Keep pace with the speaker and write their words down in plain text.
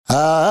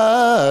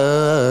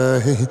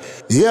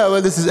Yeah,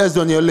 well, this is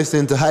Ezra and you're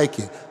listening to Heike.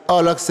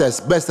 All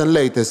access, best and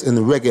latest in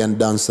reggae and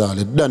dancehall.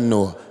 You don't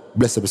know.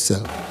 Bless up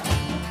yourself.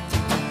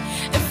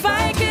 If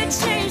I could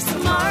change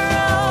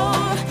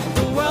tomorrow,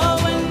 the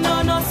world would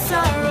know no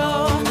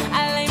sorrow.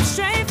 I'll aim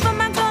straight for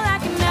my goal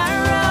like an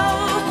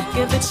arrow.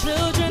 Give the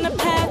children a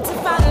path to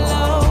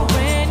follow.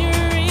 When you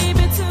read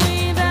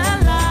between the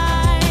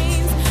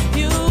lines,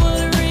 you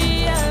will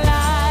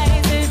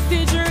realize if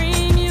you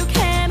dream, you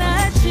can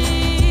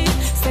achieve.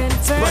 Stand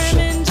firm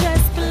and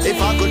just believe.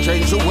 If I could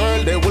change the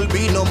world, there will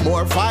be no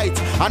more fight,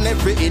 and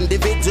every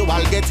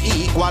individual get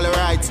equal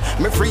rights.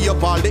 Me free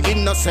up all the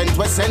innocent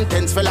we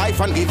sentenced for life,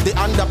 and give the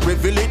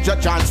underprivileged a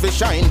chance to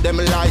shine them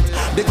light.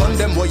 The gun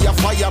them where you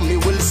fire, me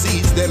will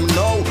seize them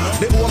now.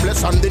 The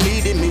homeless and the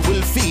needy, me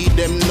will feed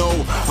them now,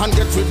 and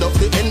get rid of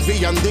the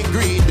envy and the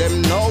greed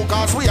them now.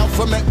 Cause we have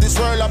to make this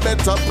world a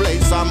better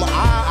place. I'm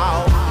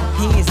out.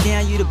 Hands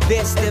down, you the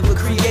best ever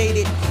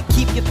created.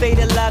 Keep your faith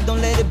alive,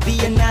 don't let it be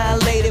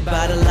annihilated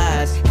by the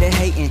lies. They're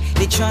hating,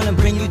 they trying to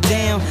bring you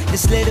down.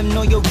 Just let them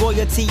know your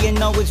royalty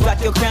and always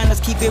rock your crown. Let's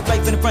keep it right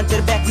from the front to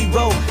the back, we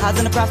roll. Eyes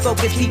on the prize,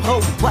 focus, keep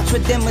hope. Watch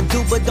what them will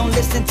do, but don't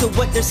listen to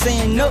what they're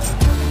saying, no.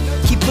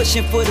 Keep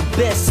pushing for the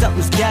best,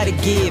 something's gotta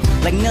give.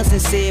 Like Nelson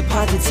said,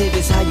 positive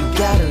is how you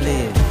gotta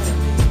live.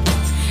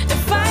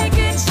 If I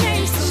could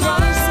change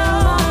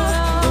tomorrow,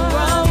 the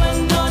world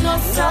would know no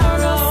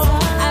sorrow.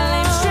 I'll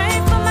aim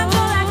straight for my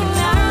goal like an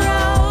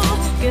arrow.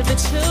 Give the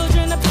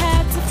children a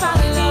path to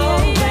follow.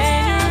 When you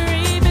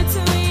read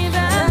between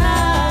the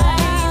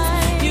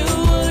lines, you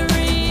will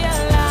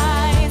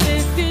realize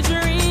if you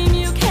dream,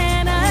 you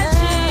can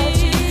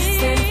achieve.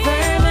 Stand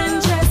firm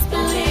and just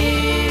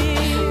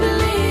believe.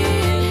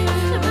 Believe,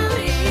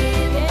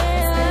 believe,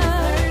 yeah. Stand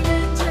firm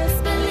and just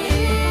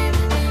believe.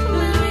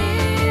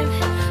 Believe,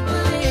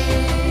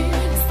 believe.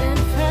 Stand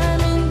firm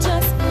and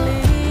just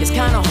believe. It's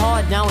kinda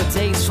hard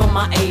nowadays for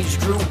my age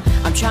group.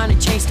 I'm trying to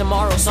change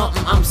tomorrow,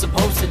 something I'm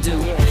supposed to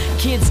do.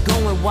 Kids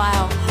going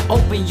wild,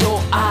 open your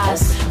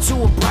eyes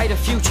to a brighter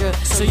future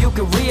so you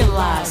can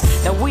realize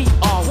that we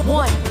are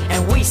one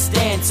and we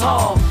stand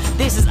tall.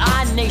 This is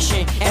our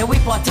nation and we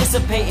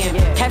participating.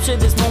 Capture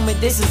this moment,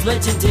 this is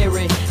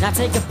legendary. Now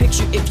take a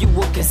picture if you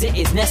would, cause it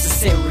is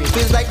necessary.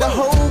 Feels like the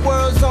whole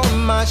world's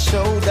on my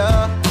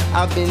shoulder.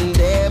 I've been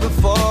there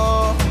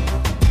before,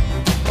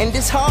 and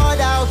it's hard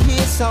out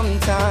here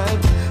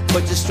sometimes,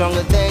 but you're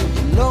stronger than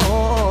you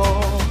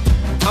know.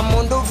 I'm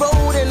on the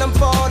road and I'm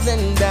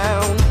falling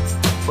down,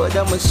 but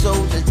I'm a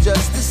soldier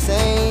just the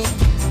same.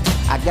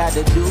 I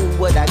gotta do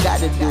what I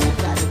gotta do,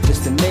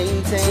 just to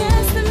maintain.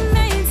 Just to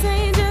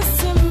maintain, just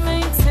to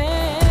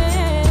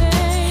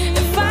maintain.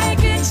 If I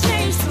could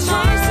change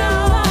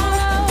tomorrow,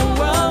 the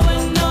world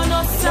would know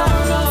no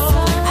sorrow.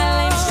 I'll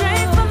aim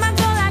straight for my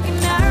goal like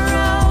an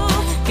arrow.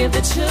 Give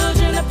the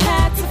children a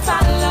path to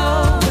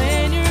follow.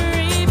 When you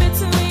read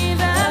between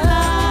the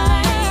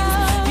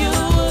lines, you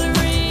will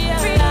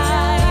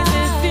realize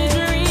if you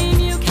dream,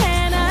 you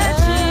can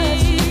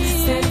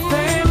achieve. Stand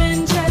firm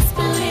and just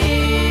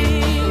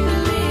believe.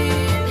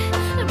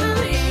 Believe,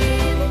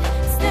 believe.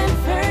 Stand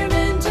firm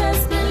and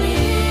just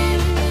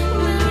believe.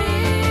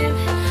 Believe,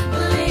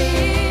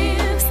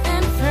 believe.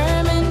 Stand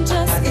firm and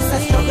just believe. It's a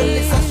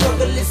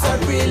struggle, it's a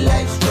real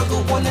life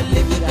struggle. Wanna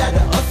live, you gotta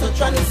hustle,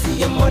 trying to see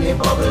your money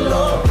bubble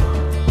up.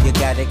 You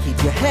gotta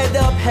keep your head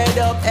up, head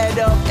up, head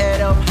up,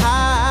 head up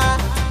high.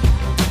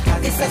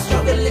 It's a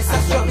struggle, it's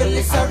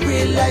a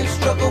real life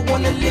struggle.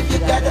 Wanna live, you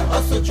gotta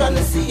hustle, trying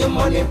to see your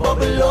money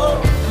bubble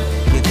up.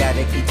 You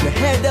gotta keep your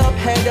head up,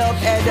 head up,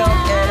 head up,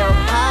 head up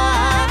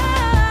high.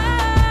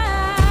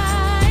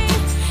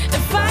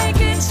 If I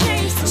could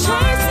change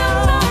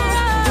tomorrow,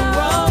 the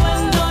world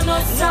would know no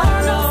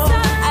sorrow.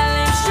 I'll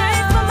aim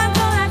straight for my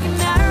goal like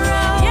an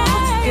arrow.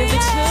 Give the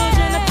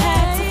children a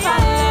path to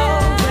follow.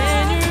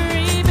 When you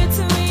read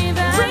between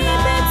the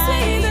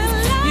lines,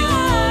 you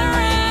will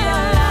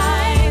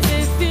realize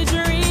if you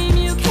dream,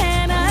 you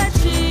can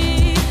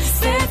achieve.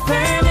 Stand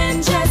firm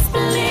and just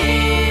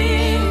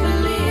believe.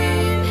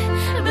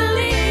 Believe,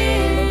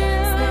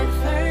 believe. Stand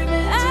firm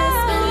and just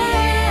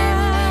believe.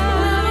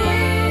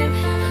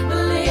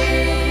 Believe,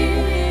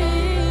 believe.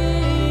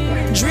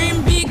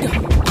 Dream big,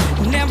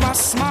 never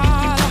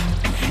small.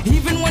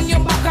 Even when you're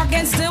back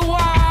against the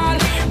wall.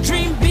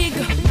 Dream big,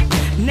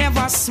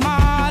 never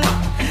small.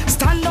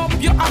 Stand up,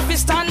 you have to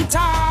stand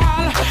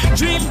tall.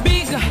 Dream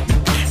big,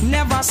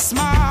 never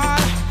small.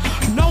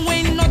 No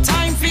ain't no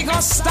time for go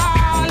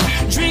stall.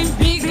 Dream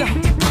big,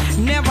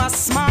 never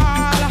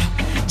small.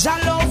 Jah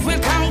love will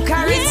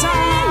conquer it all.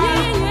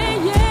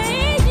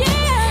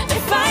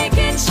 If I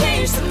could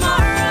change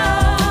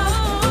tomorrow,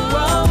 the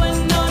world would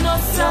know no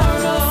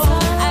sorrow.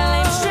 I'll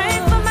aim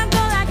straight for my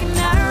goal like an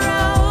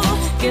arrow.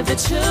 Give the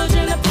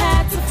children a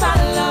path to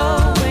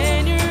follow.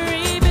 When you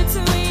read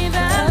between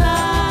the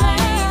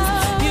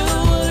lines, you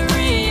will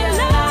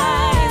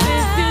realize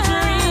if you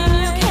dream,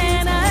 you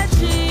can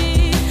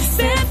achieve.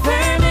 Stand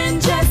firm and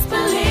just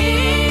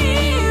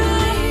believe.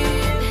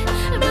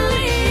 Believe,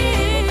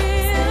 believe.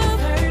 Stand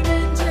firm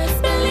and just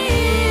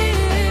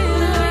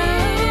believe.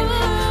 Believe,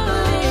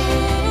 believe.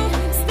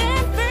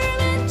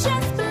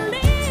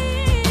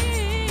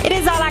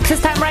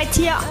 right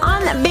here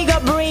on Big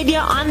Up Radio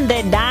on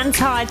the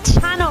Dancehall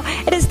channel.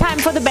 It is time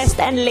for the best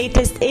and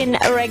latest in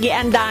reggae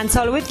and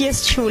dancehall with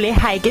yours truly,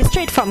 Heike,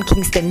 straight from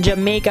Kingston,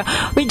 Jamaica.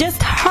 We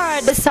just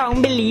heard the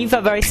song Believe, a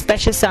very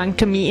special song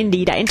to me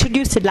indeed. I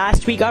introduced it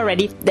last week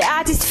already. The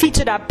artists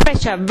featured are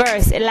Pressure,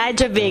 Verse,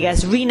 Elijah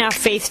Vegas, Rena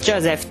Faith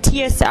Joseph,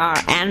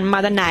 TSR, and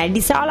Mother Nile.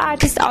 These are all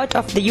artists out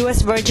of the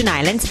US Virgin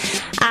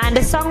Islands, and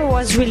the song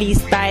was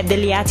released by the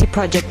Liati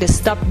Project, the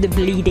Stop the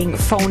Bleeding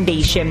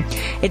Foundation.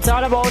 It's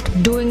all about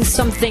doing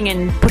something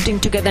and putting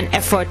together an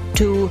effort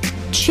to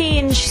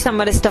change some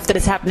of the stuff that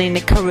is happening in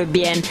the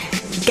Caribbean,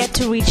 get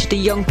to reach the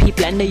young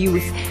people and the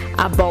youth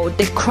about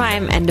the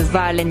crime and the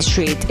violence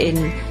rate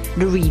in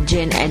the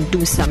region and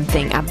do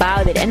something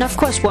about it. And of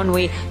course, one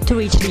way to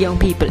reach the young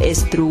people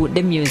is through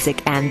the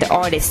music and the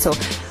artists. So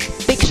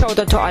big shout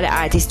out to all the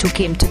artists who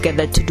came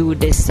together to do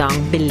this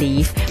song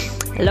Believe.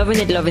 Loving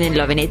it, loving it,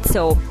 loving it.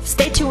 So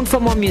stay tuned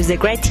for more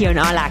music right here on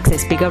All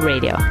Access Big Up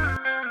Radio.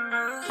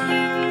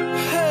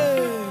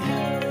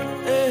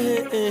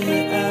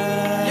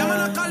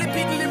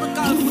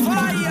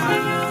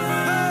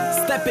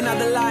 Stepping at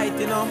the light,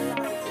 you know.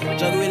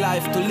 Juggle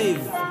life to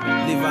live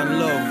and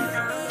love.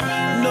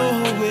 No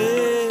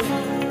way.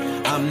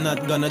 I'm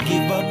not gonna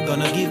give up,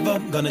 gonna give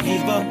up, gonna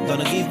give up,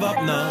 gonna give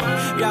up now.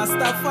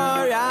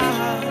 Rastafari,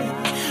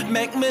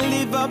 make me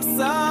live up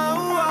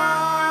so.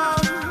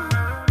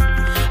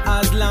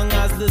 As long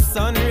as the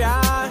sun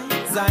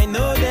rises, I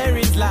know there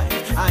is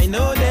life, I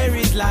know there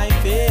is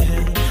life,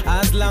 yeah.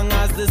 As long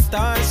as the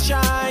stars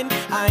shine,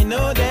 I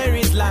know there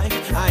is life,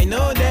 I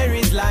know there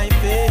is life,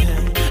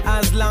 yeah.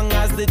 As long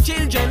as the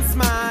children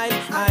smile,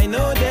 I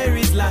know there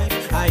is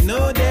life, I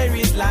know there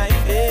is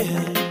life, yeah.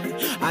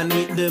 And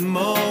with the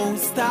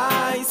most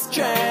high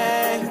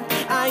strength,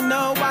 I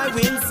know I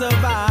will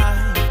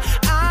survive.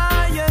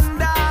 I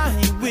and I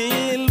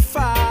will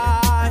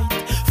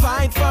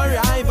fight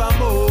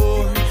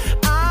forevermore.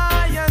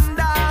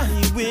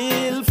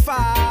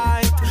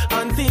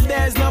 Until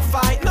there's no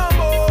fight no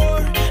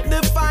more.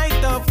 The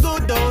fight of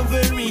good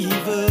over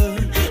evil.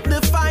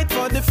 The fight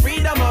for the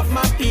freedom of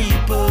my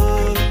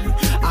people.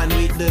 And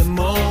with the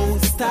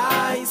most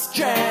high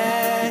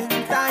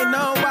strength, I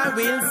know I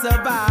will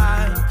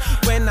survive.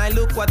 When I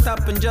look what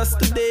happened just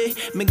today,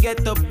 me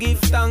get up, give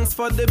thanks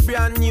for the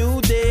brand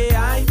new day.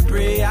 I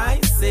pray, I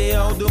say,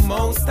 oh, the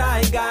most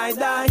high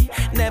guide, I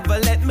never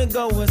let me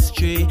go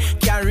astray.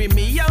 Carry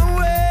me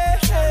away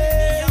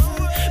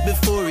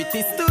before it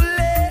is too late.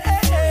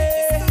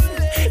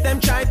 Them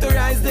try to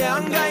rise the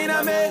hunger in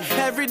me.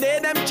 Every day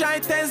them try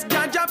test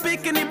Jaja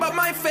picking it, but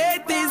my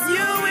faith is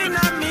you in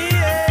me.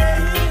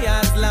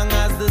 As long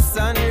as the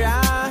sun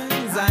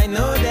rises, I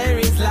know there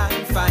is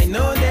life, I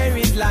know there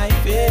is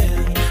life, yeah.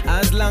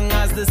 As long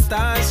as the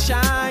stars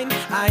shine,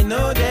 I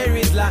know there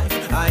is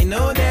life, I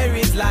know there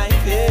is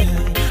life, yeah.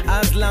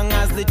 As long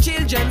as the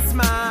children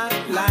smile,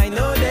 I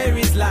know there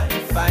is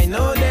life, I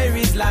know there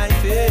is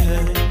life,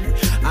 yeah.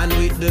 And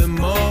with the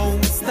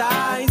most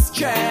high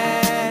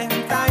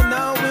strength, I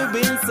know we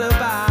will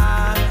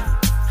survive.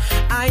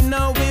 I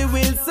know we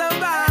will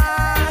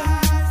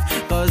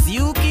survive. Cause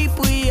you keep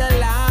we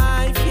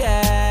alive,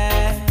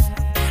 yeah.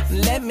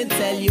 Let me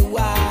tell you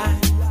why,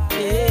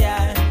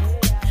 yeah.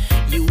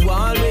 You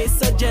always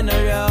so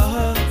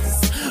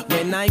generous.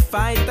 When I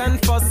fight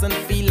and fuss and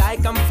feel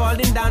like I'm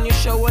falling down, you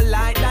show a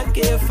light that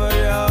care for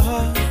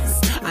us.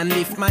 And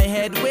lift my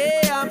head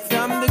way up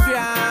from the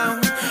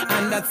ground.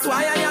 And that's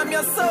why I am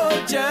your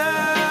soldier.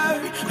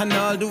 And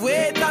all the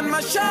weight on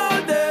my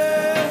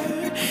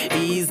shoulder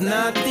is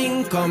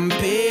nothing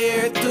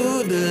compared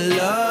to the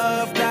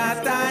love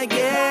that I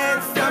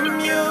get from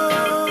you.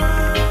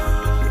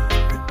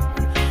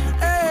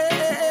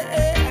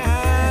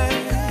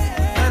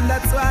 And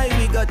that's why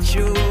we got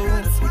you.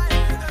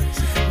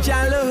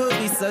 Jah love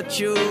is so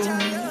true.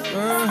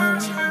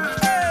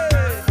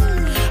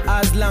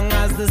 As long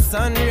as the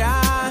sun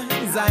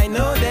rises, I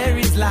know there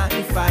is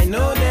life, I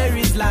know there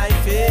is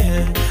life,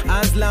 yeah.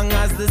 As long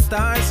as the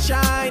stars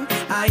shine,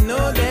 I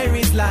know there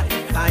is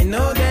life, I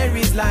know there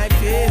is life,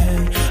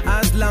 yeah.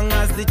 As long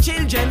as the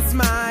children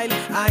smile,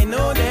 I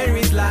know there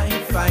is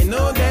life, I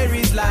know there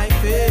is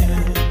life, yeah.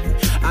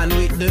 And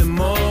with the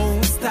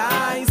most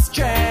high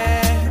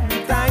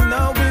strength, I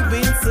know we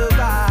will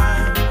survive.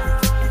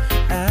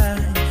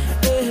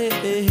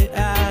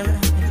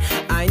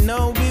 I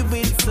know we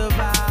will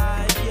survive.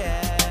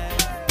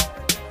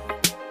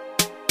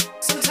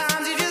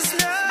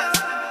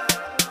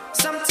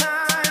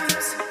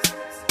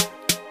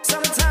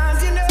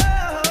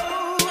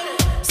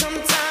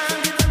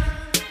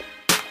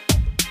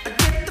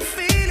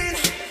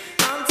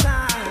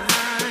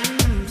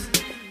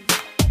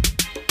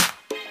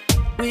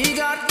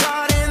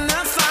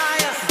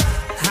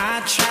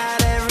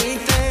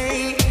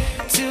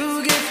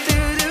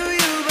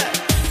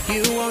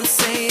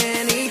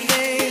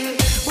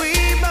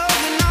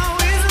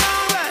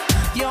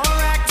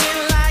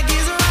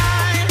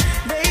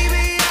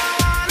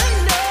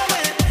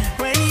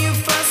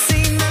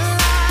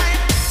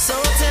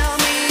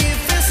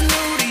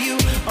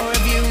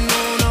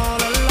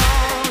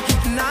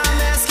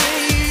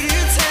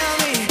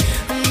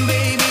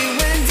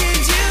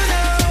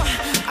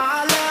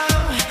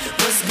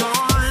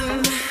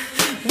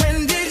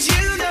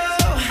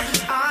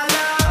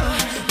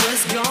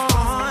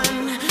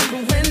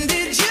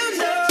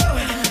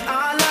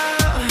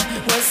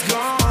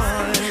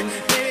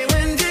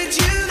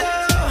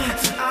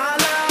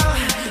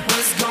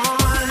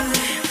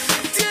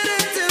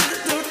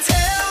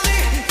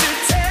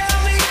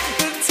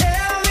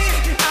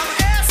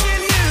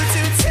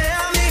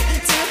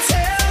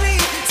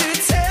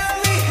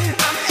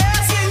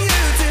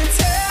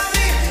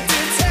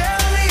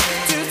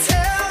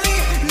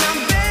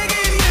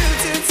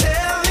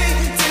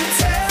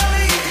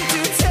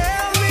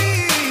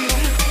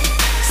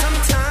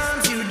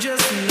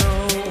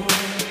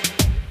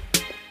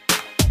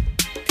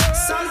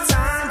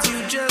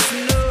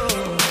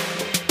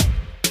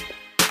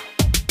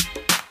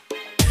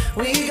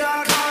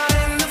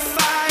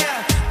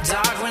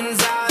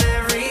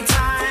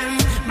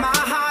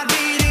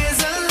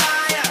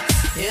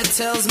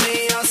 tells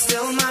me you're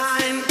still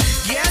mine.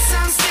 Yes,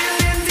 I'm still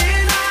in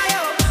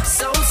denial.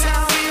 So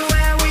tell me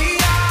where we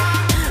are.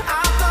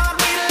 I thought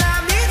we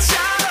loved each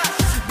other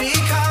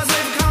because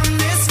we've come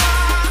this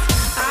far.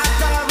 I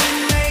thought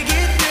we'd make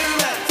it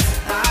through it.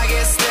 I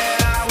guess that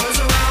I was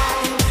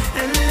wrong,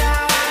 and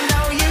now I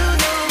know you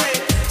knew it.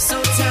 So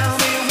tell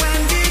me, when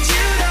did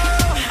you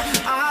know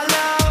our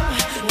love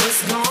was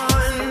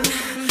gone?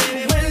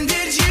 Baby, when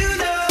did you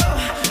know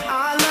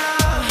our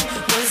love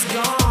was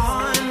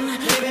gone?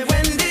 Baby,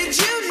 when did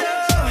you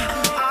know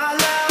our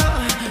love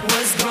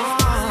was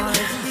gone?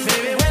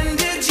 Baby, when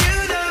did you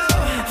know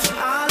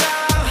our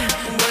love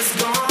was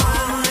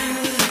gone?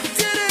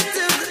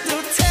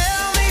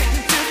 Tell me,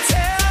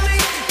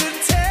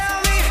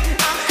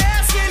 I'm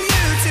asking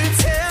you to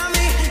tell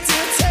me,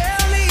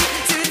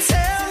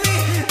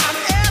 I'm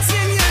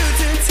asking you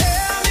to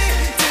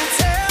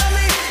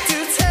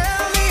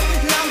tell me,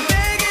 and I'm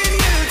begging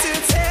you to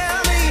tell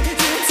me.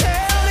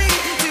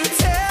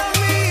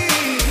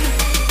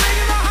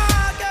 Breaking my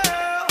heart,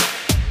 girl.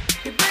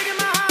 You're breaking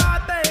my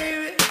heart,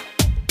 baby.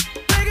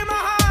 Breaking my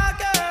heart,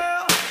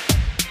 girl.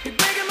 You're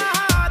breaking my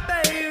heart,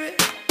 baby.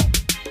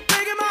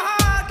 Breaking my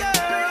heart,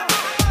 girl.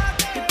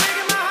 You're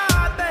breaking my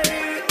heart,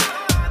 baby.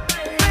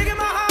 Breaking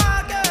my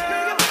heart,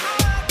 girl.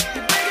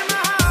 You're breaking my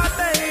heart,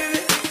 baby.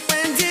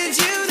 When did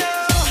you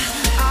know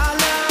our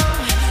love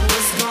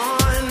was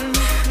gone?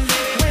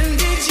 When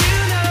did you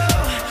know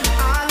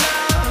our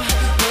love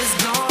was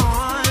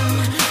gone?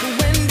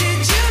 When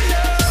did you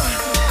know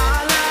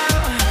our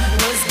love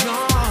was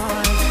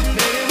gone?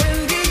 Baby, when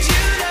did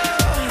you know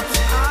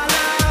our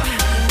love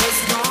was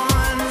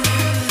gone?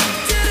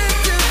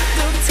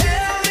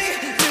 Tell me,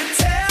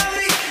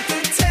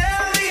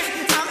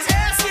 I'm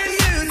asking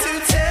you to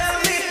tell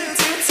me,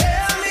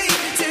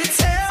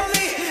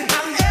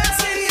 I'm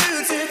asking you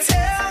to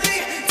tell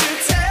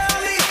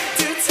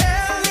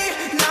me,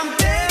 and I'm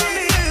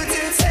begging you to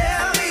tell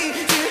me.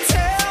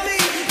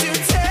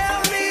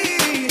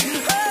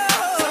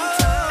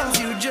 Oh,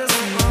 you just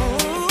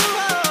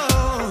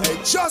know. Hey,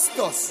 just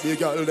us. The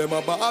girl them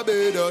a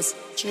Barbados,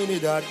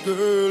 Trinidad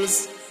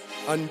girls,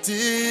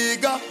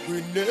 Antigua,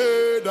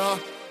 Grenada,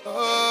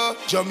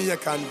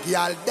 Jamaican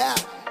girl that.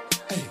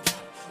 Hey,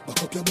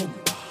 back up your bum.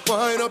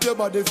 Wind up your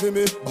body for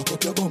me. Back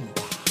up your bum.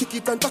 Kick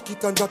it and tuck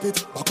it and drop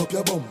it. Back up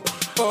your bum.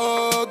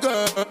 Oh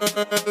girl,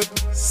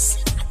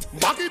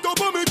 back it up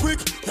on me quick.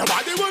 Your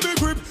body when me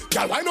grip.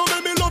 Girl, why not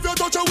make me love your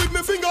touch with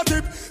me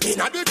fingertip?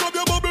 Inna the club,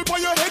 your bubble for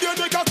your head, your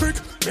neck a crick.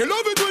 Me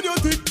love it when you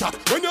tick tock,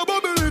 when you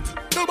bubble it.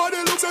 Your body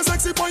looks so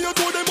sexy for your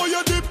toe, them on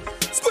your tip.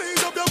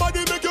 Squeeze up your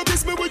body, make you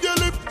kiss me with your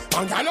lip.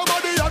 And girl, your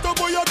body hot up,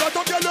 boy, you got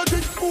up, girl, you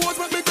thick. Who wants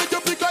make me take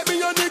your pick like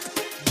me and Nick?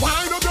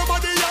 Wind up your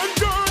body and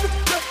turn.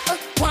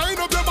 Wind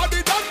up your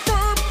body that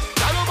firm.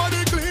 Girl, your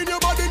body clean,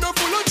 your body not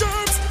full of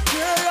germs.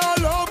 Yeah,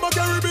 I love my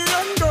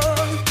Caribbean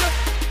girl.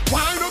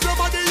 Wind up your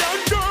body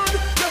and turn.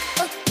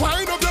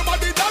 Wind up your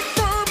body that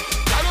firm.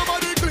 Girl, your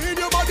body clean,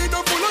 your body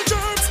not full of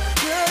germs.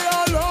 Yeah,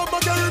 I love my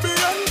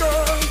Caribbean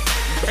girl.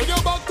 Bring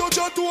your back, touch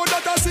your toe,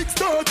 that a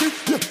 6:30.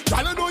 Yeah,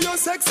 girl, I know you're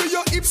sexy,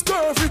 your hips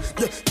curvy.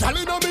 Yeah, girl,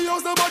 in me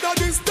house, no matter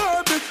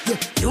disturb me. Yeah,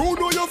 you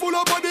know you're full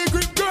of body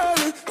grip, girl.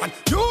 And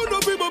you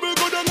know people will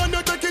go down and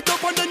you take it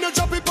up and then you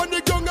chop it on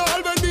the ground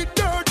and when it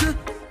dirty.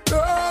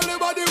 Girl, the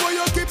body where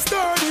you keep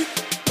sturdy.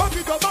 Back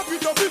it up,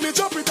 let me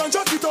chop it and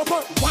jack it up.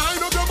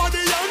 Wind up your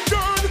body and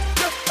turn.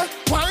 Yeah,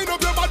 wind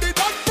up your body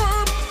that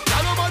firm.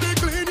 Girl, your body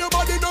clean, your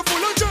body not full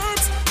of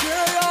germs.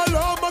 Yeah, I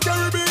love my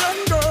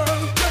Caribbean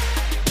girl. Yeah,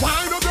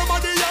 wind up your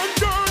body and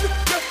turn.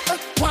 Yeah,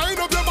 wind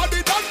up your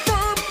body that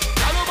firm.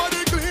 Girl, your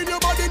body clean,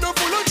 your body not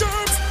full of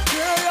germs.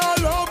 Yeah, I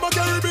love my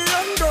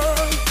Caribbean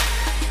girl.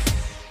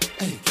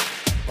 Hey,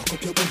 back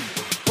up your bum.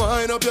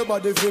 Wind up your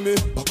body for me.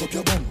 Back up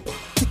your bum.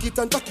 Kick it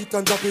and tuck it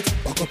and drop it.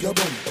 Back up your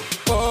bum.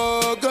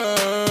 Oh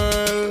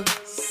girl,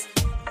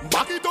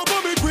 back it up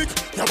on me quick.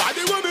 Your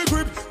body when me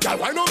grip. Girl,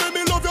 why not make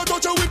me love your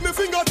touch with me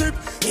fingertip?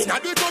 Inna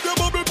the club, your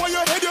bubble for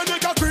your head, your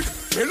neck a crick.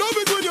 Me love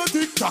it when you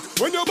tick tock,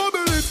 when you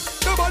bubble it.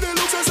 Your body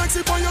looks so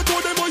sexy for your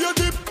toe, them on your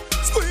tip.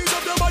 Squeeze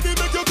up your body,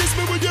 make you kiss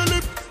me with your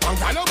lip. And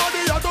girl, your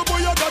body hot up,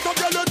 boy, you got up,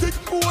 girl, you thick.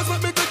 Who wants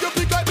make me take your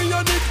pick like me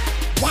and Nick?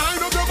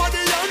 Wind up your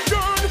body and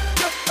turn.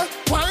 Yeah,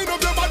 wind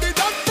up your body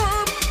that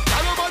firm.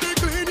 Girl, your body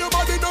clean, your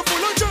body not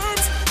full of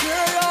germs.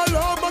 Yeah, I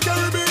love my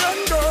Caribbean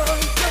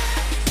girl. Yeah,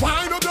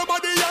 wind up your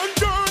body and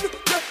turn.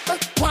 Yeah,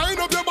 wind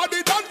up your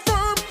body that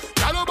firm.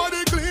 Girl, your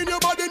body clean, your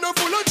body not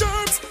full of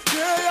germs.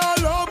 Yeah, I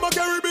love my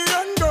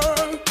Caribbean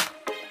girl.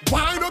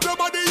 Wind up your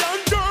body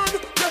and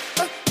turn.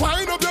 Yeah,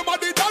 wind up your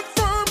body that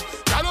firm.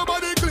 Girl, your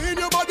body clean,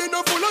 your body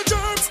not full of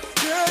germs.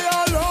 Yeah,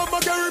 I love my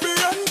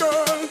Caribbean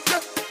girl.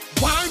 Yeah,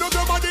 wind up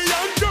your body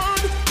and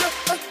turn.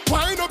 Yeah,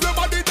 wind up your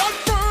body that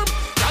firm.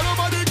 Girl, your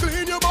body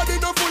clean, your body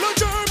not full of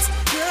germs.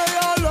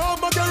 Yeah, I love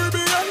my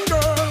Caribbean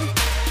girl.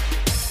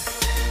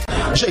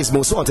 Jay's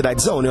most wanted that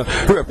zone,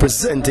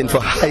 representing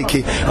for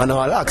Heike and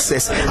All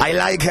Access. I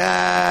like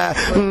her.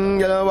 You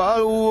know,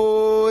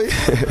 all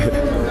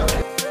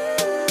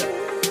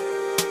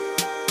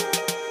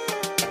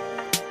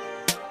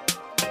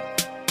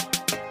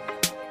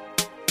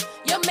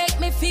You make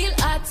me feel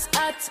hot,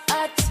 hot,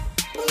 hot.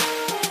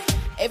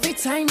 Every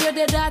time you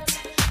do that,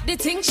 the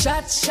thing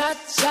shot, shot,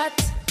 shot.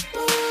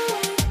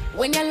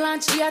 When you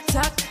launch the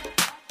attack,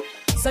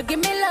 so give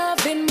me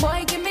loving,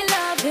 boy, give me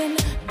loving.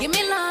 Give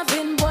me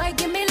loving, boy,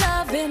 give me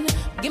loving.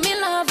 Give me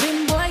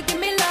loving, boy, give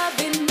me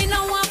loving. Me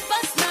no want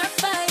fuss nor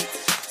fight.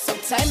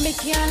 Sometimes me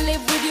can't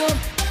live with you,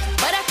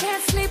 but I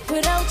can't sleep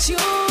without you.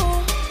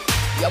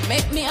 You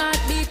make me heart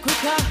beat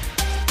quicker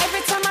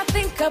every time I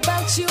think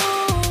about you.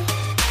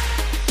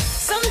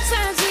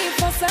 Sometimes we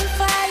fuss and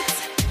fight,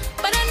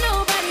 but I know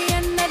by the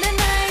end of the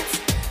night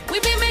we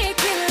be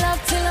making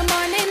love till the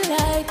morning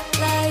light,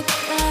 light,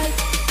 light.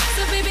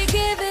 So baby,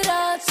 give it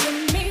all to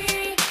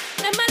me.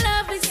 Let my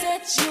love will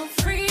set you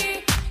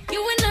free.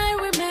 You and I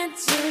were meant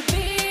to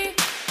be,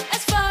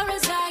 as far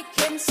as I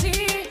can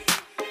see.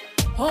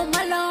 Home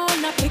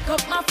alone, I pick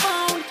up my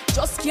phone.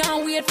 Just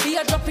can't wait for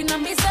you dropping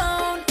on me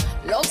zone.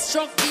 Love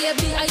struck,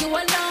 baby, are you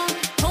alone?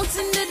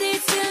 Counting the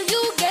days till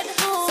you get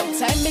home.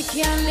 Sometimes me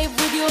can't live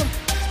with you,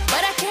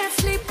 but I can't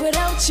sleep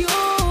without you.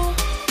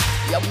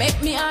 You make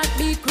me heart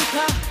beat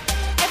quicker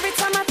every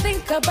time I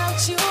think about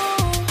you.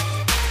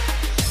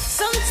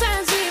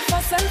 Sometimes we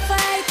fuss and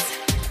fight,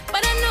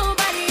 but I know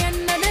by the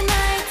end of the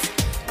night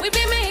we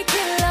be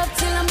making love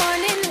till the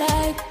morning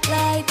light,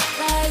 light,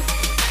 light.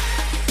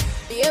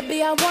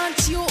 Baby, I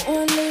want you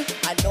only.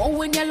 I know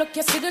when you look,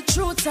 you see the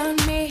truth on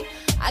me.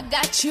 I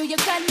got you, you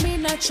got me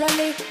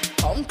naturally.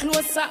 Come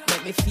closer,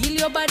 let me feel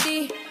your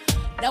body.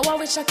 Now I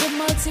wish I could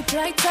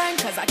multiply time,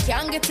 cause I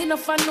can't get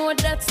enough, I know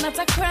that's not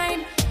a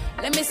crime.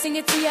 Let me sing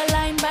it to you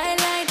line by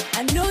line.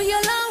 I know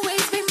you'll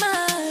always be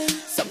mine.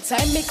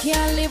 Sometimes me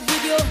can't live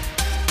with you,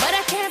 but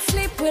I can't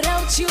sleep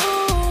without you.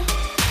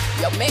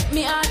 You make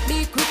me heart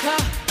beat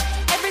quicker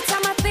every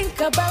time I think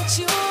about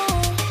you.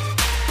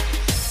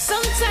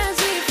 Sometimes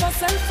we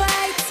fuss and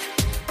fight,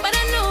 but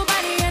I know by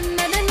the end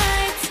of the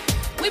night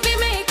we be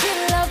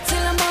making love till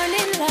the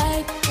morning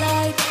light,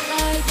 light,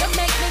 light. You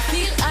make me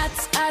feel hot,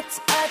 hot,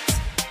 hot.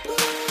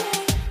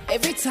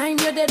 Every time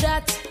you do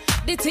that,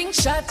 the thing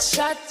shot,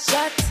 shot,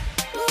 shot.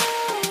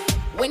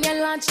 When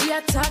you launch the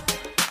attack,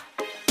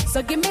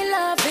 so give me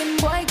loving,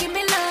 boy, give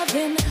me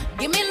loving.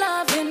 Give me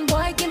loving,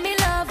 boy, give me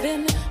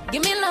loving.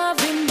 Give me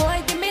loving,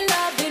 boy, give me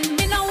loving.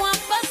 Me no want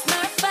fuss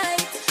nor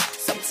fight.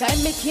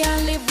 Sometimes me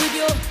can't live with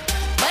you,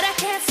 but I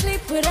can't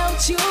sleep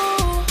without you.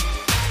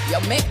 You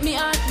make me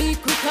heart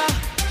beat quicker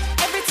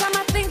every time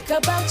I think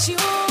about you.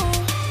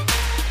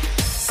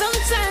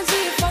 Sometimes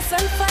we fuss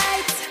and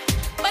fight,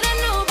 but I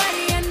know by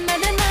the end of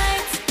the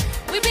night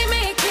we be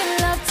making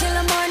love till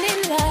the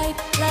morning light,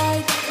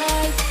 light,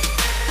 light.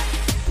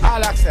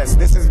 All access,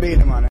 this is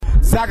Beanie Man.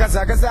 Saga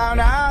sound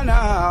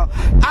now.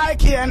 I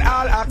can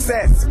all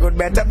access. Good,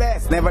 better,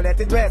 best. Never let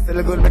it rest.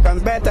 The good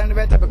becomes better and the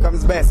better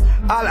becomes best.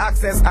 All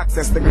access,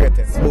 access the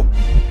greatest. Boom.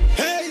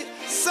 Hey,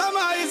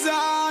 summer is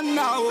on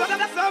now. Me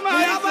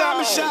have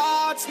my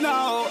shots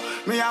now.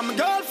 Me and my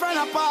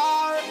girlfriend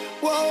apart.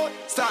 Whoa,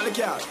 start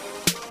the car.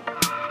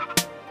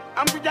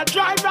 I'm with the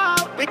driver.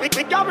 We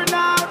going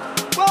out.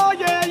 Oh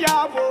yeah,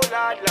 yeah. Whoa,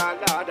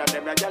 lord. And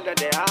them a girl that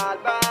they all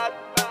bad.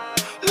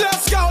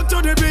 Let's go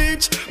to the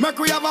beach, make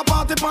we have a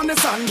party on the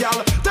sand, girl.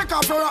 Take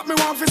off your rock, me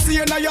want to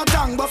see you now your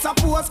tongue. But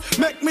suppose,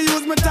 make me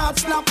use my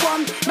touch, snap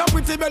one. Now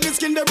pretty belly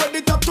skin, they ready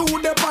to do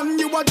the pan.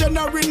 You are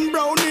generating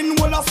brown in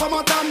all of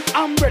summertime.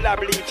 Umbrella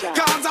bleacher.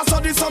 Cause I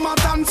saw the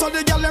summertime, so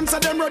the girl them say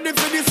them ready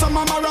for the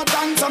summer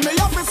marathon. So me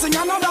have to sing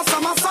another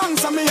summer song,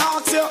 so me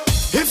ask you,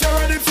 if you're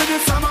ready for the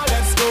summer,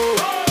 let's go.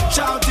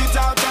 Shout it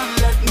out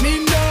and let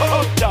me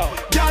know.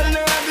 Girl,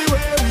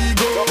 everywhere we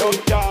go.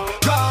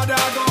 God, I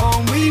go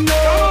home, we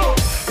know.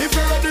 If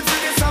you're ready for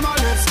the summer,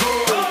 let's go.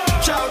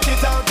 Shout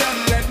it out and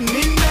let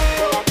me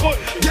know.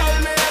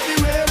 Girl,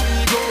 everywhere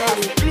we go.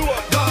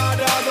 God,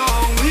 I go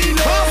home, we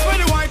know. Pass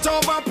me the white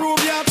over,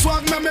 prove your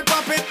swag, make me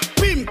pop it.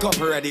 Pink up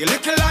ready,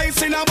 little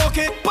ice in a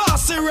bucket.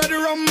 Pass it ready,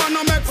 rum and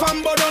I make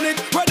fun but on it.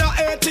 Whether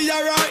 80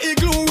 or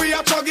igloo, we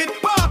a chug it.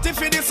 Party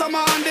for the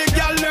summer and the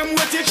girl them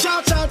with it.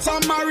 Shout out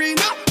some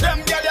marina,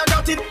 them girl you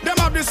got it. Them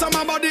have the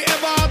summer body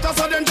ever hotter,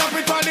 so them drop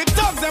it for the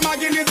thugs. Them a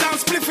guineas and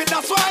spliff it,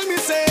 that's why me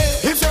say,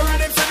 if you're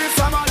ready for the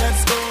summer,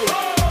 let's go.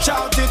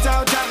 Shout it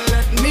out and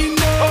let me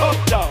know.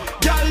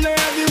 Girl,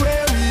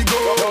 everywhere we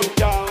go.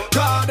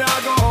 God, I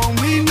go home,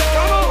 we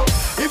know.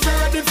 If you're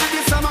ready for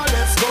the summer,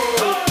 let's go.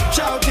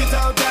 Shout it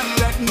out and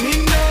let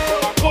me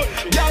know.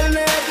 Girl,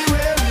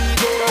 everywhere we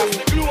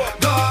go.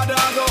 God,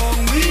 I go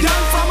home, we know.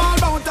 Girl from all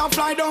bout to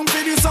fly down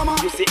for the summer.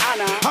 You see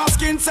Anna. Her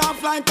skin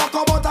soft like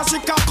cocoa butter. She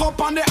cock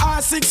up on the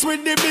R6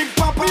 with the big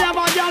papa. Me have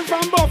a girl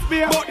from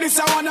Buffalo, but this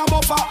I want a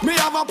buffer. Me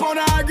have a pound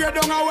of high grade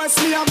down a west,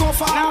 me a go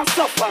for. Now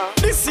suffer.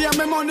 This year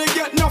me money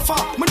get nuffer.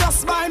 Me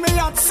just buy me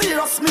yacht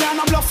serious, me and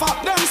a bluffer.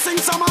 Them sing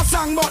summer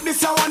song, but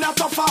this I want a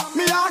tougher.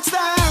 Me ask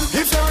them,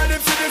 if you're ready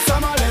for the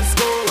summer, let's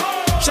go.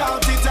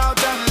 Shout it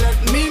out and let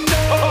me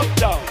know.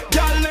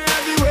 Girl,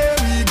 everywhere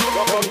we go.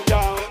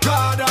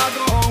 God, I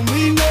go home,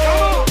 we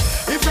know.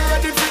 If you're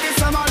ready for the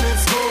summer,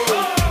 let's go.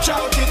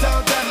 Shout it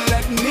out and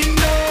let me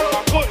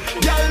know.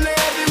 Girl,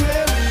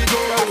 everywhere we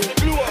go.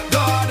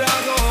 God, I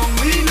go home,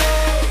 we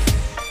know.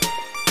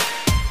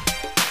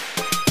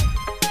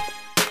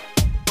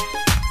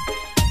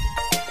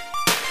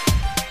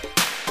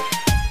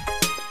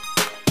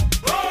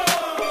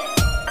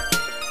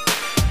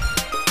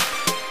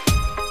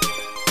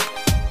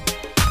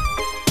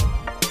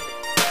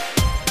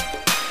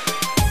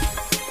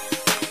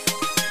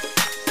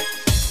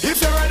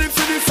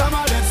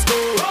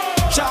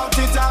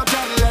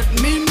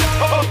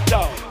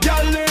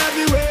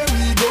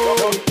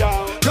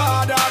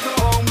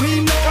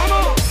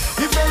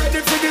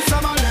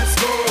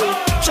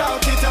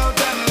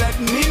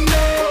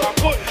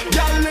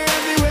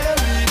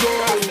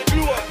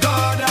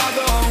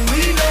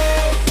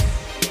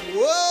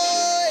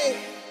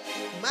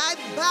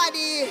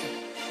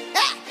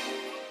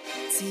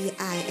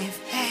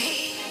 T-I-F-A.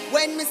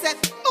 When me say,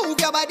 move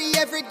your body,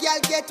 every girl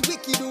get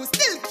wicked. Who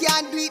still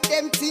can't do it,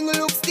 them thing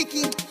look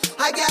sticky.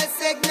 A girl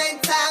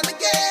segment time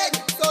again.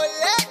 So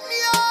let me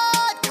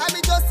out, cause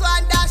me just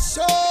want that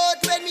short.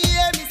 When me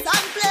hear me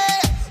song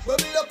play,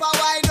 bubble up and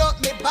wind up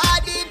me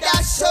body,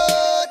 that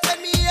short. When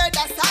me hear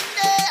that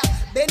Sunday,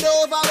 bend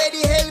over where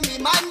the hell me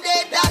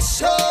Monday, that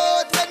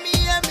short. When me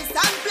hear me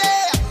song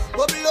play,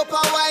 bubble up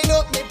and wind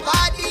up me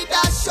body,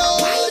 that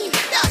short.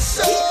 That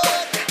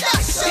short,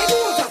 that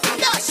short,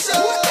 that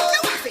short.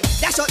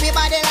 Dash out me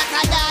body like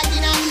a dog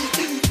in a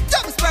heat.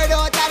 Jump spread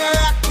out and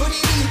rock to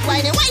the beat.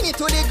 Whine it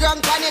to the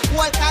ground on the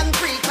cold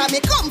concrete. Cause me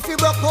comfy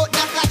broke out,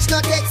 the catch no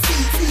take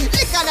seat.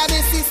 Lick out of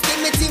me system,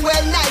 me think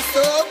well nice.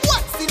 So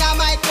what's in a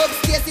microbe,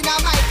 stays in a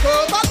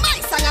microbe. But my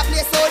song a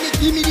play so only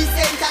give me the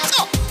center.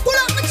 So pull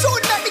up my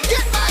tune, let me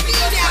get my beat.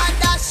 And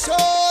that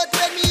short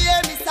when me hear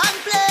me song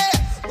play.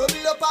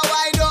 Bubble up and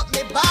wind up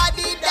me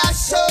body. That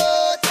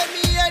short when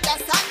me hear that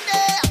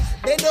Sunday.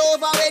 Bend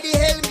over where the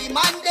hell me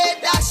Monday.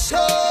 That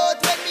short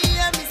when me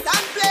hear me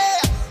song play.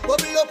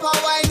 Bubble up and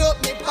wind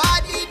up me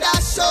body.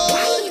 That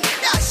short,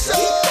 that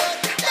short,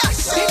 that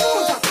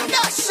short,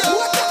 that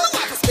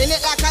short. Spin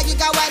it like a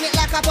giga, wind it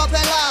like a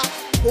propeller.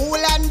 Cool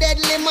and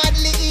deadly,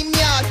 madly in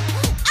yard.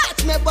 At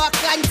me back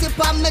and tip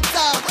on me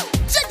tongue.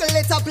 Jiggle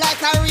it up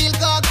like a real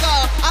go-go.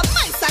 And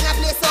my song a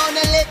play sound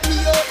and let me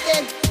out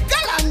then.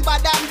 Girl and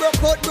bad and broke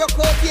out,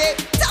 yeah.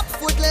 Top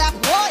foot lap,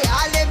 boy,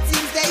 all them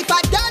things there. If a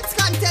dance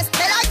contest,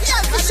 tell a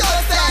girl for sure.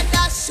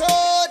 That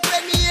short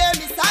when me hear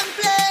me song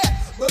play.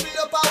 Bubble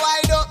up and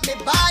wind up me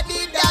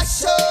body. That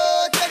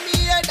short when me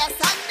hear that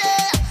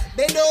Sunday.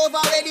 Bend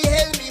over where the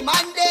hell me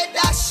Monday.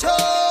 That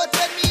short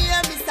when me hear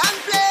me song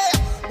play.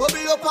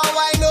 Bubble up and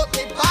wind up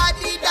me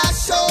body. That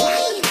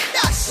short,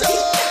 that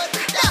short,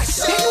 that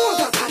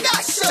short,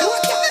 that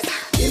short.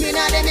 Give me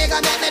now the nigga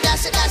make me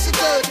dash it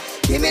good.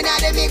 Give me now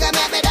the nigga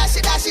make me dash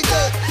it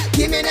good.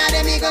 Give me now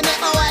the nigga make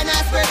my wine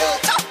and spread out.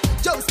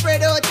 Jump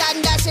spread out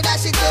and dash it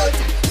good.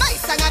 My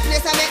song a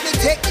place I make me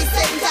take the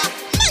center.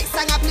 My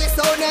song a place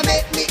so they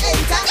make me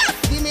enter.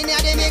 Give me now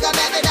the nigga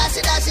make me dash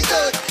it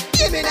good.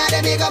 Give me now the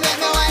nigga make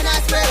my wine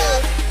and spread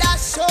out. That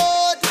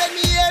short when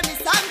me hear me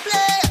song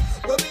play.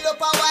 Bubble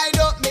up and wind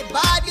up me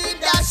body.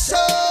 That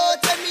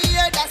short when me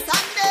hear that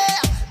Sunday.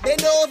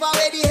 Bend over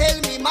where the hell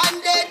me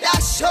Monday.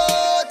 That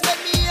short when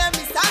me hear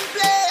me song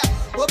play.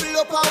 Bubble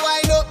up and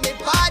wind up me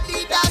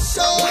body. That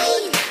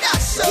short,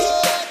 that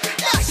short,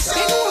 that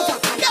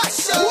short, that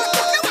short.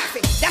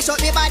 Dash out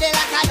me body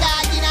like a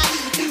dog in a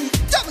heat.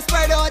 Jump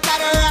spread out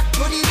and rock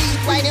to the beat.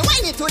 Whine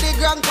it to the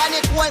ground on the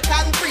cold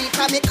concrete.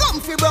 Cause me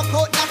comfy broke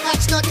out, the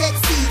catch no take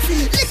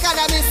seat. Lick out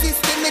of me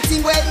system, me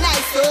think well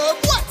nice. So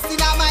what's in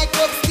a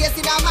microbe, stays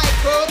in a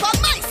microbe. But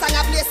my song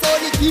a play so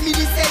only give me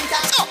the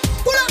center. So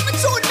pull up my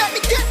tune, let me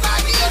get my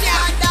beat.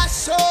 And that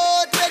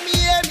short when me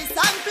hear me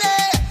song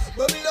play.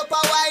 Bubble up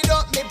and wind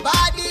up me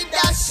body.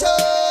 That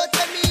short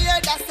when me hear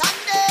that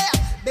Sunday.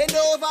 Bend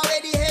over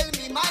where the hell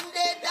me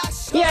Monday. That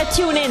short. You're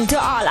tuned in to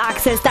All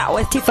Access. That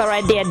was Tifa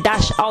right there.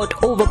 Dash out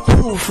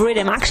overproof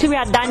rhythm. Actually, we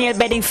are Daniel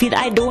Bedingfield,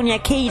 Idonia,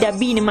 Keida,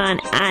 Beanie Man,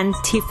 and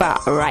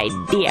Tifa right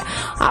there.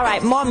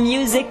 Alright, more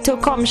music to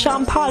come.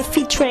 Sean Paul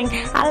featuring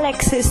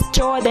Alexis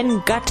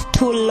Jordan, Got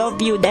to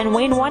Love You. Then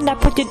Wayne Wonder,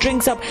 Put Your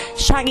Drinks Up,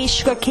 Shaggy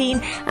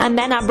Sugarcane, and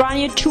then a brand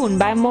new tune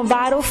by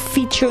Movado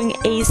featuring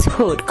Ace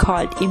Hood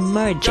called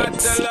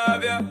Emergency.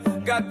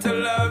 Got to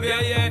love you,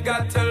 yeah,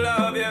 got to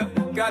love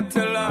you, got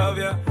to love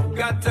you,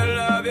 got to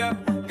love you,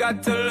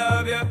 got to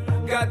love you,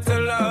 got to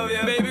love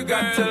you, baby,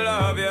 got to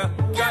love you,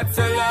 got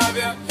to love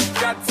you,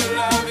 got to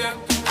love you,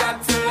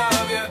 got to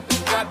love you,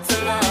 got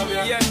to love you,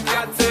 yeah,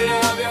 got to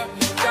love you,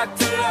 got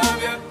to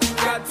love you,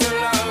 got to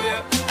love you,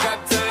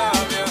 got to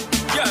love you.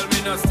 Girl,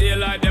 me no stay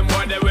like them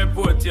when they will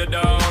put you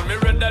down. Me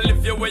rather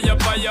lift you way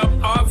up high up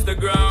off the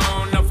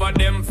ground. Enough of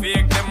them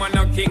fake, them are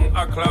no king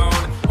or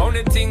clown.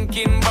 Only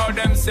thinking about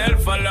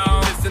themself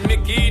alone. Listen,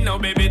 Mickey, now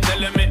baby,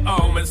 telling me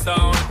how me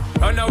sound.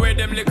 Run away,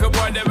 them little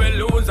boy, they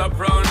will lose up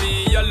round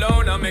me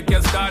alone. I make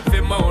you start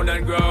to moan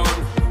and groan.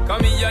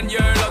 Come here and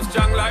you're love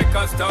strong like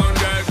a stone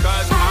girl,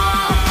 cause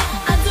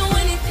I do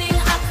anything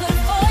I could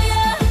for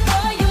you.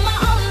 Oh, you my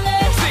only.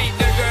 See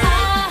the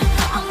girl.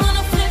 I'm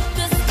gonna flip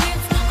the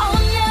script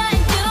on you and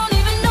you don't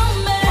even know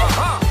me.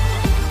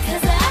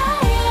 Cause I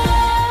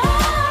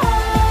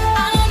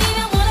don't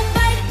even wanna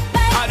fight.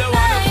 I don't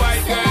wanna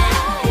fight, girl.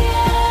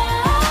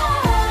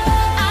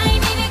 I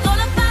ain't even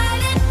gonna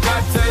fight it.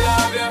 Got to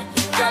love you,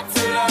 got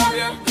to love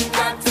you,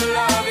 got to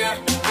love you,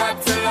 got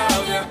to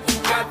love you,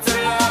 got to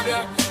love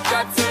you,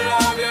 got to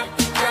love you,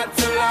 got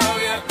to love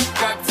you,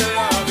 got to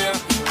love you.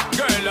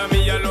 Girl, I'm me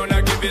alone,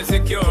 I give you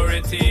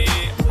security.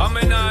 I'm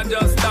not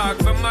just talk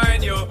for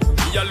mine, you.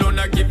 Me alone,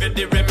 I give you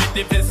the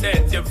remedy to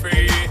set you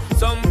free.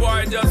 Some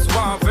boy just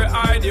want to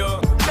hide you.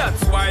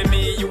 That's why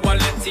me, you are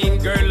letting.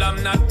 Girl,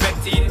 I'm not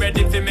betting.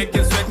 Ready to make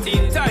you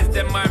sweating. Ties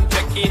them, I'm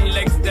checking.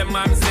 Legs them,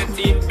 I'm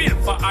setting.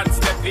 Built for hard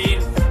stepping.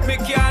 Me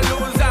can't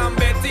lose, I'm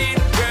betting.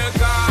 Girl,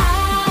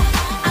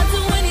 I do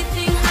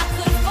anything I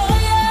could for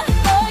you.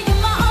 Oh, you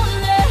my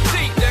only.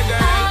 see the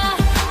girl.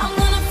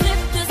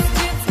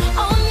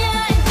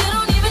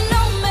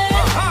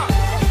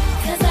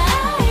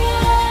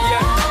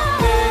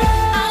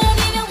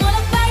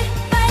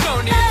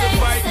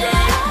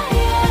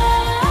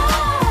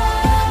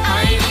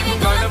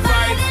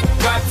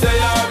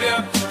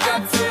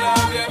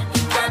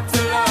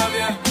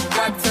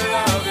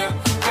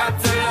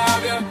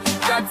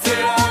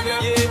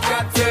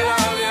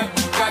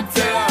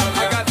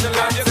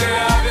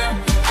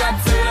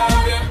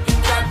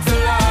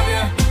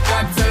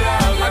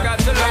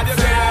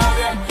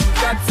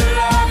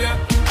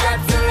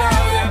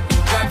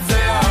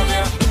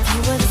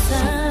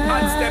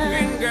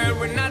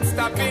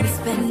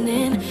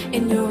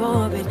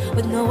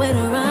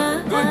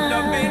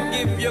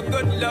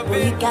 love Boy,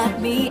 it. you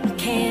got me, I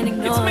can't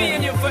ignore. It's me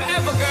and you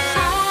forever, girl.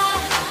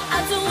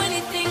 I'd do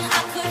anything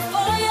I could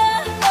for you.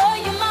 Oh,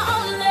 you're my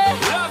only.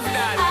 Love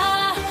that.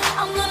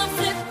 I'm gonna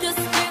flip the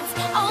script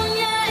on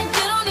you, and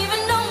you don't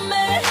even know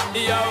me.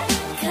 Yo.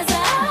 'Cause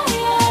I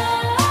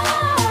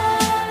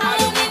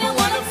don't even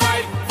wanna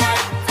fight.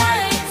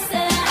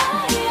 Say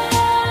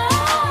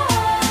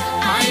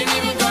I ain't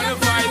even gonna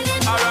fight.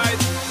 Alright.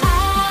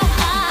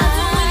 I'd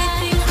do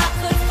anything I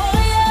could for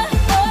you.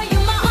 Oh,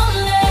 you're my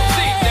only.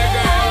 See there,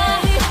 girl.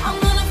 I'm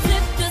gonna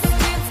flip the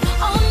script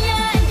on you,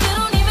 and you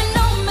don't even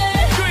know me.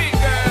 Sweet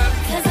girl.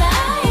 'Cause I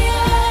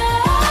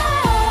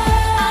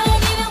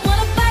don't even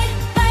wanna fight.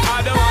 I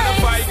don't wanna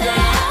fight,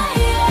 girl.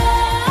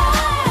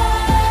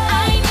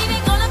 I ain't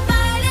even gonna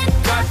fight it.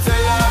 Got to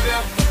love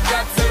you.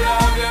 Got to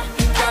love you.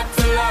 Got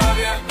to love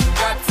you.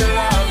 Got to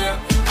love you.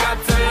 Got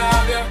to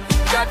love you.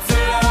 Got to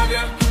love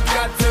you.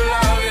 Got to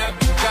love you.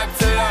 Got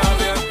to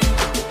love you.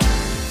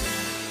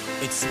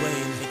 It's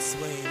Wayne.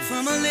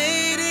 From a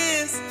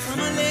ladies.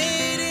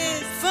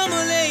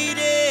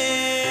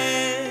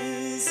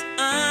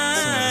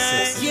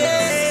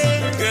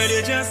 Yeah. Girl,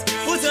 you just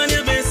put on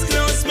your best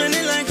clothes,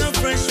 smelling like a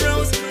fresh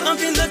rose. Up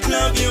in the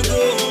club you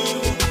go.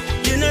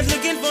 You're not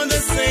looking for the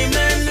same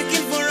man,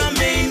 looking for a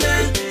main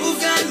man who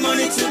got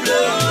money to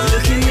blow.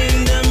 Looking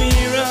in the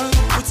mirror,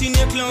 putting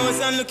your clothes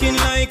on, looking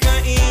like a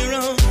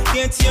hero.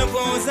 Get your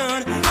pose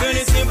on, girl,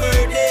 it's your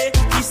birthday.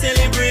 Keep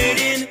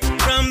celebrating.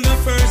 From the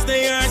first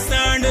day I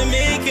started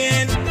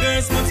making.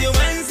 Girls, put your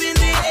hands in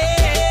the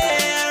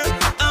air.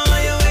 I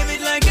want you wave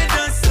it like you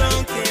just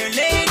don't care.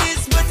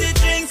 Ladies, put your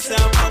drinks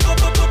up.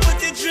 Put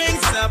your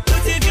drinks up.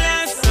 Put your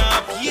glass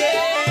up.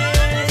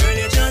 Yeah. Girl,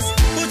 you just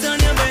put on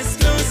your best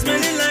clothes,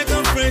 smelling like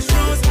a fresh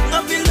rose.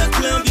 Up in the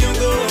club you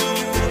go.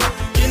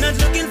 You're not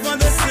looking for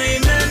the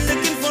same man,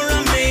 looking for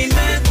a main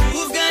man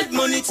who've got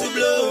money to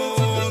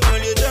blow.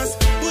 Girl, you just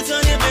put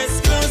on your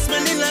best clothes,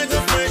 smelling like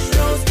a fresh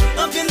rose.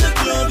 Up in the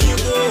club you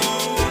go.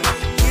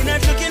 You're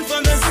not looking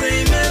for the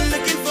same man,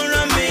 looking for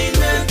a main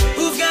man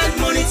who've got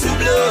money to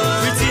blow.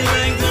 Pretty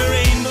like the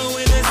rainbow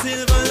with a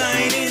silver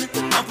lining.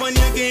 Up on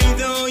your game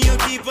though, you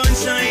keep on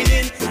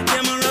shining.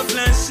 Camera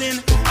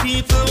flashing,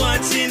 people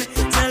watching.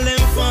 Tell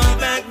them fall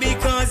back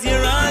because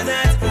you're all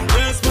that.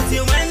 Girls, put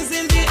your hands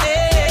in the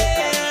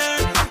air.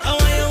 I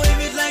want you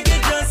wave it like you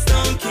just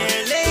don't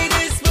care.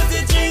 Ladies, put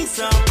your drinks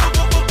up.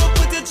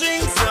 Put your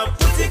drinks up.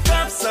 Put your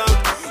cups up.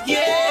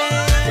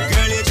 Yeah.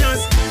 Girl, you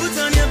just put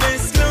on your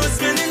best clothes,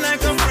 smelling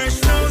like a fresh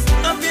rose.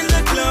 Up in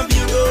the club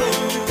you go.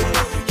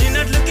 You're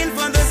not looking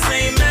for the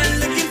same man,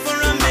 looking for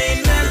a main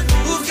man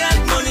who've got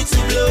money to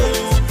blow.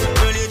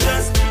 Girl, you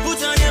just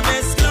put on your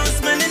best clothes,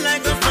 smelling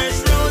like a fresh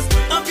rose.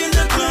 Up in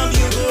the club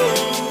you go.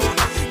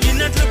 You're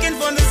not looking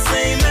for the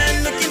same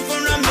man, looking for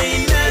a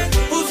main man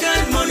who've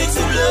got money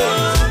to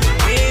blow.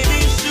 Baby,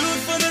 shoot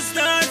for the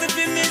stars. If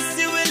you miss,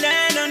 you will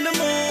land on the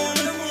moon.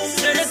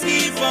 So just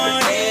keep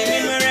on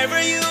aiming wherever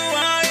you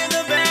are. You're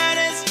the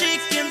baddest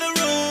chick in the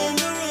room.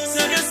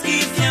 So just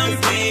keep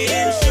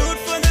campaigning. Shoot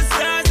for the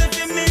stars. If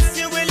you miss,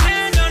 you will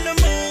land on the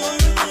moon.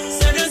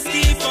 So just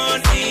keep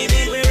on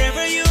aiming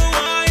wherever you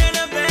are. You're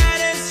the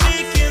baddest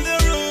chick in the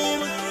room.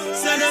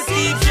 So just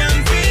keep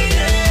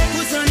campaigning.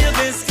 Put on your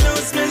best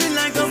clothes, smelling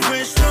like a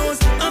fresh rose.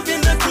 Up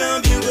in the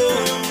club you go.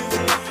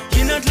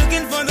 You're not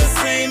looking for the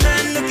same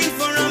man, looking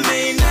for a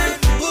main man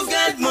who've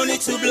got money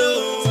to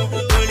blow.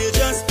 Girl, you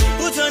just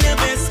put on your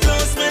best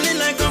clothes, smelling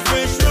like a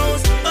fresh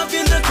rose. Up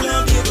in the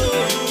club you go.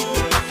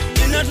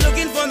 You're not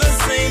looking for the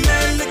same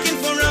man, looking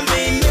for a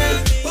main man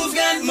who've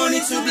got money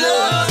to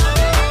blow.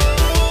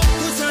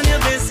 Put on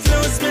your best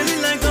clothes,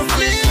 smelling like a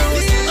fresh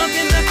rose. Up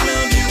in the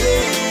club you go.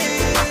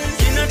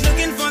 You're not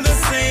looking for the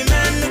same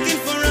man, looking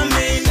for a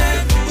main man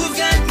who've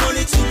got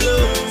money to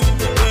blow.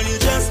 Girl, you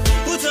just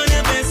put on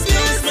your best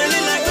clothes,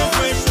 smelling like a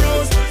fresh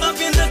rose. Up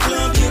in the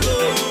club you go.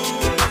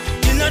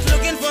 You're not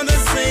looking for the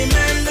same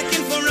man,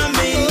 looking for a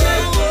main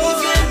man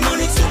who've got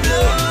money to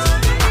blow.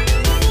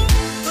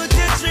 Put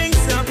your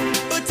drinks up,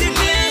 put your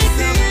glass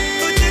up,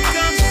 put your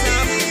cups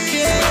up,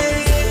 yeah.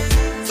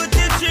 Put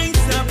your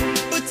drinks up,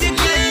 put your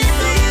glass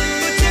up,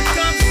 put your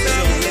cups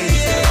up,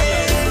 yeah.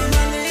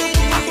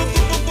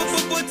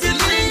 Put your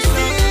drinks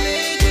up,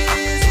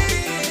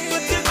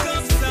 put your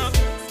cups up,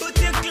 put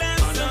your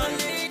glass up.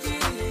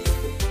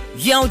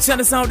 Yo, check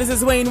this out. This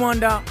is Wayne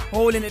Wonder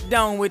holding it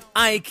down with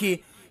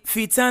Heike.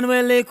 Fit and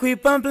well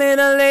equipped and play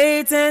the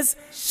latest.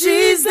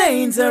 She's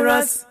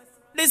dangerous.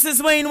 This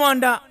is Wayne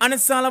Wonder and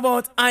it's all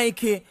about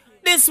Heike.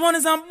 This one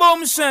is on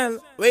Bombshell.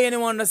 Wayne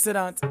Wonder said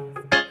that.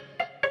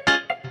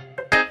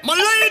 My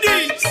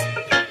ladies!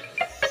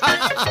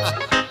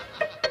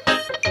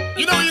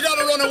 You know you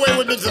gotta run away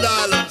with me to the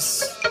islands.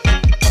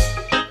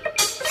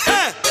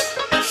 Hey!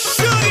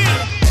 Shoot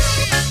it!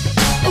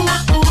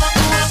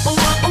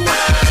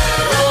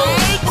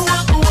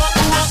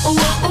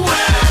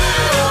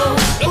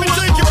 Let me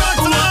take you back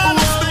to the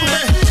islands, baby.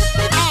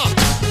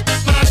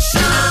 My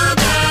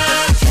sugar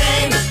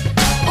cane.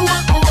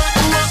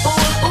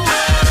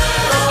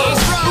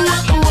 That's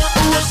right.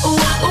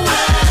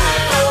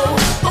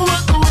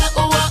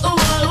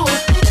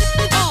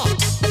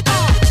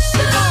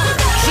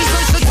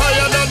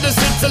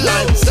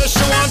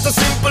 a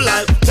simple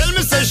life. Tell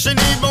me say she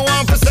need me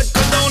one for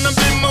second down and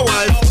be my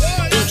wife.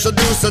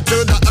 Introduce her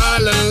to the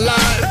island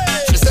life.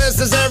 She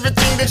says it's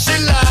everything that she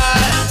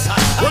likes.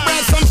 We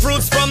brought some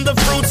fruits from the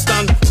fruit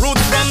stand,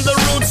 roots from the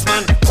roots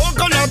man.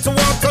 Coconut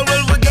water,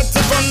 well we get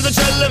it from the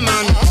jelly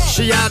man.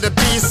 She had a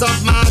piece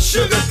of my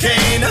sugar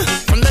cane,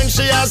 and then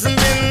she hasn't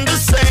been the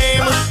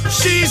same.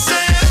 She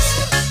says,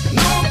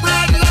 no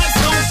bright lights,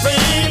 no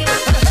fame,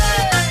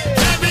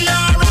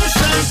 caviar or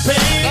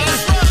champagne.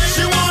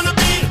 She wanna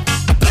be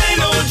a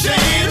plain old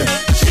Jane.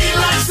 She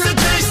likes the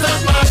taste of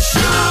my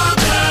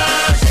sugar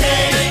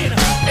cane.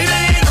 It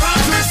ain't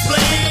hard to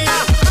explain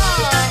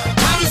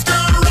how this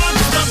girl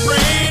rocks my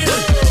brain.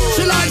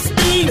 She likes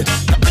being a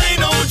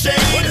plain old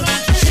Jane.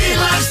 She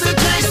likes the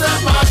taste of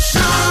my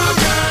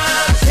sugar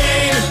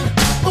cane.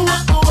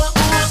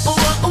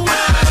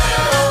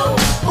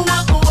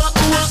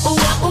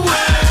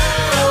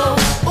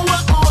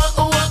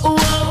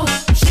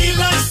 She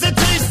likes the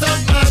taste of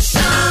my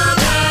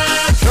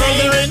sugar cane. Girl,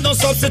 there ain't no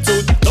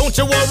substitute. Don't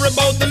you worry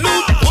about the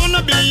loot.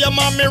 Wanna be a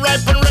mommy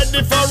ripe and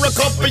ready for a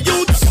couple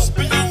youths.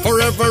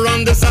 Forever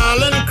on this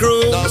island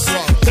cruise.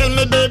 Tell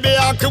me, baby,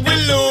 how can we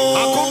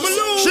lose?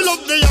 She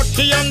love the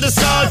yaki and the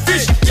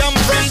saltfish, yam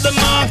from the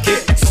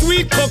market,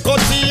 sweet cocoa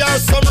tea or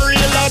some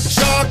real hot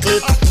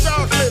chocolate.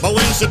 But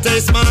when she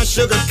tastes my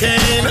sugar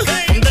cane,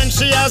 and then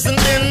she hasn't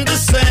been the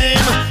same.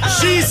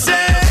 She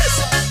says,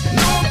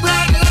 no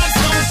bright lights,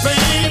 no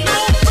fame,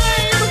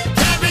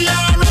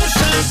 caviar or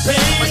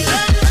champagne.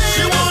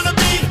 She wanna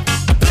be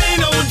a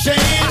plain old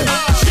Jane.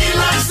 She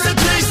likes the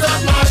taste of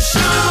my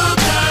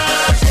sugar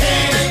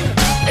cane.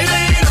 It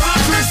ain't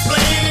hard to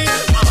explain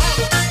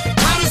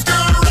how this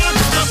girl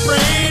rocks my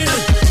brain.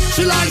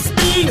 She likes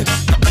being a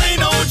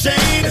plain old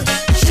Jane.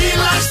 She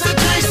likes the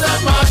taste of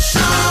my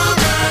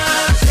sugar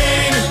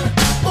cane.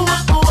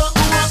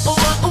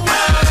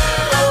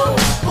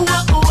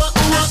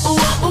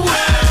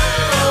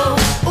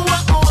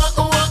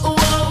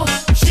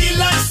 She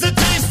likes the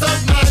taste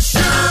of my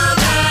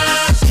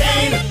sugar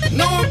cane.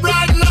 No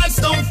bright lights,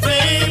 no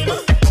fame,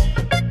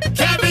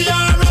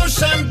 caviar or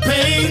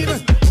champagne.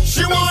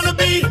 She wanna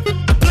be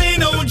a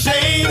plain old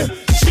Jane.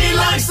 She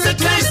likes the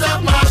taste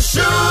of my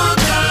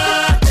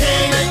sugar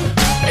cane.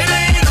 It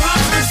ain't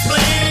hard to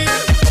explain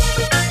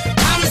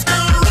how this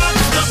girl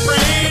rocks my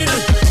brain.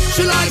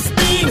 She likes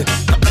being a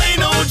plain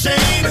old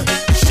Jane.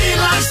 She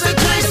likes the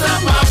taste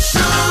of my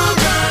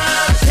sugar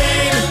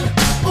cane.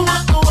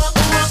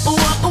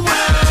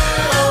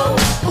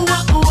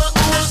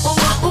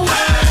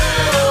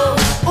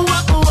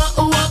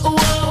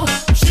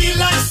 She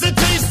likes the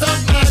taste of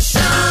my sugar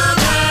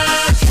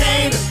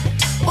cane.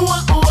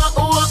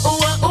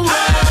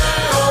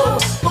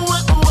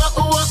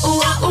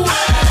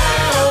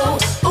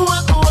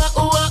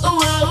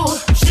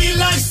 She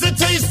likes the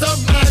taste of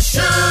my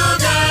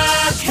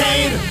sugar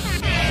cane.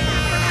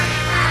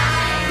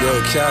 Yo,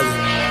 Cali,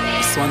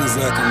 this one is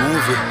like a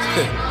movie.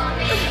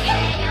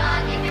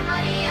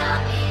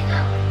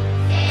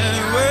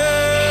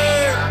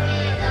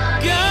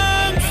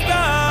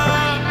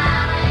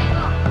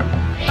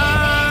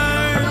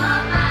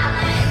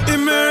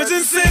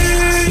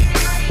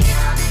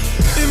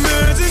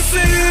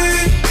 Emergency,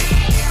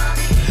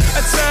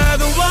 I try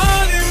to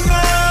warn him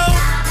now.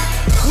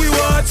 We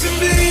watch him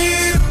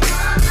bleed.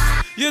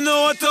 You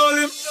know I told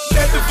him,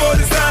 get before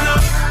the sun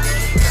up.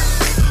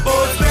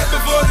 Oh, it's back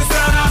before the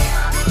sun up.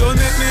 Don't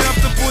make me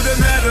have to put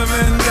another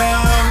man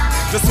down.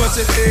 Just watch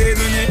your head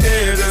when you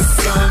hear the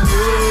sound.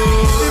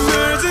 Oh.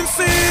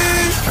 Emergency,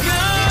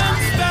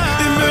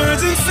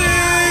 emergency.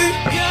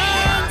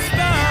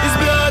 His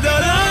blood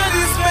all on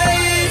his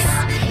face.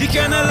 He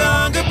can no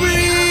longer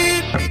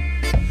breathe.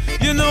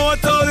 You know I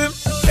told him,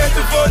 get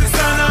before the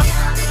sun up.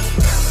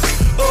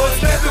 Oh,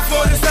 step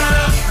before the sun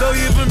up. Don't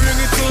even bring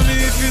it to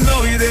me if you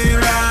know it ain't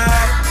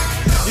right.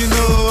 You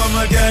know I'm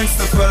a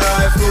gangster for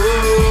life.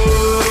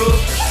 Oh,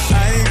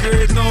 I ain't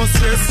great, no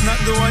stress, not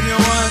the one you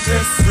want.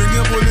 Yes, bring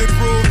your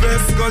bulletproof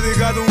vest, cause you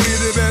got to be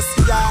the best.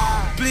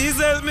 Yeah. Please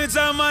help me,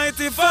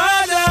 Almighty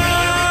Father.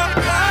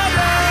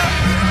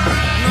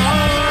 No,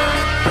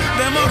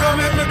 them are gonna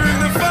make me bring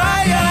the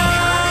fire.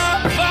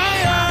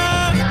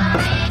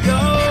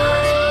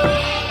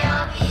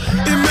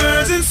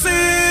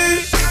 Emergency,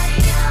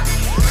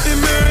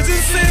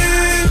 emergency.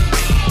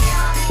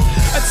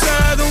 I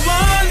try to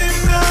warn him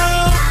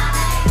now.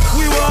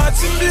 We watch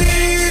him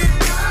bleed.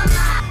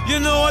 You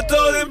know I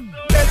told him,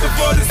 get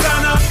before the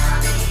sun up.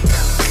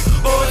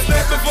 Oh, it's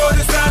back before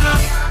the sun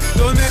up.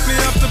 Don't make me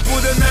have to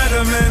put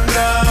another man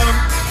down.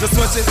 Just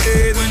watch your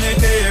head when you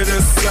hear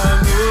the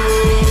sound.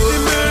 Oh,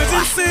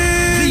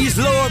 emergency.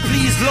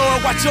 Please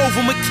Lord, watch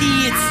over my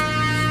kids.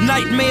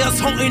 Nightmares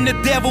haunting the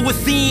devil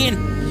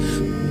within.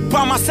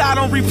 By my side,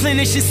 don't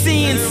replenish his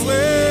sins.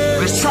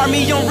 Let's try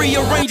me on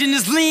rearranging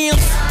his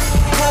limbs.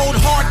 Cold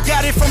heart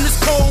got it from this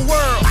cold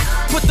world.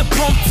 Put the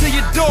pump to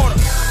your daughter,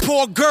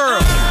 poor girl.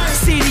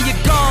 See to your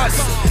guards,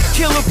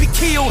 kill or be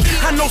killed.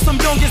 I know some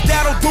youngins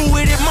that'll do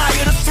it,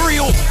 admire the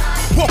thrill.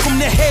 Welcome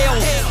to hell,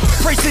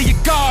 pray to your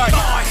God.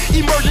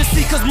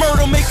 Emergency, cause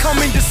murder may come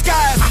in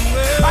disguise.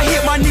 I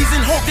hit my knees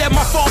and hope hope that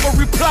my father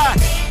reply.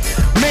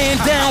 Man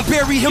down,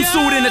 bury him,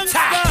 suit in a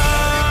tie.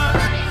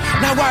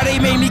 Now why they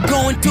made me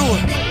go and do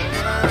it?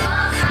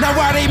 Now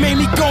why they made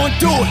me go and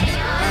do it?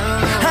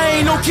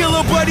 I ain't no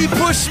killer, but he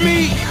pushed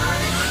me.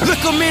 Look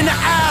him in the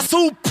eyes,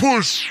 who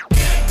push?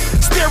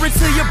 Stare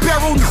into your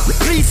barrel,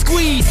 please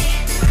squeeze.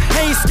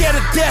 I ain't scared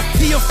of death,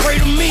 he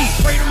afraid of me.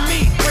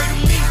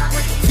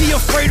 He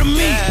afraid of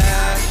me.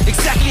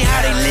 Exactly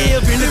how they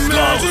live in this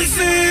glory.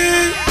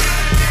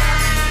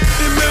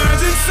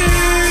 Emergency.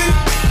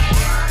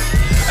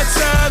 I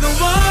try to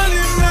warn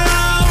him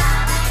now.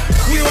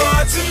 We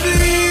watch him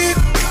bleed.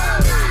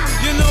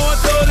 You know I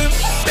told him,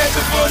 step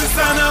before the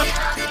sun up.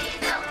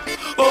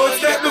 Oh,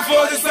 step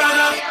before the sun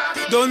up.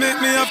 Don't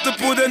make me have to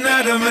put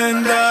another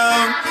man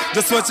down.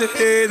 Just watch your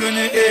head when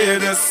you hear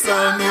the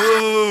sound.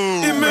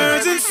 Oh.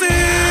 Emergency.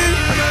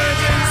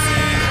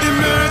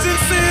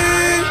 Emergency.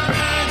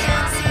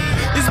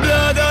 His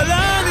blood all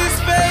on his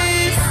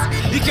face.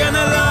 He can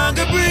no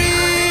longer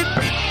breathe.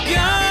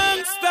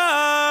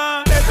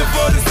 Youngster. Step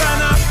before the sun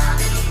up.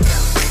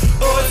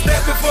 Oh,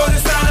 step before the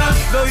sun up.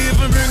 Don't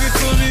even bring it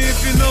to me if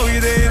you know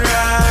it ain't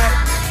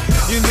right.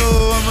 You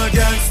know I'm a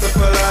gangster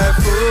for life.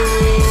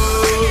 Oh.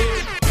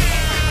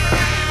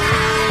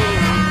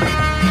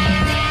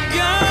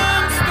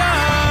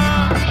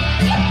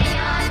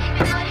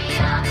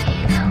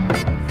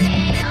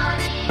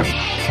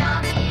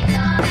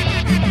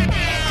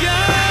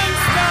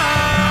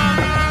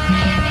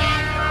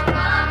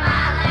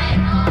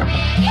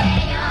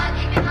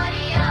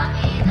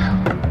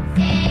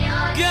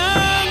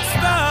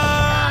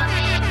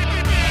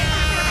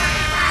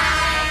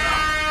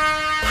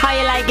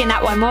 Liking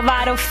that one,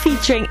 Movado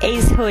featuring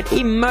Ace Hood,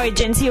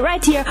 Emergency,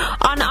 right here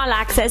on All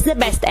Access, the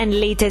best and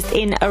latest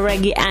in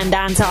reggae and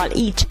dancehall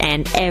each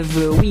and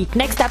every week.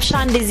 Next up,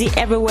 Sean Dizzy,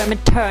 Everywhere Me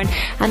Turn,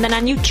 and then a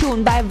new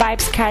tune by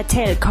Vibes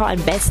Cartel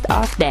called Best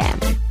of Them.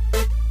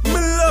 Me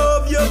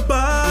love your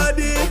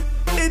body,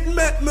 it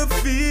make me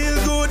feel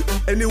good.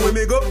 Anywhere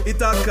me go,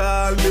 it a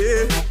call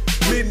me.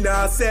 Me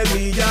nah say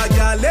me a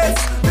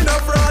gallus, me nah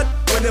fraud.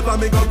 Whenever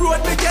me go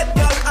road, me get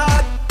gal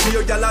hard. Me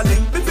a gal a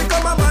link, me fi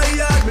come a my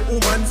yard. Me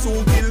woman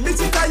soon kill me,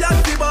 she tired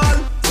fi ball.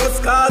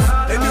 Just cause,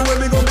 anywhere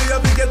me go, me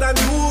have to get a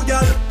new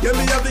gal. Yeah,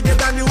 me have to get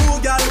a new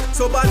gal.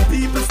 So bad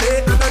people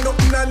say, and I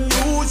nothing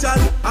unusual.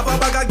 Have a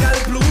bag of gal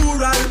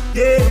plural.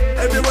 Yeah,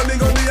 everywhere me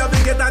go, me have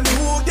to get a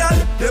new gal.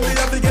 Yeah, me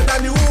have to get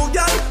a new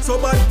gal. So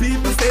bad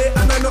people say,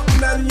 and I nothing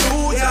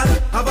unusual.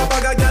 Have a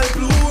bag of gal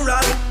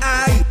plural.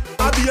 Aye.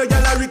 I be a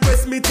gal a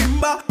request me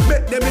timber.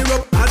 Make them me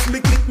rub as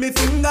me click me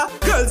finger.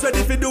 Girls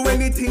ready for do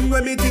anything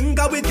when me think.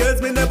 With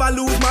girls me never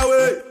lose my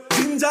way.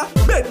 Ginger,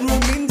 bedroom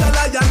ninja,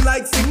 lion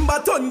like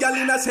Simba. Ton gal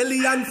in a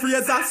Shelly and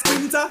Fraser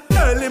Sprinter.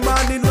 Early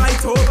morning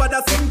right over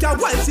the sinker.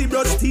 While she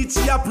brush teeth,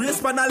 she a brace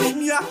pan a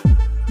linear.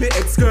 Me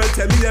ex-girl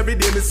tell me every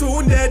day me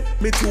soon dead.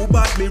 Me too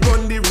bad, me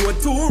run the road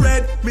too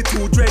red. Me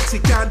too dread, she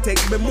can't take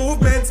me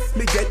movements.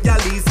 Me get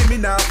gal easy, me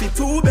not be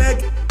too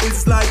big.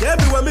 It's like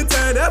everywhere me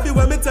turn,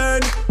 everywhere me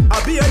turn.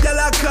 I be a gal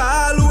a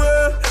call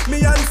way.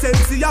 Me and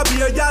Sensi, I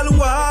be a gal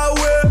wow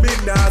way. Me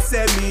nah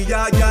say me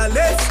a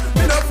gallus,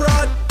 me no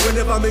fraud.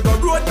 Whenever me go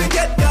road, me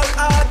get gal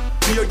hard.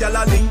 Me a gal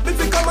a link, me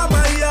fi come a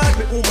my yard.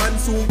 Me woman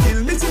soon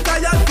kill me, she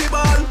tired fi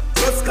ball.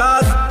 Just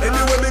cause,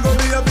 anywhere me go,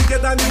 me have to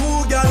get a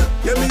new gal.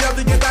 Yeah, me have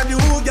to get a new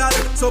gal.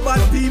 So bad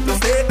people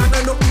say, and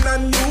I nothing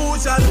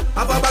unusual.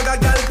 Have a bag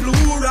of gal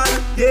plural.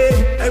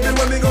 Yeah,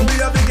 everywhere me go, me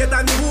have to get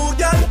a new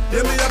gal.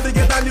 Yeah, me have to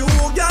get a new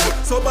gal.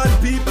 So bad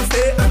people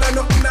say, and I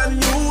nothing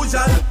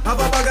unusual. Have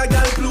a bag of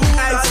gal plural.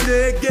 I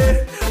snake,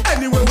 yeah.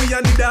 Anywhere we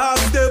are the dog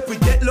step, we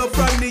get love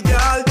from the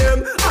gal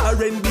them.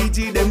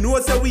 R&BG, them know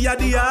say we are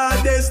the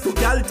hardest. To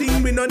gal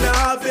thing me no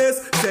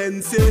nervous.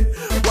 Sensei,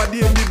 what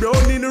the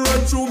browning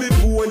run through me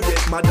phone.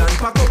 Get mad and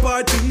pack up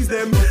her things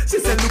them. She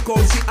said look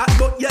how she act,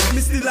 but yet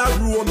me still a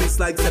roam. It's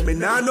like say me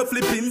nah no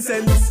flipping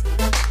sense.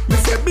 Me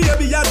say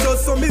baby I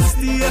just so me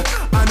stay.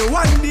 And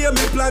one day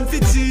me plan fi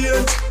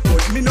change,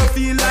 but me no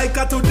feel like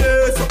a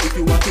today. So if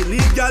you want to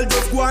leave gal,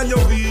 just go on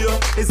your way.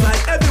 It's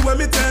like everywhere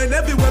me turn,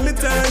 everywhere me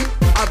turn.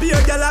 I be a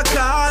gal a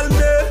call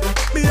me.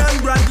 Me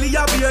and Bradley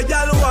I be a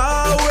gal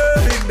wow.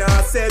 Me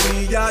nah say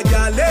me a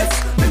gallus,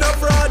 me no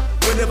fraud.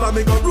 Whenever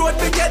me go road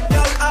me get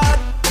gal hard.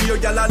 Me a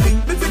gal a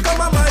link me fi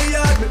come a my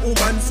yard. Me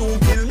woman soon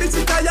kill me,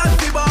 she tired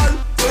fi ball.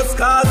 Just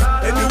cause,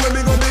 anywhere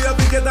me go me have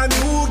to get a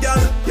new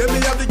gal. Yeah, me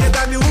have to get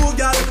a new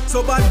gal.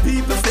 So bad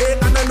people say,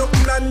 and I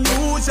nothing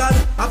unusual.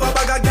 Have a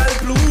bag of gal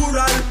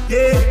plural.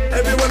 Yeah,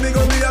 everywhere me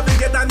go me have to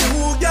get a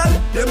new gal.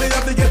 Yeah, me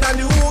have to get a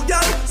new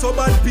gal. So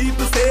bad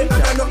people say,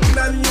 and I nothing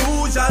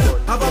unusual.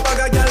 Have a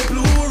bag of gal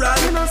plural.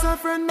 Me no say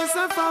friend, me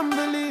say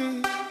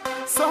family.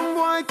 Some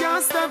boy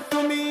can't step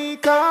to me,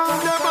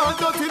 cause them all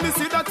dirty, me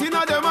see that in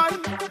a them eye.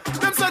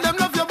 Them say them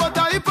love you, but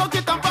a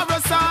hypocrite and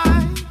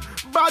parasite.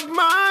 Bad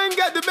mind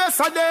get the best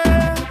of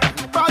them.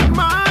 Bad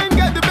mind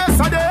get the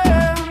best of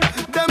them.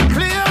 Them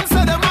claim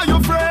say them are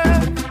your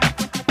friend.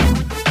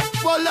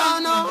 Well, I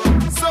know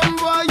some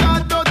boy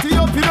are dirty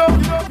up, you know.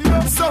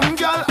 Some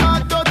girl are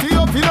dirty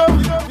up, you know.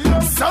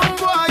 Some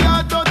boy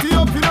are dirty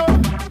up, you know.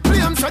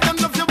 Claim say them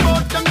love you,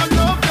 but them don't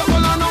love you.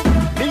 Well, I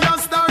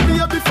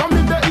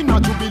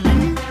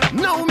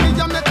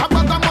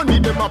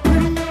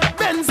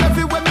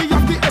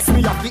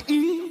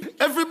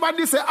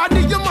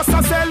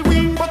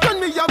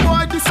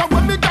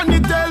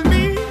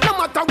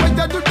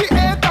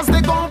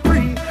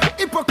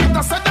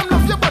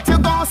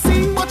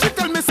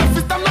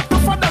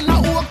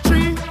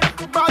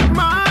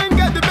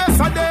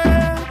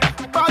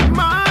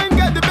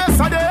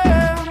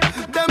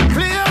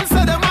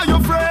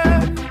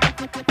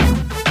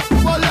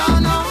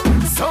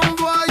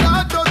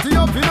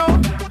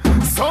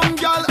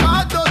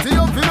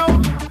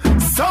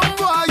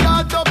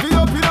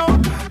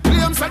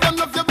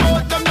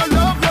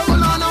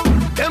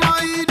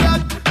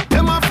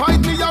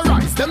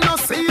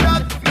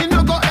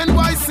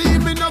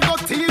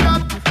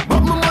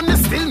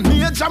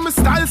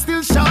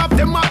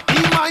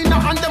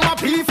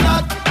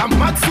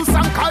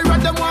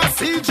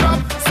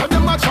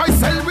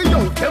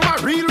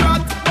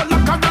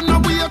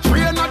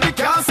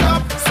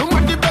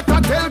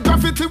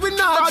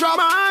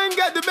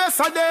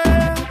of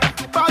them.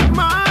 Bad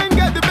mind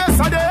get the best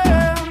of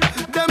them.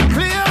 Them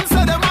claims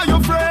say them are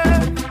your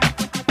friend.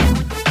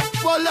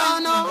 Well, I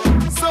know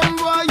some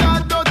boy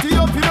are dirty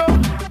up, you know.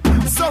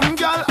 Some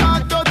girl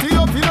are dirty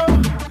up, you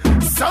know.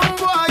 Some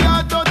boy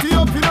are dirty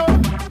up, you know.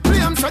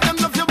 Claims say them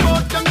love you,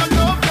 but them don't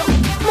love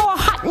you. More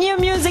hot new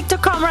music to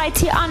come right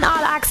here on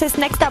All Access.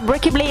 Next up,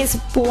 Ricky Blaze,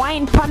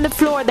 Wine on the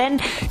Floor. Then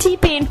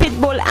T-Pain,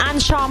 Pitbull,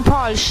 and Sean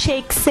Paul,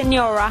 Shake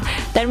Senora.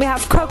 Then we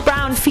have Kirk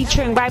Brown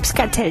featuring Vibes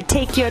Cartel,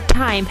 Take Your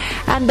Time.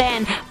 And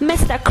then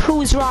Mr.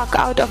 Cruise Rock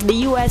out of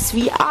the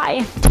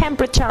USVI,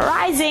 Temperature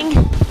Rising.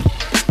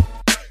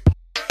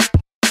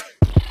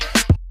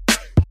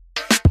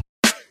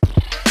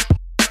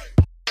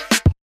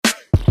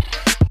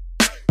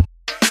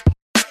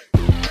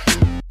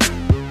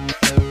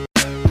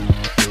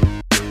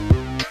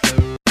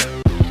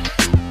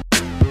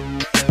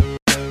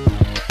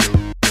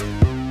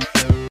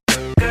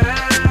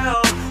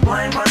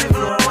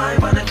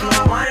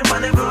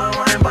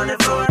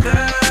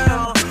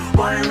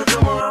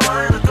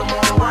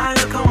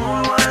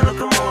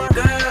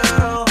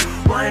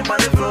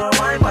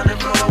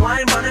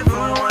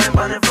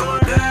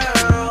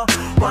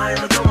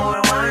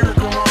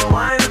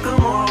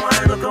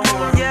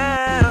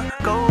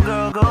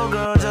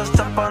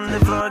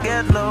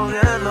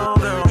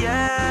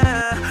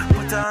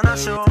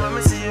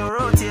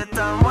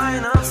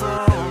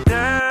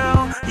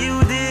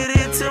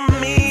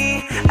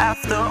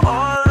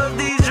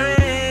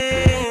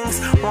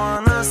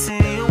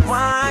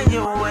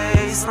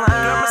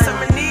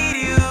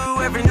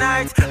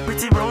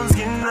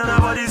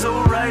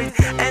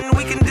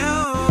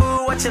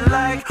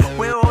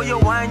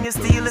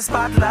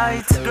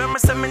 Spotlight, girl, me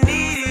say me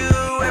need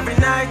you every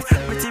night.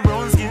 Pretty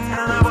brown skin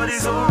and her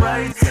body's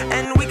alright,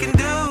 and we can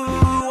do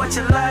what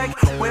you like.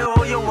 Where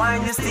all your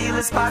wine, you steal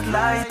the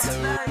spotlight.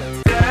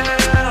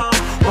 Girl,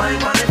 wine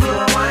on the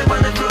floor, wine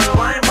on the floor,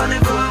 wine on the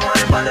floor,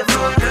 wine on the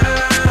floor,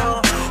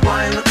 girl.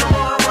 Wine, look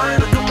more, wine,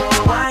 look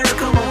more, wine,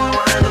 look more,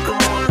 wine, look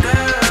more,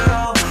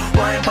 girl.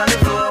 Wine on the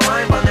floor,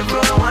 wine on the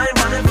floor, wine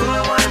on the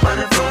floor, wine on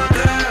the floor,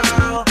 girl.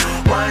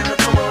 Wine,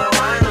 look more,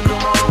 wine, look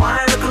more,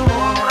 wine, look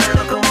more, wine,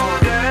 look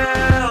more,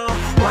 girl.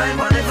 Wine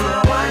on the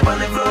floor, wine on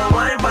the floor,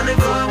 wine on the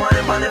floor,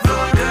 wine on the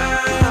floor,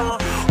 girl.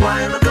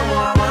 Wine, look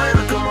more, wine,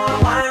 look more,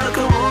 wine,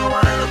 look more,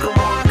 wine, look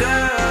more,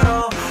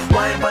 girl.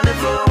 Wine on the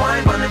floor,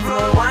 wine on the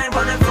floor, wine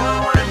on the floor,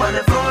 wine on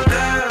the floor,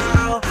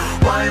 girl.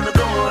 Wine, look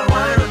more,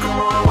 wine, look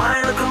more,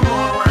 wine, look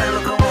more, wine,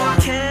 look more.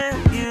 Can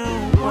you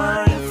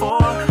wine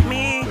for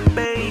me,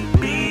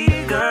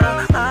 baby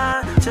girl?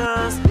 I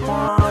just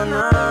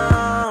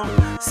wanna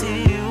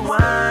see you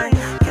wine.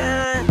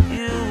 Can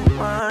you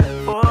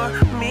wine for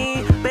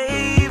me,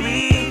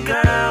 baby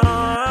girl?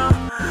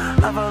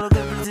 I've a look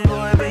at pretty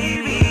boy,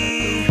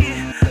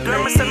 baby.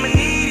 Girl, me say me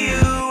need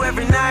you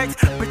every night.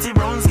 Pretty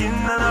brown skin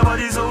and her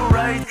body's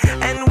alright,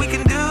 and we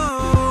can do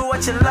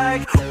what you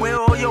like. Where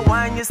all your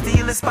wine, you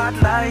steal the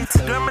spotlight.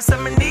 Girl, me say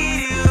me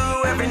need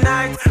you every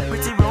night.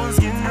 Pretty brown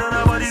skin and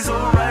her body's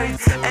alright,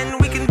 and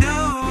we can do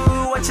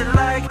what you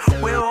like.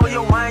 Where all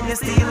your wine, you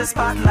steal the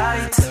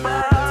spotlight. Girl,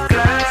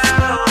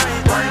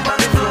 wine on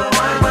the floor,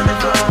 wine on the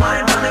floor,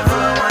 wine on the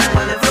floor, wine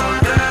on the floor,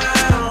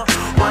 girl.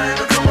 Wine,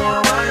 look more,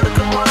 wine, look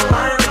more,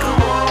 wine, look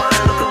more,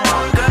 wine, look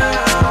more,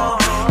 girl.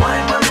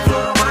 Wine on the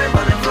floor, wine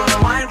on the floor,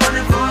 wine on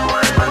the floor,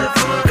 wine on the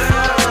floor,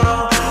 girl.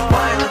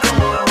 Wine, look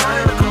more, wine,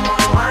 look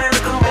more, wine,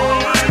 look more,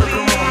 wine, look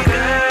more,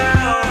 girl. Wine on the floor,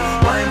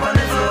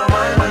 wine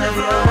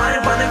on the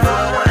floor, wine on the floor,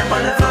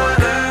 wine on the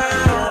floor,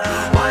 girl.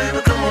 Wine,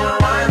 look more,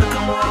 wine, look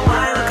more,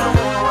 wine, look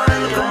more,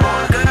 wine, look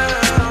more,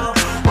 girl.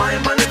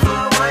 Wine on the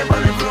floor, wine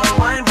on the floor,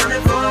 wine on the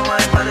floor,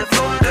 wine on the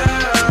floor,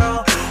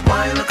 girl.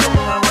 Wine, look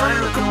more, wine,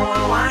 look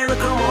more, wine,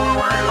 look more,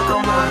 wine,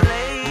 look more.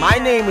 My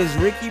name is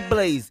Ricky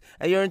Blaze,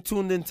 and you're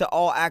tuned into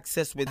All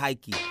Access with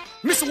Heike.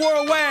 Mr.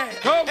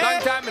 Worldwide, come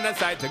long time in the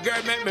sight, the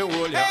girl make me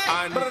hold your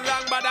hand.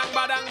 Badang, badang,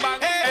 badang, bang.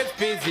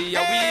 SPC,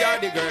 yeah, we are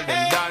the girl,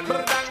 them done.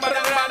 Badang,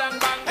 badang, badang,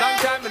 bang. Long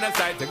time in the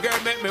sight, the girl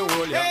make me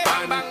hold your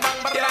hand. Bang, bang,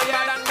 badang,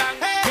 badang, bang.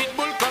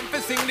 Pitbull come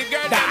to sing the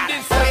girl, them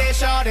this. Oh yeah,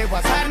 shorty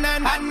was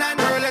hanging, hanging.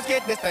 Girl, let's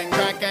get this thing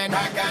cracking.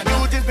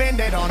 You just bend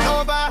it on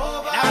over.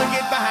 Now we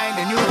get behind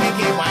and you make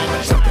it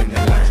wine. Jump in the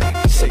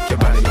line, shake your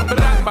body on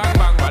badang, bang,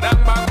 bang,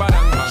 badang, bang,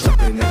 badang, bang.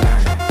 Jump in the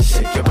line,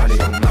 shake your body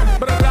on mine.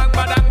 Badang,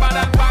 badang,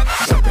 badang, bang.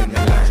 Jump in the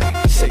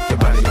line, shake your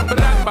body on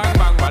badang, bang,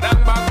 bang, badang,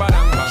 bang,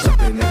 badang, bang.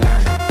 Jump in the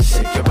line,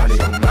 shake your body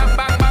on mine.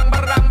 Bang, bang,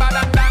 badang,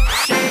 badang, bang.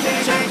 Shake,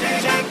 shake,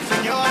 shake, shake,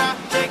 senora,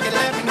 shake it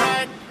left and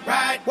right,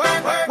 right.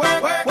 Work, work,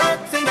 work, work, work,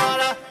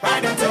 senora,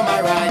 right into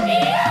my right.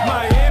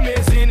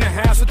 Miami's in the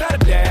house without a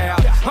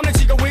doubt. I'm the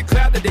chica with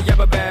clout that they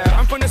ever bow.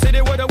 I'm from the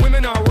city where the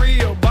women are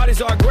real.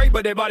 Bodies are great,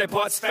 but their body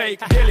parts fake.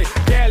 Dilly,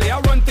 dally, I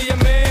run through your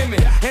mammy,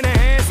 and her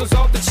hands was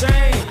off the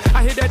chain.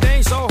 I hit that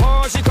thing so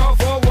hard, she called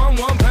for a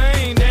 1-1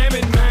 pain. Damn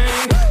it,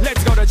 man.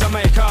 Let's go to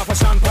Jamaica for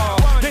Sean Paul.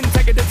 Then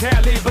take it to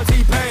Tally for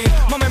T-Pain.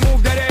 Mama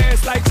move that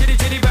ass like chitty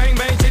chitty bang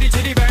bang, chitty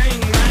chitty bang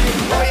bang.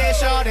 Oh yeah,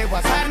 shorty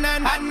was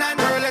hanging, hanging.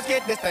 Girl, let's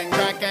get this thing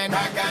cracking.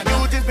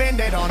 You just bend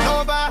it on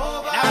over.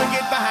 Now we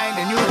get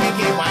behind and you make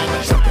it wine.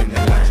 Jump in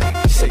the line,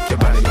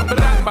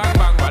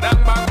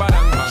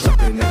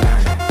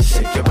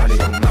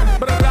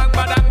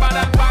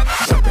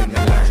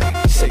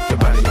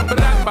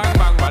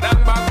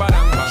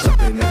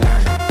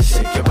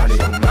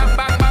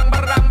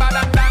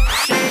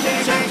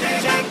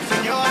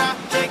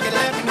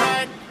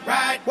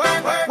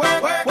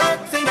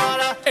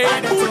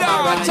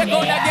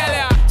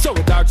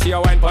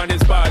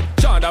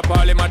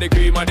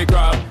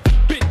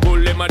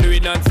 do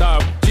it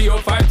non-stop.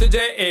 G05 to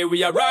JA,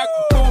 we a rock.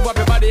 Move up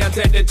your body and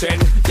take the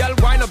trend. Y'all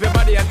wind up your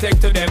body and take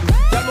to them.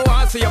 Y'all me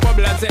want see your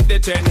bubble and set the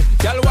trend.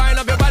 Y'all wind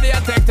up your body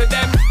and take to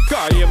them.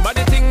 Call your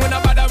body thing when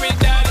I bother with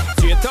that.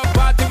 Straight up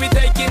party we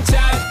taking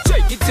chance.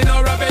 Shake it in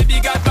our baby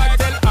got back.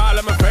 Tell all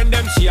of my friend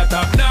them she a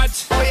top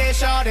notch. Oh yeah,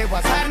 shawty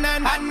was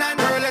happening.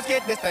 Girl, let's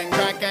get this thing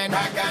cracking.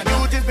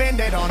 You just bend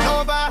it on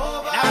over.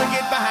 Now we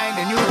get behind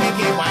and you make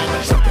it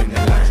wind. Jump in the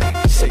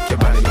line, shake your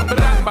body on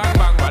bang bang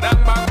bang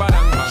badang bang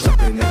badang bang.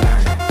 Jump in the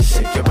line,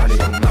 shake your body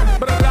on bang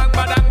badang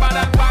badang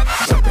badang bang.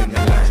 Jump in the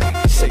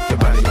line, shake your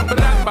body on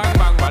bang bang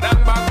bang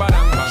badang bang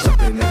badang bang.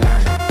 Jump in the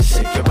line,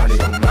 shake your body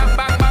on bang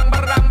bang bang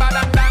badang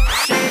badang bang.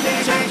 Shake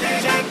it, shake it,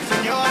 shake,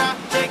 senora.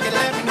 Shake it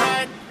left and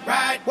right,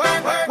 right.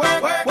 Work, work,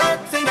 work, work, work,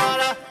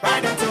 senora.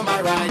 Right into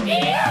my right.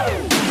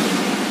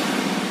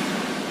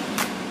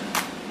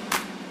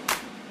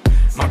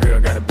 My girl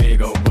got a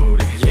big old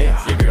booty,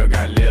 yeah. Your girl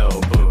got a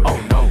little booty. Oh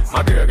no,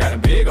 my girl got a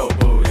big old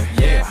booty,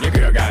 yeah. Your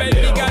girl got a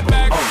little booty.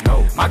 Oh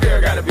no, my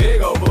girl got a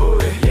big old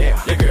booty,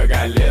 yeah. Your girl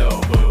got a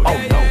little booty.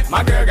 Oh no,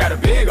 my girl got a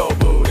big old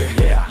booty,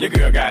 yeah. Your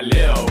girl got a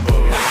little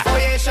booty. Oh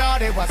yeah,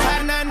 shawty, what's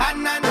happening?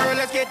 Girl,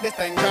 let's get this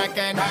thing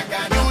cracking.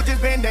 You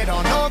just bend it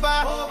on over.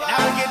 Now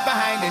we get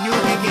behind and you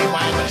make it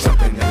wind.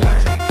 Jump in the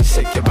line,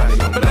 shake your body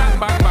on bang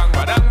bang bang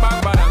badang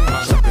bang badang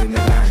bang. Jump in the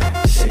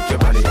line, shake your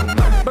body on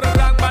bang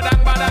badang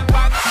badang badang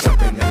bang.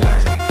 Jump in the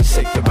line,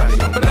 shake your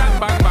body on bang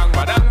bang bang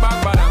badang bang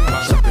badang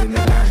bang. Jump in the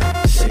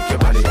line, shake your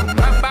body on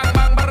bang bang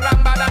bang badang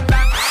badang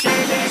bang.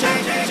 Shake it,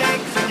 shake it,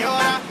 shake,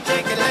 senora.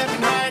 Shake it left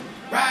and right,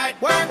 right.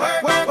 Work,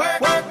 work, work,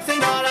 work, work,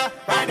 senora.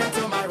 Right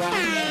into my right.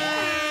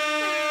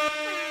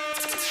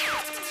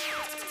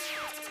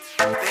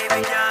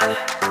 Baby girl,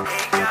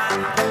 hey girl.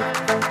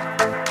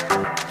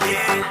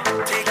 Yeah,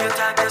 take your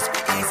time, just be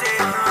easy.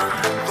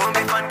 Gonna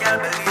be fun, girl,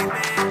 believe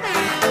me.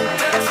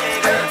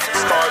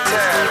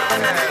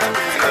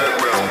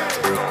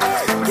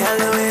 Girl,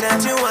 the way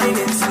that you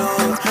whining slow.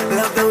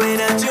 Love the way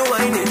that you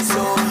whining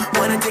slow.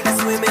 Wanna take a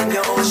swim in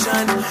your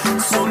ocean.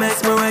 So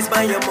mesmerized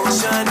by your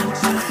motion.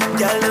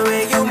 Girl, the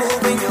way you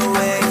moving your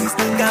ways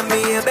got me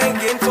here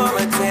begging for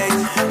a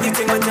taste. You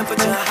take my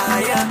temperature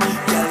higher.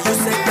 Girl, you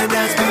set the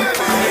dance on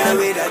fire. The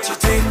way that you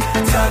tick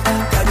tock,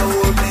 got the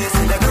whole place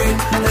in a great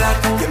lock.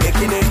 You're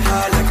making it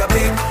hard like a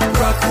big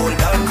rock. Hold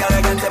on, girl,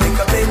 I got to make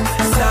a big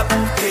stop.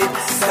 Hit,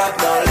 stop,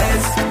 now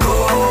let's go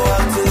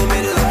up to the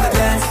middle of the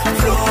dance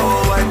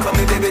floor. Wine for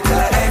me, baby,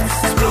 till I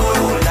explode.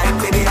 All night,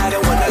 baby, I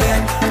don't wanna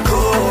let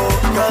go.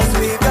 Cause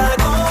we got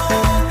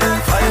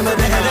fire for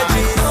the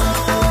energy.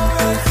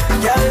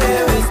 Girl,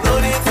 there is no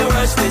need to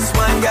rush this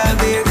one. Girl,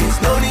 there is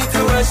no need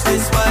to rush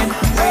this one.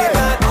 We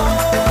got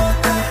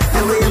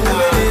the way you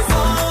move it is.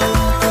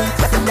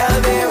 Girl,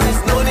 there is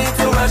no need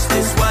to rush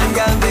this one.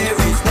 Girl, there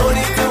is no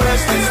need to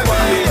rush this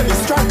one. Baby,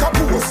 strike a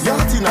pose,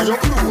 yacht in your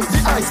clothes. The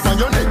ice on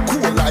your neck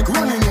cool like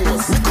running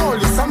nose. We call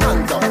you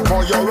Samantha,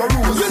 or you're a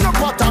rose. You no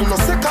pattern, no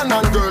second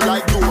hand girl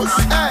like those.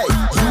 Hey,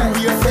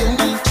 you wear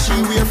Fendi, she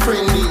wear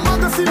friendly.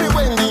 Mother see me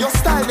Wendy, your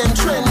style them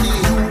trendy.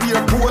 You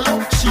wear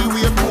polo, she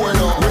wear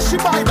polo. When she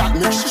buy that,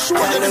 make she show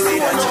you the way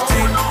that you polo.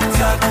 tick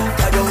tock,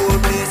 got the whole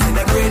place in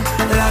a great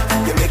lock.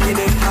 You're making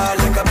it hard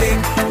like a big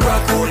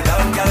rock. Hold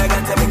on, girl, I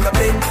got to make a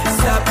big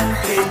stop.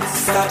 Hit,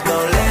 stop,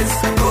 now let's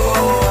go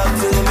up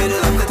to the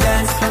middle of the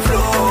dance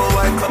floor.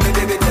 Wine for me,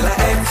 baby, till I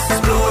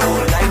explode.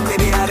 All night,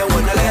 baby, I don't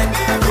wanna let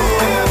go.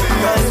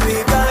 Cause we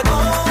got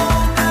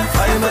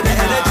fire for the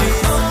energy.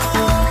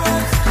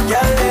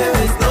 Girl, there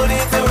is no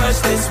need to rush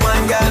this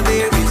one. Girl,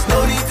 there is no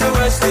need to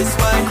rush this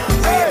one.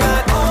 We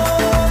got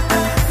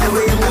the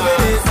way you move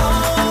it is.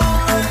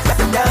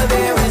 Girl,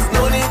 there is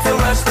no need to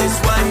rush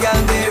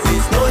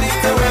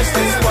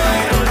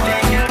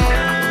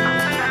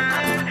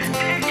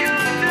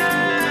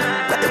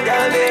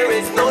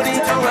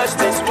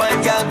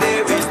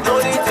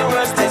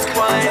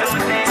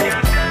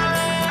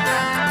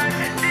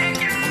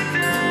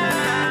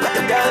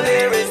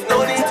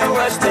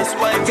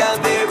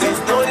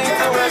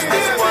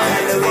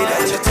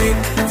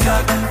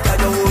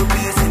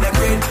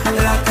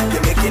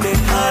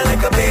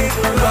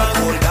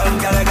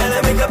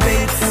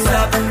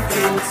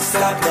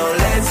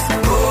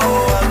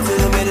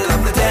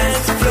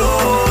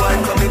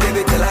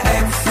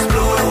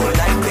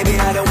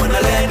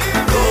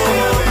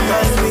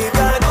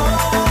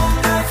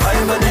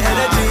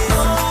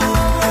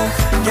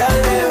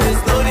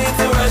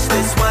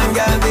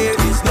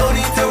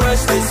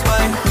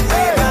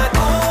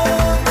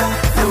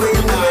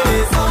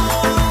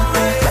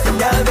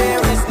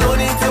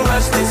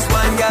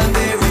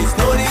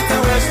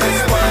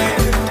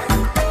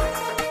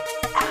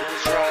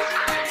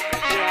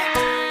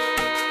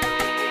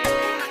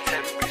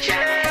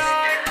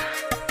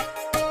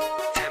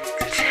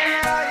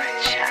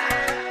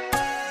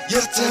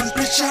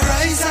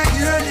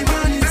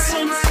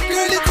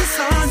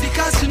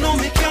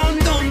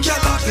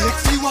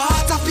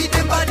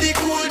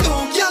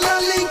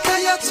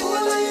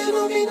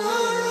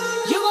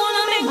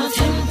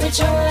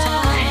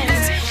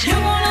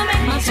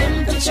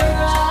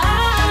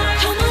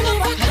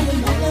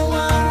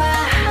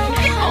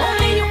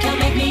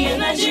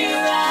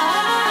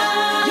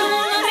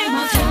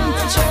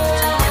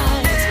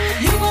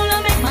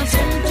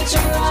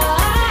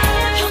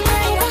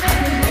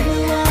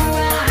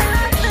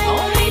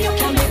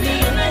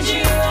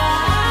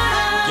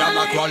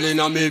in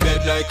a me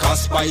bed like a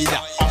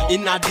spider.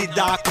 In a the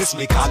darkness,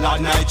 me call a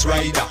night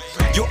rider.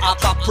 You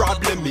have a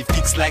problem, me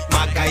fix like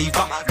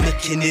MacGyver.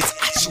 Making it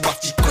hot, you have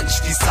to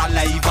quench the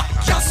saliva.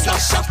 Can't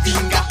slash a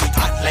finger, it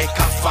hot like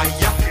a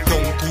fire.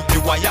 Down to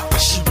the wire,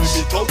 she bring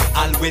it out.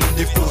 All when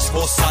the force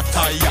bust a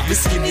tire. Me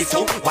skin it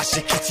out, watch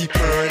the kitty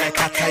purr like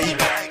a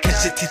tiger.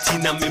 Catch the titty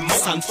in a me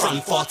mouth and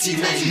Fran 49.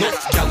 No,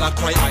 gyal a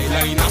cry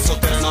eyeliner, so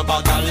turn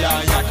about a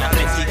liar.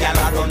 Plenty gyal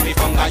a run me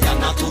from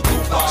Guyana to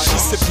Dubai. She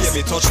say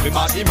baby touch me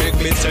body, make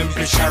me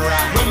temperature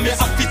rise. When me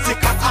happy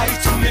take a eye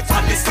to me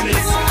palace. You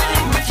wanna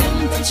make my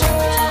temperature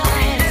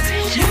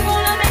rise. You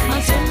wanna make my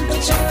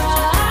temperature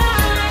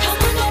rise.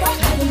 Come on, go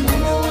rock, I don't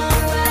know why.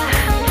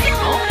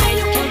 Only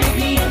you can make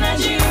me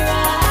energy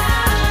rise.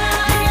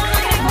 You wanna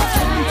make my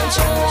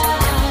temperature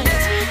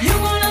rise. You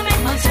wanna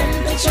make my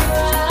temperature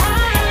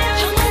rise.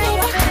 Come on, go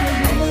rock, I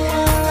don't know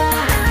why.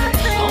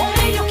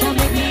 Only you can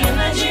make me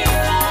energy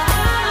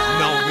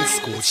rise. Now it's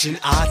coaching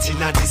art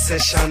in a this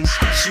session.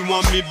 She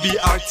want me be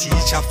our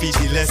teacher for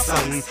the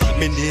lesson.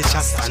 Me nature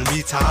stand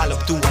with all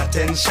up to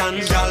attention.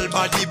 Girl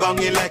body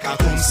banging like a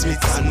Home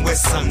Smith and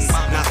Wesson.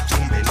 Not to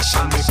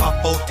mention me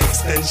pop out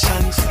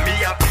extensions. Me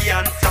a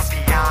answer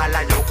for all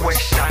of your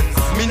questions.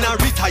 Me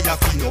not retire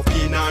for no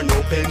pain or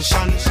no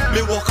pension.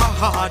 Me work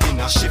hard in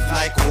a shift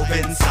like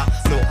Obenza.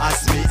 No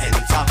as me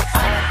enter.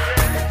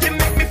 You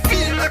make me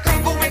feel like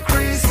I'm going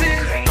crazy.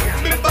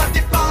 Me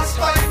body past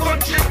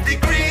 500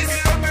 degrees.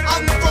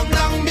 And from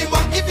now me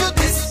won't give you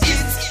this heat.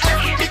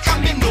 Because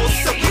me know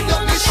so we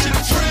don't be shit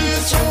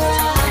trees.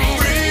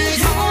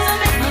 You wanna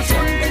make my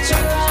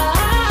temperature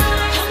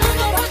rise. Come on,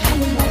 go rock, I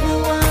don't know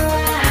why.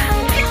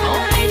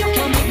 Only you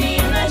can make me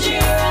energy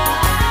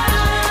rise.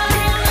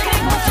 You wanna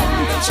make my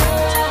temperature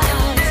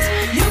rise.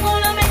 You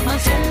wanna make my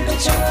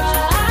temperature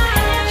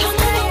rise. Come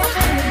on, go rock,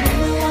 I don't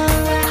know why.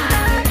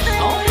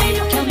 Only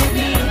you can make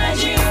me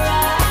energy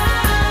rise.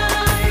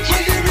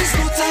 Well, there is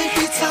no time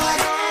to tie,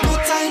 no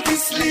time to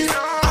sleep.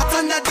 Hot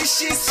under the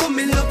sheets, so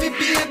me love it,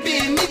 baby.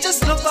 Me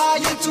just love how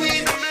you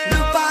tweet,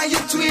 love how you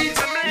tweet,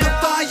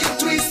 love how you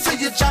tweet, so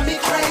you drive me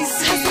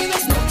crazy. There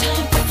is no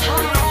time to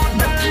tie,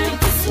 no time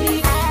to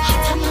sleep.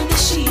 Hot under the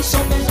sheets, so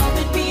me love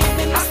it,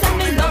 baby. Me say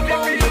me love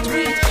how you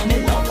tweet, me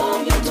love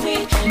how you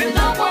tweet, me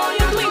love how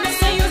you tweet. Me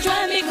say you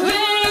drive me crazy.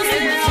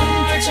 My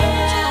temperature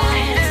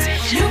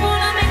rise. You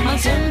wanna make my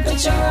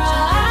temperature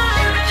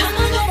rise. Come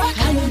on, go rock,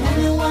 I don't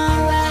know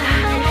why.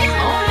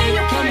 Only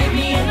you can make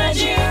me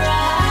energy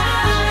rise.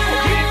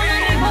 You wanna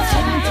make my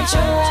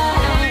temperature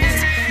rise.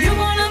 You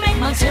wanna make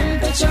my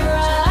temperature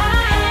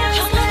rise.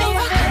 Come on, go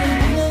rock, I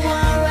don't know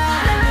why.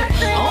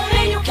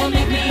 Only you can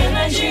make me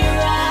energy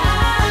rise.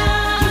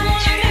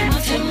 You wanna make my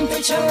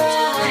temperature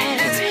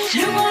rise.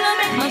 You wanna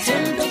make my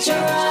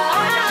temperature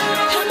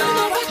rise. Come on,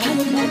 go rock, I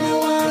don't know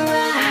why.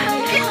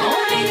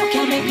 Only you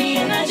can make me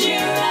energy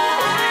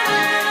rise.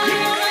 You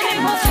wanna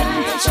make my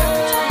temperature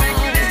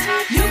rise.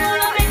 You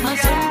wanna make my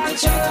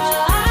temperature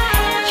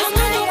rise. Come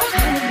on, go rock, I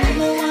don't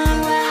know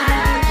why.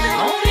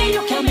 Only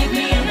you can make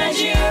me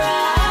energy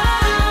rise.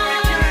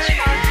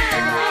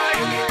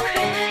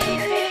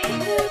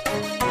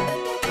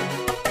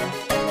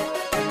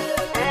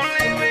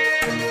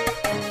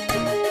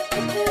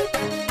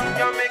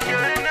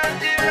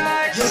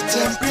 Your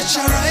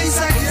temperature rise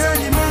like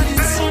early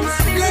morning sun.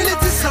 Girl,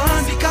 it is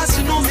on because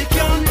you know me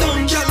can't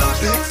done. Girl, I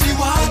make the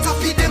water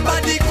feed the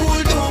body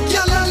cool down.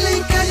 Girl, I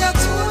link your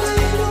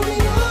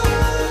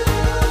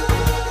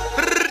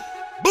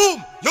boom!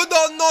 You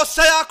don't know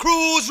say a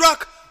cruise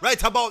rock.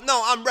 Right about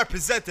now, I'm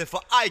representing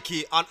for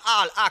Heike on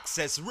All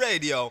Access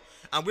Radio.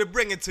 And we're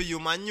bringing to you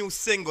my new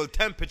single,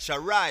 Temperature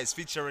Rise,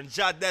 featuring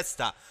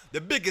Jadesta,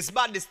 the biggest,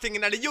 baddest thing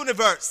in the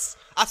universe.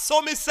 I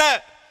saw me say.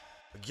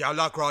 Gyal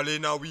a crawl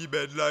in a wee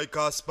bed like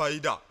a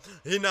spider.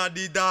 In a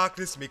the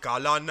darkness, me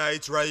call a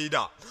night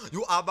rider.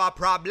 You have a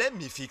problem,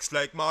 me fix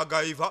like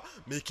MacGyver.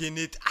 Making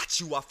it at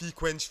you a fi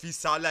quench fi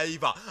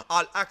saliva.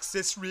 All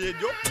Access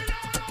Radio.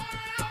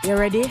 You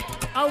ready?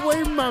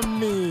 Away,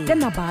 mommy. Them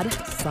not bad.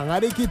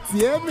 Sangari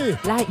kitie me.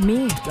 Like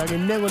me. Jaggy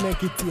never make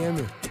kitie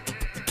me.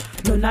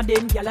 None of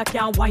them gyal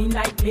can wine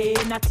like me.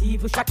 Not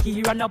even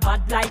Shakira, no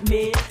bad like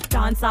me.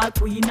 Dance all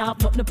queen have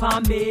nothing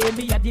upon me.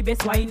 Me a the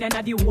best wine in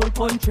the whole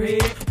country.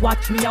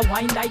 Watch me a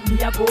wine like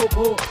me a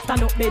go.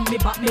 Stand up, bend me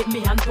back, make me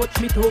hand touch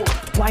me toe.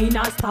 Wine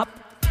and stop,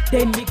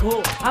 then me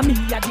go. And me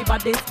a the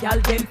baddest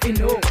gyal, them fi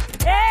know.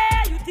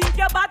 Hey, you think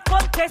you're bad,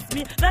 come test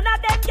me. None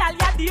of them gyal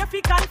ya dare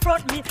fi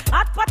confront me.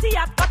 Hot party,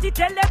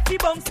 tell them fi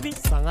bounce me.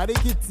 Sangari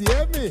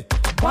kitie me.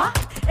 What?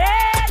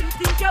 Hey, you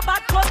think you're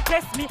bad, come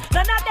test me.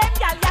 None of them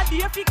gyal ya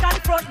dare fi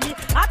confront me.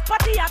 Hot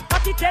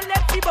party, tell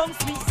them fi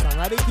bounce me.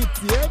 Sangari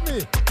kitie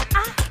me.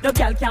 No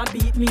gyal can't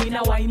beat me in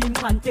a whining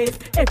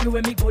contest.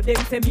 Everywhere me go,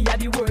 them say me a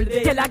the world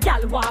best. Tell a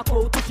gyal walk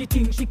out if she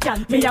think she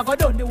can't. Me a go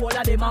down the whole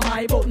of them a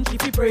my button she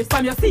fi press.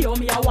 From you see how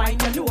me a wine,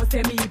 you know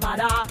say me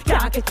bada.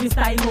 Can't catch me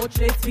style much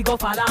less fi go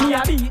follow. Me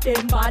a beat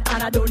them bad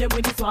and I down them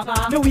with the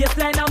swagger. Me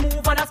waistline a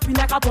move and a spin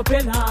like a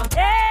propeller.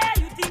 Hey,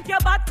 you think you're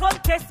bad, come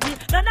test me.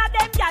 None of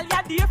them gyal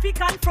ya dare fi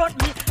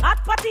confront me. Hot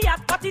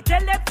party,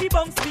 tell them fi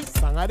bounce me.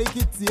 Sangari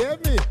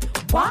kitie me.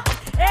 What?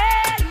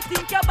 Hey, you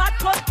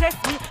contest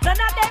me. None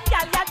of them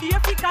gal ya dare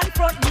fi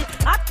confront me.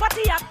 Hot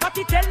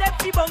party, tell them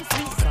fi bounce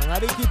me. Sang of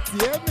the kitty,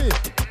 hear me?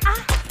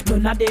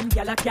 None of them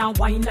gyal can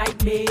wine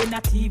like me.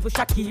 Not even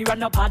Shakira,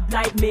 no bad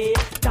like me.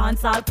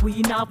 Dance all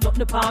queen, have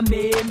nothing upon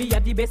me. Me a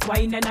the best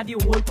wine in the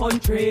whole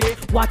country.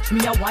 Watch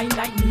me a wine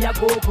like me a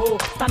go.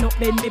 Stand up,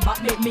 bend me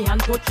back, make me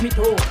hand touch me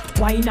toe.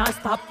 Wine and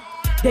stop,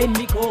 then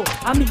me go.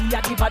 And me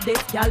a the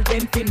baddest gyal,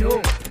 them fi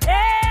know.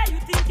 Hey, you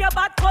think you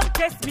bad,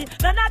 contest me.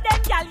 None of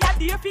them gyal ya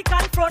dare fi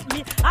confront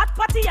me. Hot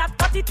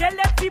party, tell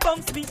them fi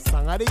bounce me.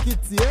 Sang of the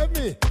kitty, hear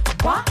me?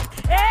 What?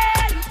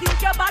 Hey, you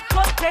think you bad,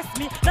 contest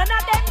me. None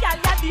of them gyal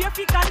ya dare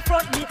fi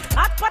confront me.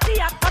 Hot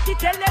party,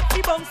 tell them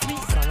fi bounce me.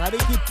 Sang of the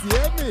kitty,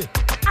 hear me?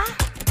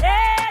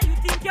 Hey, you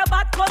think you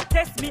bad,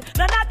 contest me.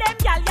 None of them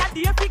gyal ya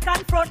dare fi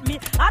confront me.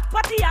 Hot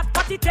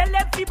party, tell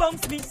them fi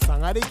bounce me.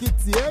 Sang of the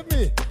kitty, hear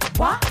me?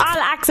 What? All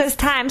access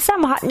time,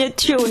 some hot new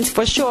tunes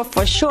for sure.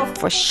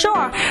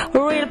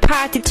 Real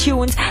party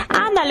tunes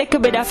and a little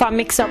bit of a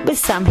mix up with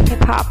some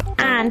hip hop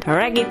and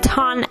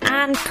reggaeton,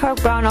 and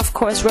Kirk Brown, of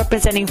course,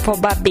 representing for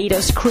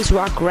Barbados, Cruise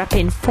Rock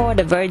repping for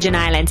the Virgin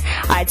Islands.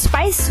 Alright,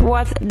 Spice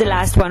was the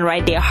last one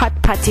right there, Hot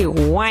Party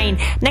Wine.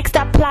 Next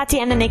up, Platty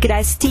and the Naked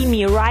Eye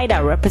Steamy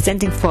Rider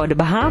representing for the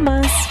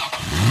Bahamas.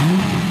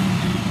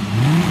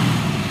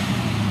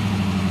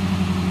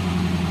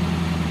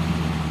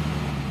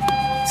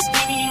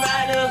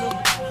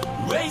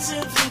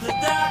 Racing through the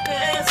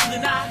darkness of the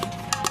night.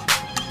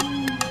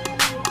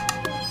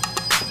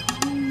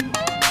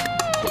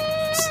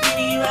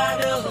 Skinny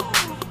rider,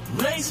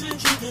 racing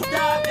through the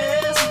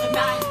darkness of the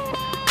night.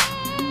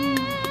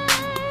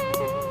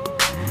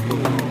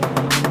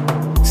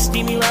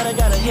 Steamy rider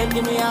got a head,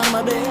 get me out of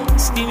my bed.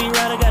 Steamy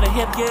rider got a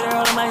head, get her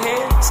out of my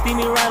head.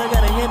 Steamy rider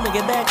got a head, make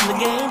it back in the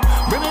game.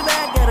 Bring me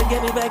back, gotta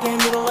get me back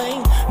into the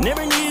lane.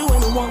 Never knew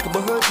anyone could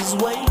but hurt this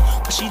way.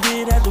 But she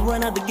did have to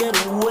run out to get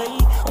away.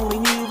 Only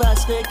knew if I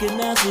stayed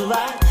and I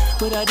survived.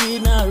 But I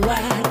did not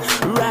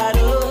ride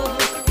up.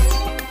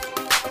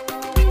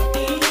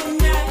 In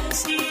that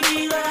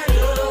steamy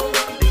rider.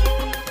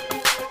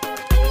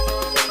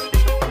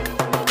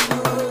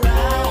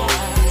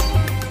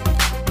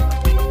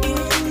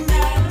 In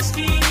that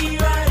steamy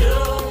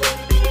rider.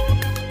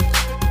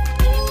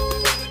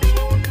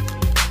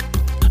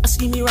 A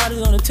steamy rider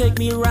gonna take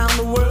me around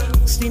the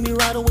world. Steamy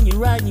rider, when you're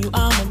riding, you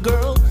are my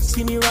girl.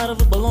 Steamy rider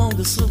that belong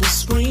to silver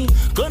screen.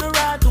 Gonna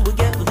ride till we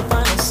get to the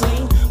final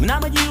scene. When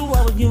I'm with you,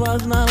 I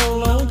was not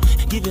alone.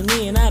 Giving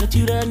me an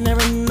attitude I'd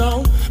never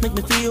known. Make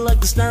me feel like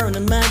the star in a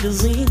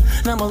magazine.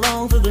 And I'm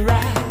along for the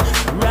ride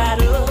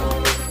up.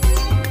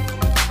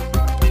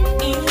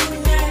 In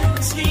that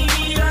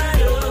steamy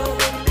rider.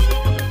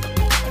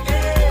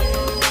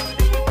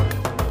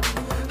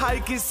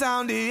 Heike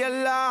sound the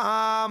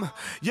alarm.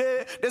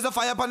 Yeah, there's a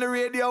fire on the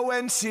radio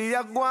when she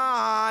a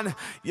gone.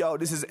 Yo,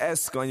 this is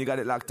Esco and you got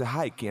it locked to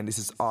Heike, and this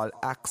is All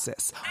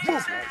Access.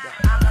 Move.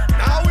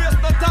 Now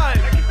waste no time.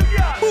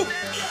 Move.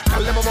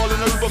 Tell them I'm all in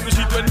the roof of the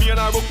sheet when me and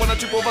I rope on a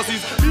trip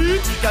overseas.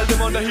 Beat, tell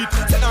them on the heat.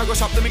 Then I go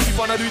shop them and keep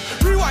on a do it.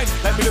 Rewind,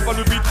 let me live on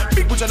repeat.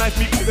 Big butcher knife,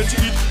 me cook and she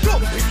eat.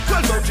 Jump,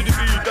 12 round to the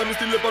feet, and me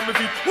still live on my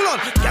feet. Hold on,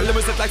 tell them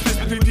I set like this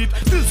between teeth.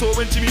 Still so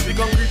when she meet me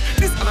concrete.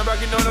 This and I'm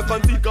bragging down a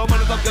conceit. Come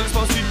on and top girl is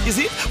on street. You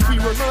see, we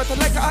work out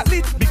like an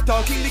athlete. Big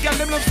talking, the girl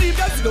them love sleep.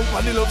 Girl sit down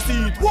on the love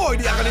seat. Boy,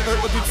 they are gonna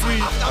hurt but it's sweet.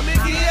 After me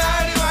give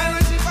her the wine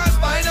when she first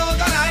find out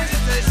the line. She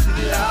says she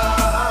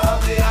love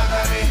the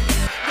agony.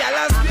 Girl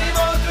I scream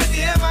out with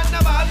the aim and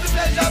about the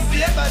pleasure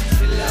pay, but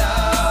she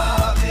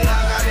love the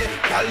agony.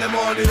 Girl them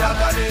on the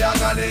agony,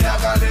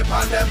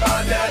 pan them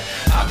body.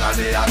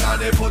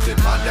 Agony, put it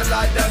on them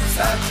like them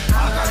say.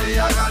 Agony,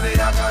 pan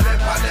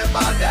them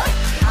body.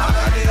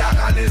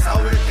 Agony, so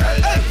we tell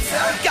them say.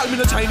 Girl me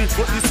no Chinese,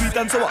 but this sweet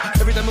and sour.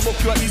 Every time I buck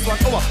you at least 1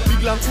 hour.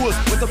 Big long hose,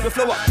 wet up your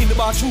flower. In the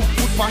bathroom,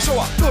 put for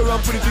shower. Go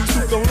around put the things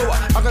too down lower.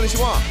 Agony she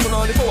want, turn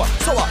on the power.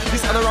 Sour,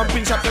 this and a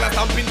ramping shop, girl a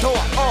stamping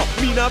tower.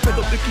 Me now pet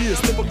up the case,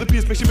 step up the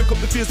pace, make she make up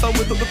the face and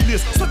wet up the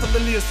place. Set up the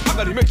lace,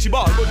 Agony make she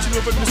ball, but she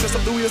never miss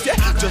up the waist. Yeah,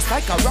 just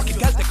like a rocket,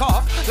 girl take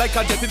off, like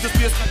a jet into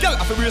space. Girl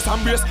have to race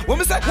and brace. When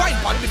me say wine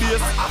on the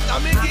base. After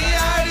me give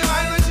her the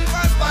wine when she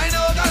first find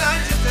out the line,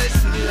 she says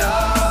she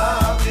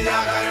love the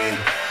agony.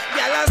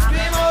 Girl a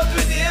scream out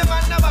with the aim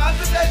and about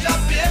the pleasure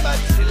pay, but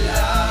she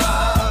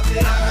love the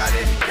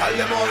agony. Girl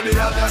them on the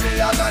agony,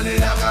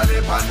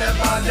 pan them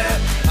body.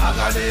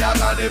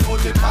 Agony,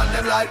 put it on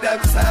them like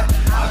them say.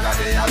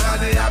 Agony,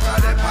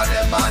 pan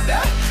them body.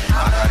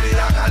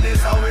 Agony,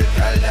 so we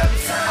tell them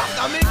say.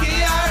 After me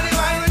give her the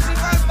wine when she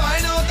first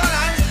find out the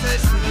line, she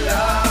says she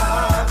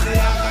love the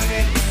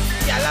agony.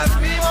 Girl a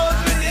scream out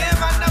with the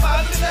aim and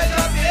about the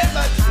pleasure pay,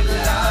 but she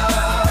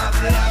love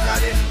the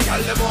agony.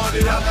 Girl them on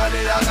the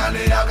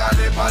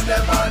agony, pan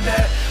them body.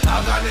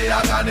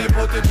 Agony,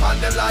 put it on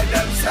them like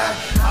them say.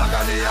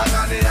 Agony,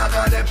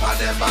 pan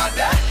them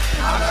body.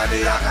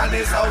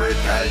 Agony, so we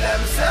tell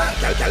them say.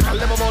 Girl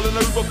them I'm all in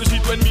the roof of the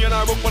sheet when me and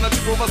I rope on a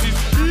trip overseas.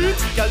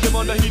 Girl them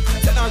on the heat,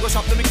 then I go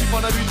shop them and keep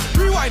on a beat.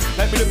 Rewind,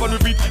 let me live on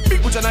repeat.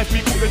 Big butcher knife, me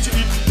cook and she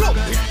eat. Jump,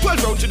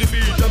 12 round to the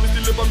feet, let me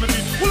still live on my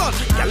feet. Hold on,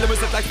 girl them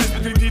set like this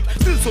between teeth.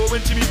 Still so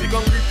when she meet me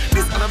concrete.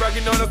 This and I'm bragging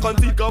me know no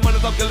country, come on,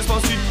 top girls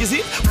must see. Is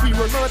it? We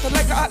run out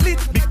like an athlete.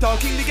 Big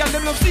talking, the girl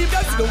them love Steve.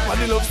 Girls don't want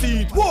the love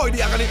Steve. Boy,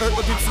 the agony hurt,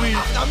 but it's sweet.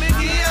 Now me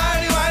give her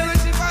the wine when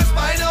she pass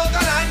by now,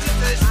 and she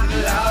says she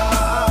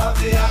love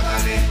the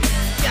agony.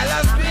 Girl a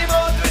scream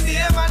out with the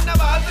name and the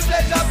ball to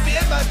pleasure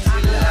pain, but she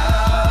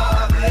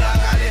love the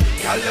agony.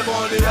 Girl them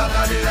all the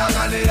agony,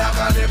 agony,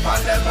 agony,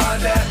 pande,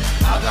 pande.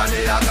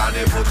 Agony,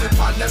 agony, put it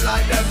on them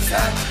like them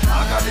say.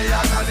 Agony,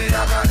 agony,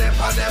 agony,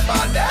 pande,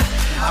 pande.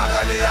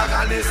 Agony,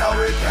 agony, so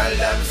we tell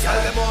them. Tell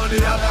them all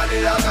the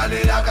agony,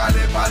 agony,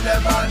 agony, pande,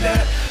 pande.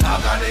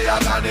 Agony,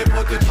 agony,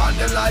 put it on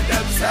them like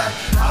them say.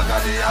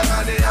 Agony,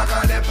 agony,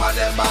 agony,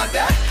 pande,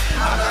 pande.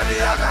 Agony,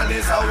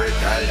 agony, so we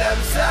tell them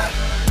say.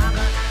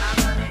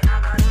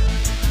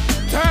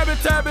 Terrible,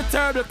 terrible,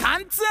 terrible.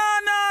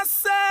 Cantana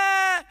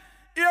say.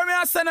 Hear me,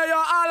 I say now, you're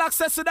all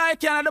access to the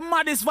Ike and the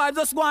maddest vibe.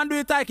 Just go and do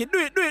it, Ike. Do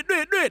it, do it, do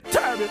it, do it.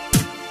 Terrible.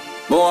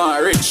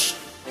 More rich.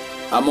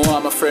 And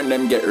more my friend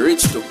them get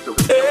rich too.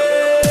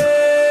 Hey,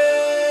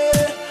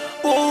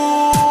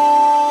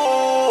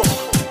 ooh.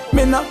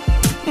 Me no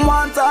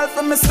want all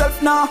for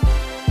myself now.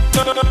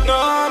 No,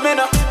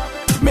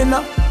 me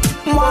no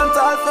want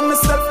all for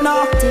myself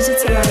now.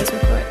 Digitalized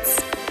reports.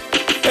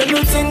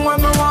 Everything what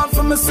me want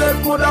for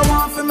myself, what I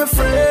want for my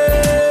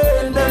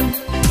friend them.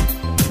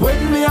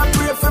 When me I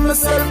pray for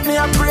myself, me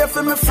I pray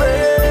for my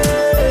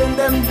friend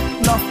them.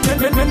 No,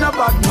 me no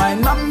bad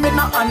mind, and me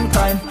no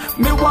unkind.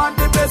 Me want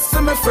the best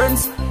for my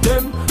friends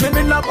them.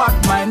 Me no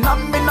bad mind,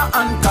 and me no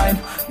unkind.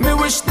 Me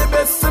wish the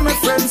best for my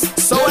friends.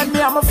 So when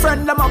me and my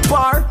friend them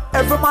apart,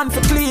 every man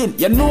for clean.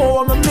 You know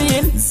what I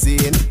mean?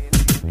 Zin.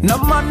 No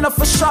man no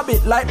for shabby,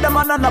 like them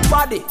man on the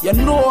body. You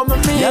know what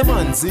I mean? Yeah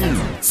man, zin.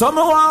 So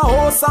me want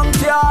house and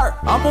car,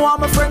 and me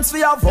want my friends to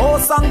have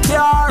house and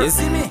car. You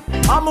see me?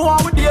 And me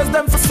want with days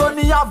them for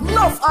sunny, have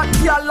enough at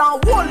girl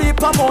and whole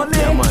heap of money.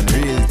 Yeah man,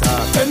 real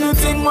talk.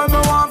 Anything when me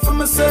want for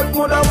myself,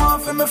 what I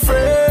want for my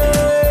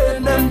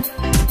friend them.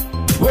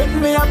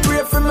 When me I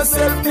pray for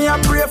myself, me I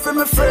pray for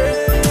my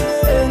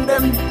friend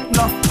them.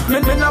 No, me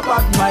no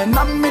bad mind,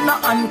 and me no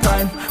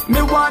unkind.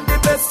 Me want the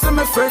best for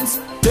my friends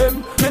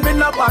them. Me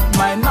no bad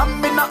mind,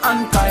 and me no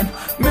unkind.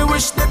 Me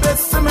wish the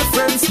best for my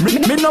friends.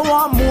 Me no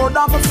want more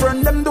than my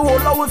friend them. The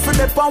whole of we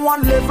feel up on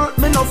one level.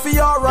 Me no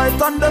feel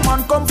alright and them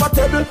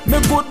uncomfortable. Me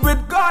good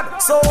with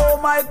God, so oh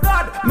my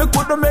God, me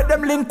coulda made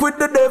them link with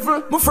the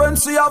devil. My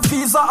friends see a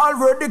visa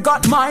already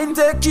got mine.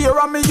 Take care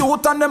of me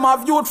youth and them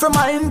have youth for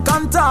mine.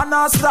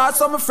 Cantana stars,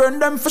 so my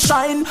friend them for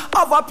shine.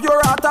 Have a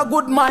pure heart, a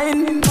good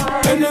mind.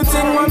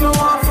 Anything when me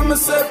want for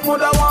myself,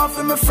 what I want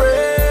for my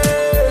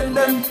friend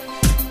them.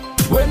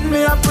 When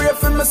me I pray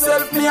for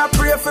myself, me I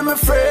pray for my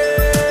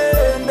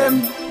friend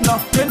them. No,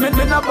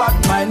 me no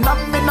bad mind,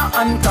 and me no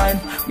unkind.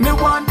 Me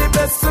want the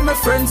best for my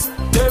friends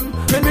them.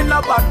 Me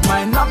no bad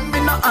mind, and me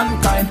no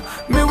unkind.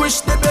 Me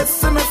wish the best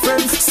for my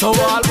friends. So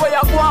all where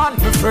you go on,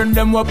 my friend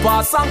them will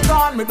pass and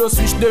gone. Me just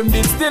wish them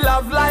did still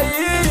have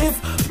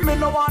life. Me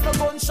no want a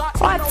gunshot.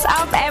 What's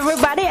up,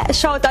 everybody?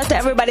 Shout out to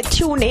everybody.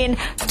 Tune in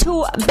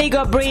to Big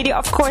Up Radio,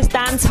 of course,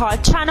 Dance Hall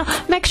channel.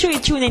 Make sure you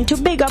tune in to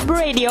Big Up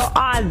Radio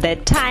all the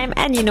time,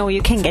 and you know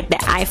you can get the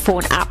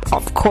iPhone app,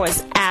 of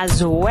course,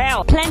 as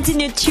well. Plenty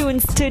new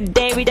tunes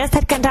today. We just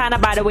had Cantana,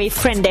 by the way,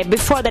 Friend Day.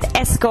 Before that,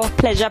 Esco,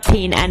 Pleasure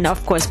Pain, and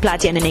of course,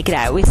 Platy and the Naked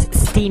Eye with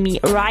Steamy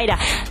Rider.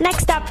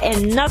 Next up,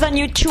 another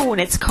new tune.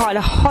 It's called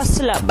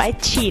Hustler by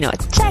Chino.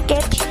 Check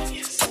it.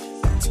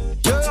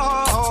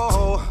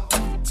 Yo,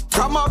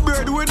 come on,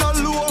 bird with no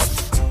loaf.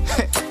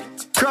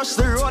 Crush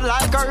the road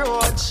like a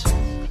roach.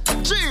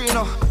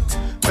 Chino,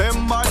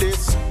 remember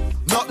this.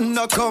 Nothing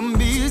to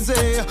come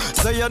easy.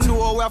 So you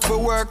know we have to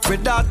work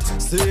with that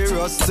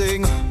serious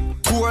thing.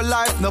 Poor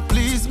life no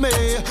please me.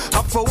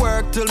 Have to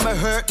work till me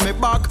hurt me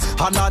back.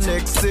 And the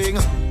next thing,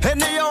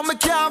 anyhow me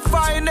can't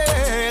find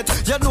it.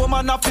 You know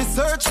man have to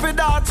search for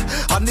that.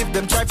 And if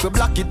them try to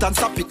block it and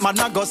stop it, man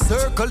I go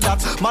circle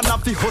that. Man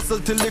have to hustle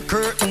till the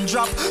curtain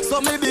drop. So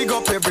me big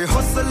up every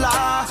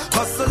hustler,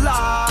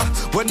 hustler.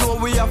 We know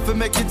we have to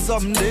make it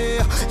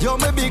someday. Yo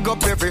me big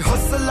up every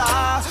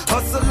hustler,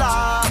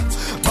 hustler.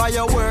 By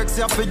your works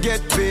you have to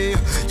get paid.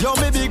 Yo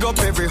me big up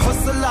every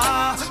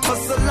hustler,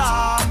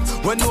 hustler.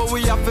 We know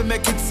we have to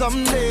make it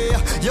someday.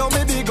 Yo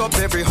me big up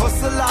every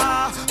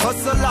hustler,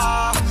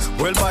 hustler.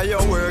 Well by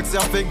your works you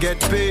have to get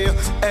paid.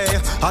 Hey,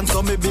 and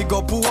so me big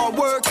up who are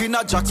working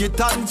a jacket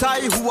and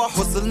tie, who are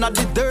hustling at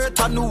the dirt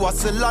and who are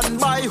sell and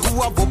buy,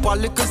 who have up a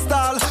little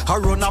stall, I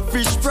run a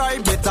fish fry.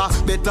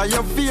 Better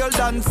you feel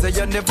than say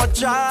you never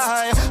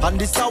try. And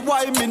this is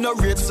why me no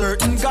rate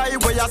certain guy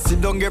where you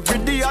sit down every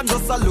day and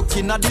just a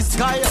looking at the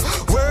sky.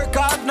 Work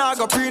hard, nah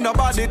go pre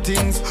nobody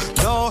things.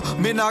 No,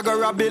 me nah go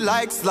rob it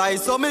like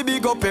slice. So me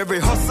big up every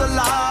hustler,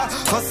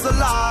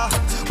 hustler.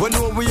 We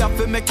know we have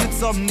to make it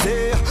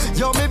someday.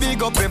 Yo, me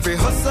big up every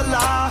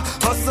hustler,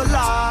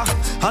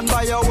 hustler. And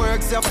by your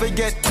works you have to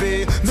get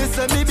paid. Me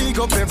say me big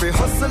up every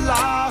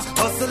hustler,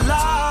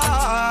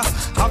 hustler.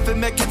 Have have to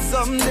make it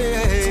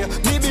someday.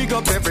 Me big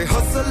up every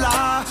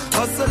hustler,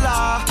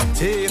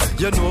 hey,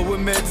 you know we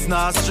mates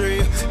not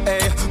stray,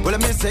 hey. Well,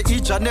 let me say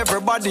each and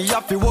everybody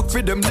have to work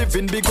for them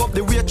living. Big up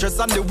the waitress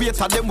and the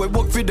waiter, them we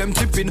work for them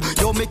tipping.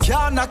 Yo, me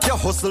can't knock your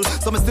hustle,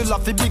 so me still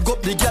have to big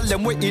up the girl,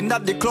 them waiting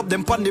at the club,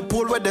 them pan the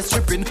pool where they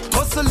stripping.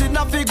 Hustling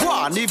a big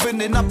one,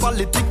 even in a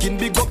politicking.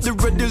 Big up the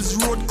Red Hills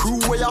Road crew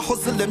where you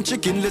hustle them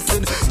chicken.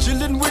 Listen,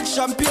 chilling with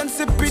champagne,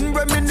 sipping,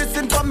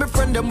 reminiscing from my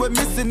friend, them we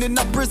missing in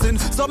a prison.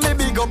 So me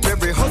big up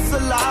every hustler,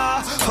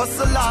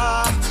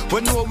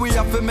 we know we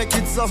have to make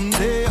it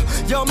someday.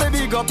 Yo, me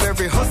big up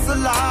every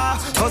hustler,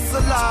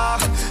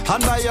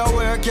 and by your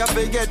work you have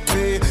to get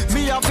paid.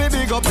 Me have to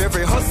big up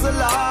every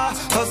hustler,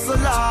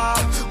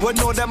 we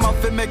know them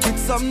have to make it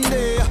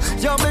someday.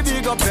 Yo, me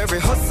big up every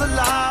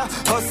hustler,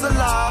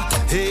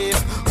 hey,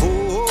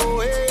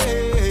 oh,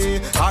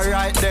 hey.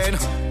 Alright then,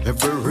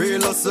 every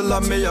real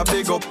hustler me a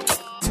big up.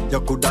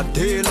 You coulda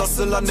tail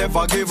hustle and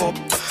never give up.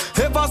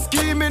 Ever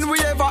scheming, we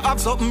ever have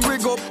something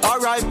rig up.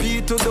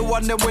 R.I.P. to the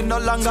one that we no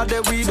longer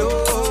there with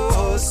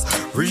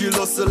us. Real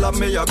hustle and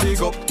me a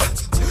big up.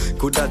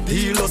 Coulda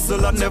deal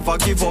hustle and never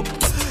give up.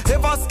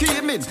 Ever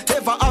scheming,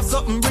 ever have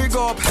something rig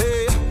up.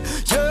 Hey,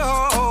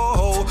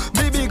 yo,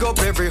 me big up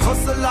every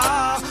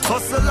hustler.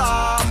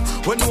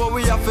 We know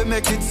we have to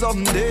make it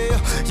someday.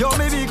 Yo,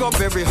 me big up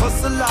every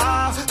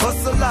hustler.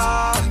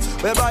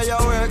 Where by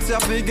your works you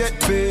have to get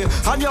paid.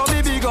 And yo,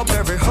 me big up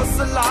every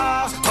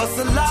hustler.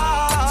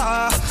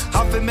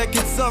 Have to make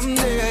it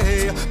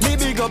someday. Me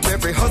big up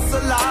every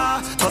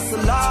hustler.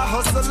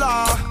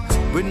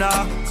 We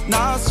not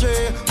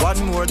stray.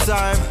 One more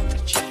time.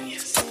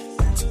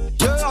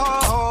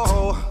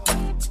 Yo,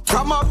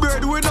 from a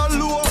bird with a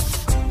low.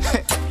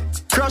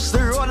 Crush the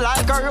road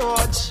like a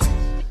roach.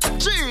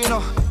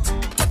 Gino.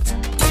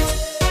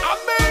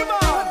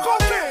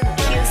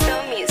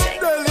 Houston music.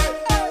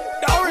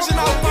 The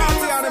original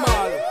party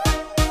animal.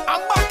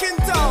 I'm back in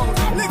town.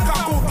 Liquor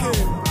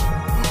cooking.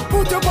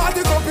 Put your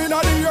party cup in the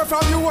air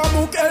from you and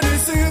book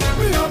anything.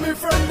 Me and my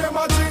friend them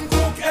a drink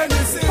cook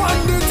anything. On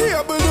the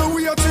table the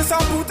waitress a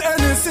put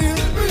anything.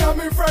 Me and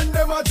my friend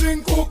them a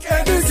drink cook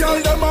anything. This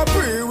girl them a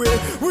pray we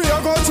a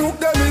go choke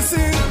them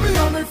anything. Me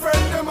and my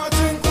friend them a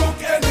drink cook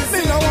anything.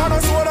 Me no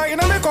wanna soda in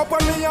a make up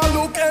and me a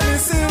look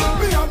anything.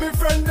 Me and my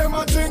friend them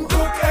a drink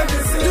cook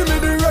anything. Give me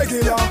the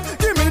regular,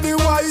 give me the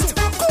white.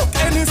 Cook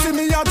anything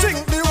me a drink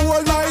the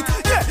whole night.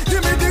 Yeah,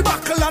 give me the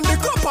buckle and the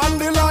cup and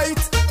the light.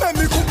 Let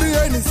me cook the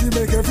anything,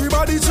 make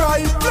everybody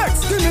try.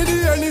 Flex, give me the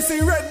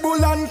anything, Red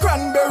Bull and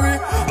cranberry.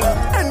 Cook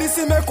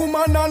anything, make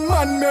woman and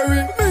man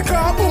marry.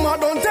 Because woman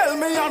don't tell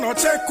me I no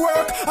check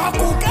work. I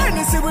cook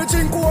anything, we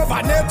drink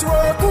over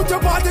network. Put your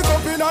party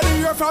cup in the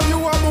air from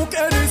you and book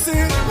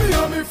anything. Me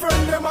and my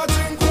friend them a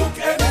drink cook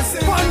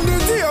anything. On the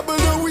table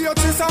the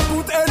waitress a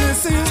put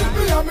anything.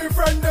 Me and my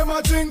friend them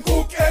a drink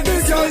cook anything.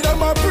 This girl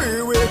them a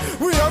pray we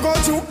a go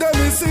choke them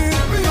anything.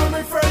 Me and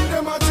my friend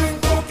them a drink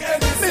cook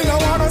anything. Me no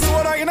wanna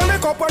soda in a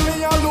make up and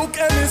me a look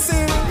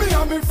anything. Me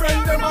and my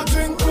friend them a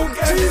drink cook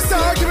anything.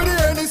 Jesus give me the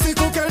anything,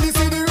 cook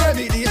anything the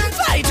remedy.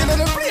 Flighting on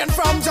the plane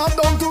from Job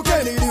down to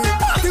Kennedy.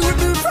 Party with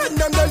my friend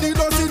them they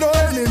don't see no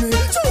enemy.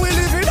 So we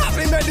live it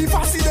happy, make the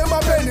fussy them a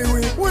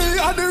anyway. We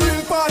are the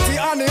real party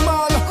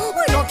animal.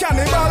 We no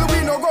cannibal, we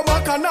no go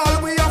back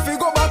canal. We have to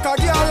go back a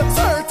girl.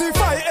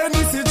 Certified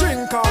NEC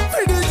drinker.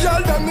 For the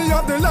girl them me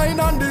have the line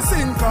and the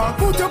sinker.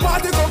 Put your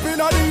party cup in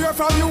the air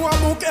from you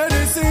and book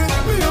anything.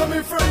 Me and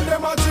my friend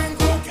them a drink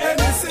cook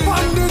anything.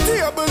 On the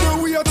table the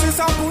waitress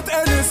a put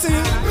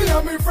anything. Me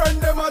and my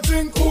friend them a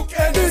drink cook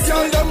anything. This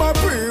girl them a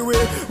pray we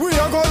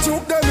a go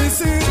choke them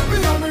anything. Me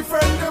and my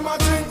friend them a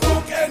drink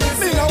cook anything.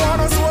 Me no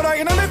wanna soda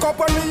in a make up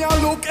and me a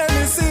look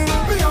anything.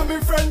 Me and my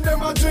friend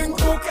them a drink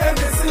cook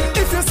anything.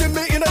 If you see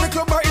me in the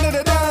club or in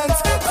the dance,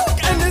 cook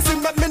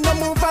anything make me no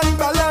move and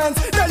balance.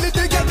 Tell it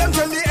to get them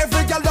jelly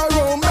every girl a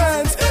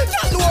romance.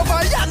 Girl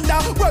over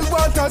yonder, well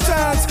want a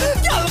chance.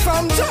 Girl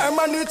from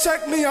Germany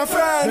check me a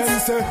France. Them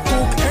say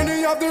cook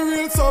any of the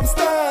real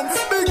substance.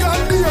 Big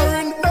and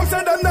daring, them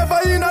say them never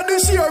in a the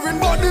sharing.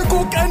 But the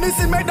cook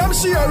anything make them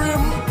share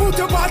him. Put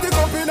your party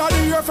cup in the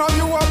air from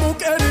you and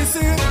book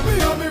anything. Me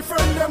and my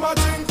friend them a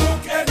drink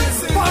cook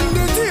anything. On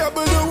the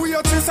table the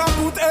waitress a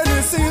put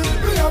anything.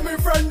 Me and my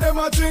friend them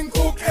a drink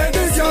cook anything.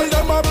 This girl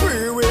them a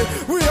pray we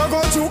a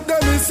go choke them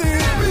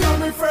anything. Me and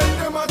my friend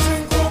them a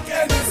drink cook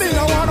anything. Me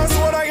no wanna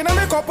soda in a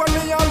make up and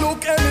me a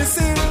look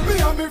anything. Me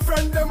and my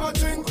friend them a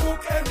drink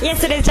cook anything.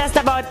 Yes, it is just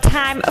about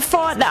time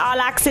for the All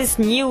Access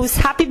News.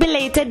 Happy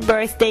belated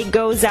birthday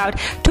goes out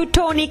to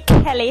Tony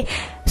Kelly,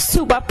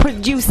 super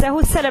producer,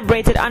 who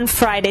celebrated on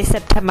Friday,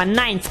 September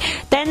 9th.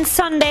 Then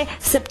Sunday,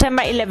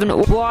 September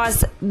 11th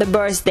was the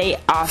birthday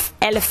of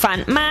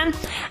Elephant Man.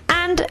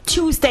 And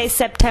Tuesday,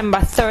 September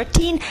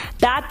 13th,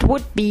 that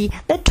would be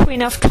the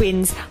twin of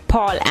twins,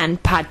 Paul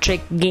and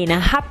Patrick Gaynor.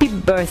 Happy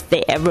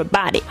birthday,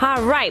 everybody.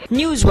 Alright,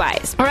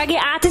 news-wise,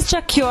 reggae artist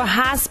Shakir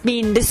has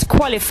been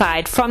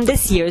disqualified from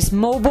this year's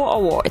MOBO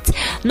Awards.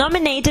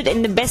 Nominated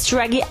in the Best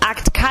Reggae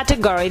Act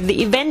category,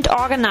 the event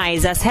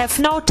organizers have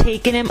now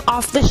taken him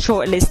off the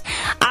shortlist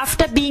after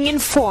after being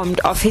informed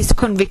of his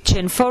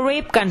conviction for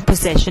rape, gun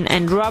possession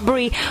and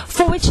robbery,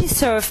 for which he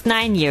served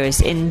 9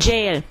 years in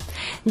jail.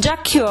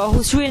 Jack Cure,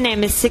 whose real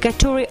name is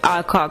Sikaturi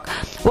Alcock,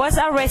 was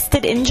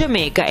arrested in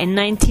Jamaica in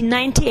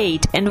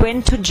 1998 and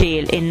went to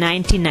jail in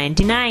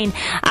 1999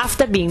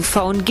 after being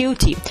found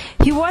guilty.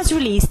 He was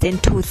released in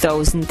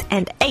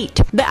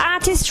 2008. The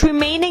artists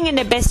remaining in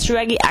the Best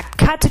Reggae Act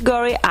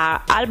category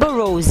are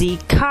Alborosie,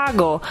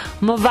 Cargo,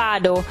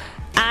 Movado,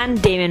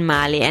 and Damien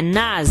Marley and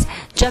Nas.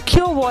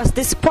 Jackie was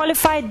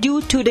disqualified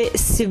due to the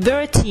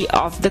severity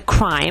of the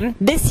crime.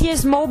 This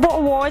year's MOBO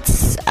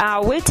Awards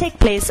will take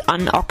place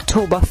on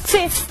October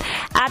 5th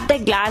at the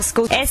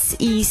Glasgow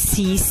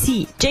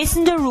SECC.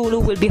 Jason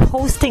Derulo will be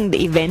hosting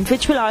the event,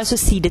 which will also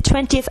see the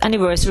 20th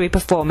anniversary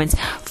performance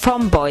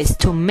from Boys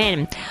to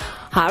Men.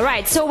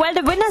 Alright, so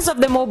the winners of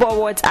the MOBO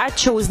Awards are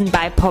chosen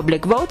by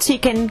public vote, so you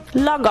can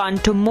log on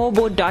to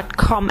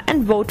mobo.com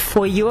and vote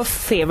for your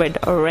favorite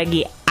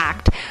reggae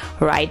act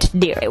right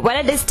there. Well,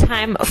 it is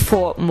time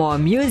for more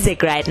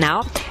music right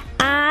now.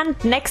 And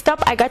next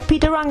up, I got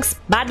Peter Runk's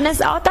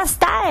Badness Out of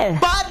Style.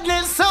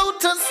 Badness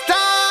out of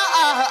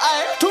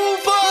style.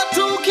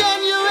 242,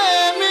 can you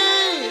hear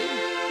me?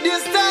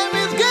 This time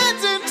is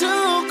getting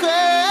too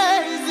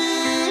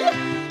crazy.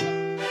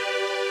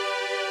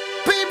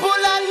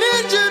 People, I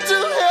need you to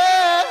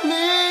hear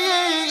me.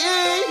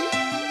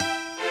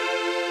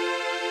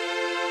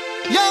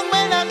 Young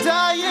men are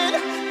dying,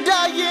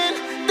 dying,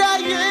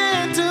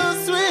 dying too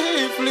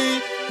swiftly.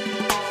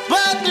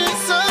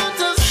 Badness out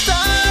of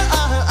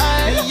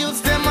style.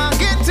 Youth them are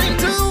getting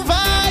too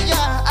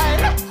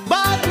violent.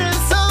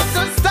 Badness out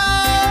of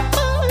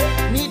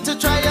style. Need to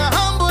try a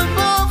humble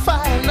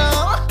profile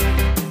now.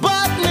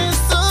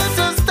 Badness out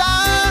of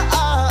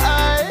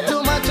style.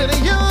 Too much of the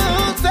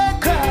youth they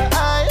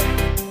cry.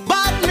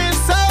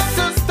 Badness out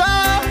of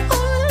style.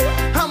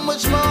 How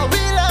much more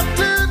we'll have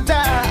to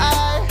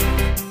die?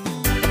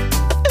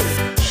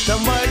 The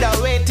murder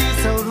rate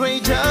is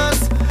outrageous.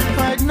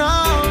 Right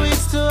now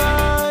it's too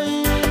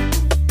high.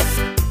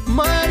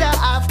 Murder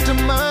after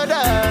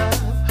murder.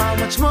 How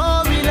much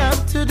more we'll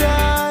have to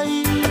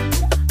die?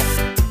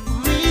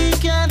 We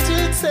can't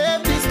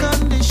accept this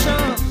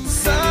condition.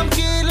 Some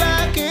kill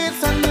like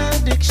it's an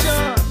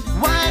addiction.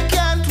 Why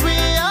can't we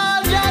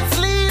all just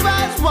leave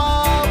as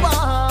one?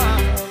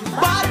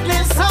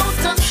 Badness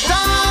out of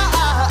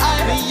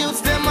style. The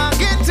youths them are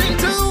getting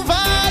too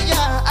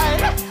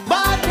violent.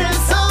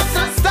 Badness out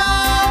of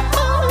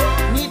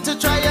style. Need to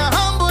try a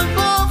humble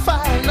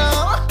profile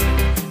now.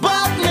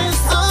 Badness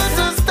out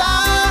of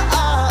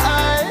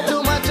style.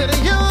 Too much of the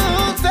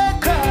youths they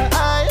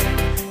cry.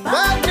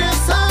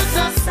 Badness out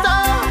of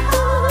style.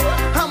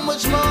 How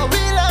much more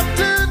we'll have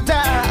to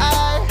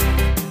die?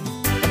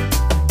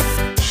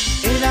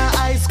 In a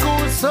high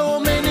school, so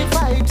many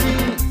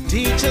fighting.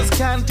 Teachers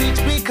can't teach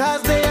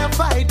because they are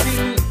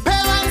fighting.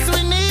 Parents,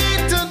 we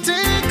need to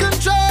take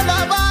control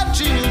of our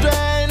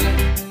children.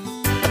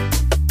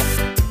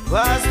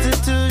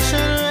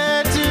 Prostitution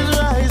rate is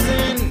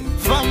rising.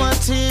 For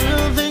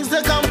material things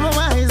they're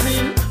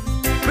compromising.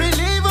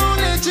 Believe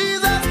only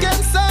Jesus can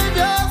save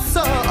your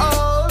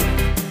soul.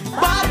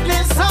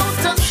 Badness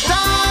out of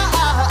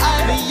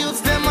style. The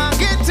youths them are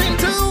getting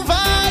too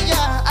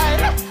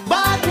violent.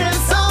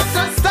 Badness out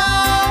of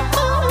style.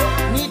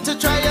 Need to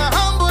try a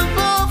humble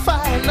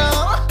profile now.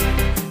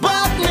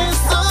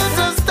 Badness out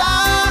of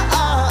style.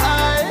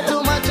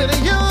 Too much of the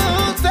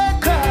youths they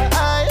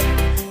cry.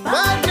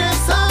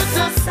 Badness out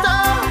of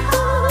style.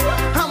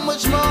 How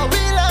much more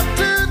we'll have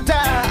to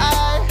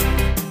die?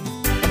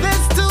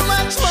 There's too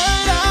much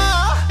murder.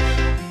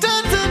 Too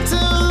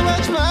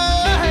much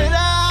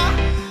murder.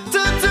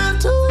 Too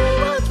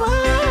much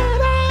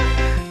murder.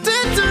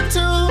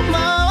 Too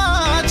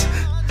much.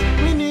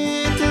 We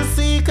need to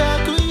seek a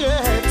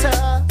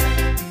creator.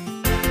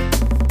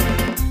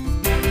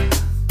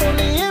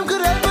 Only him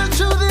could help us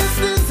through this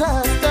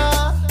disaster.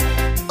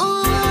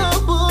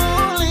 Ooh,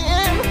 only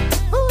him.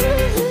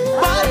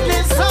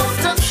 Badness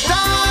out of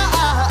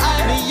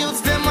style. The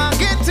youths them are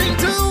getting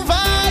too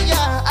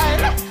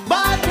violent.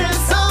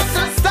 Badness out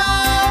of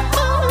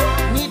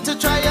style. Need to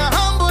try a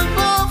humble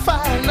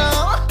profile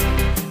now.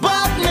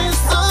 Badness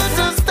out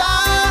of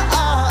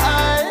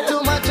style.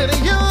 Too much of the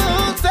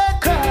youths they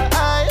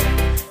cry.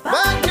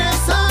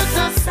 Badness out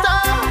of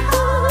style.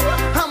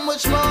 How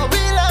much more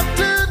we'll have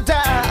to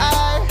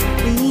die?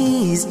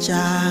 Please,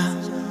 Jah,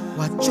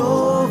 watch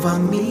over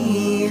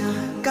me.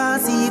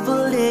 Cause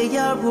evil lay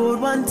a road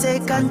one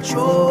take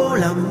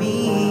control of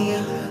me.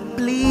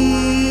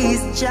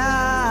 Please,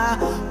 Jah,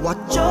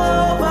 watch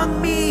over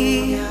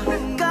me.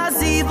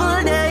 Cause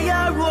evil lay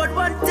a road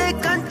one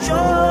take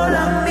control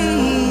of me.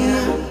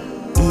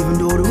 Even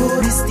though the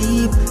road is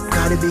steep,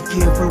 gotta be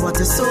careful what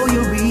you sow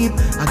you reap.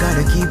 I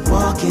gotta keep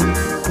walking,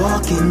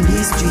 walking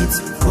these streets,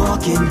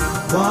 walking,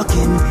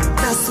 walking.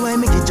 That's why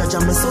me get judge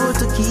on my soul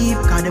to keep.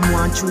 Cause them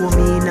want show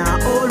me now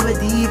already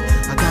deep.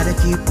 I gotta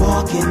keep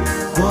walking,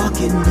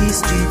 walking these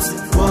streets,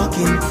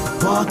 walking,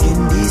 walking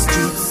these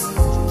streets.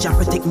 Jah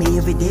protect me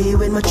every day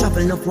when my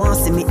travel. No one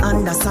see me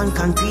under sand,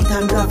 concrete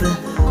and gravel.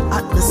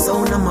 At the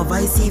sound of my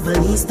voice, evil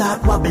knees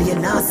start wobble. You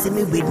now see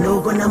me with no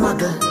gonna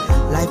muggle.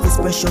 Life is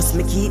precious,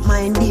 me keep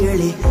mine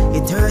dearly.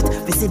 It hurt,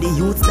 we see the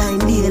youth dying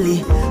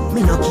daily.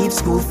 Me no keep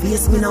school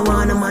face, me no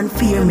want a man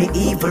fear me.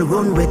 Evil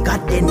run where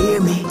God they near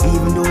me.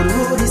 Even though the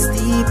road is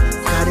steep,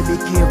 gotta be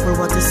careful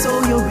what you sow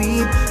you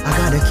reap. I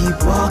gotta keep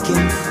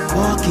walking,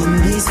 walking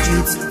these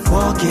streets,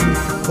 walking.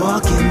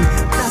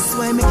 That's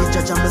why me get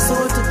judge on my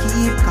soul to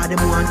keep. Cause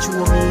them want to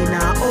me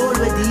now all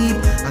way deep.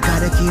 I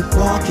gotta keep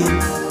walking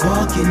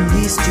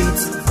these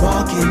streets,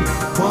 walking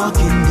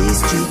these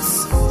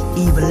streets.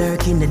 Evil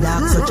lurk in the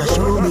dark, so just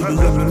show me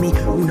the enemy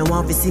who no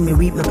want to see me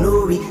reap my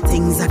glory.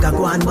 Things I got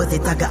go on, but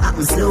it I got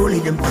happen slowly.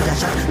 Them put a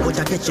shot, but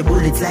I catch your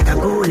bullets like a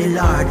goalie,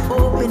 Lord.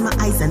 Open my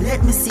eyes and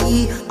let me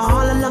see.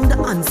 All along the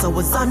answer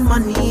was on my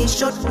knees.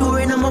 Shut door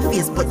in my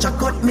face, but you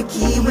cut me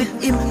key. With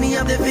him, me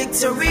have the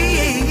victory.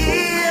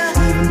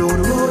 Even though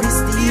the road is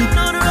steep,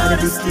 gotta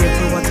be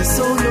careful what you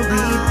sow you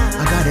reap.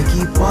 I gotta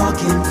keep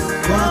walking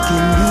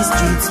these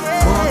streets,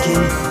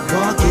 walking.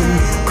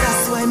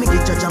 That's why me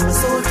get judge on my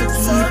soul to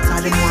keep.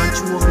 Cause them want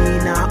to me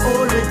now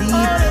already.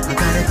 I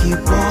gotta keep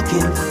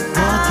walking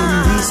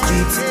these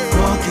streets,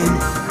 walking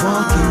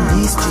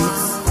these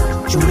streets.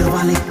 Through the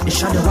valley, the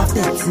shadow of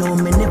death. No,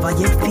 me never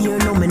yet fear,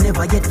 no, me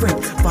never yet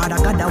fret. Father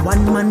God, that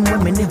one man,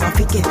 when me never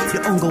forget.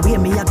 The hunger way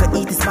me, I gotta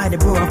eat is by the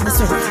bro of my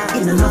sweat.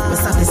 In enough, me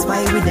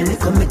satisfied with the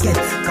liquor me get.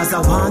 Cause I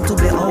want to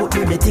be out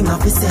with the thing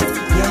of his set.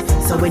 Yeah,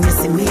 so when you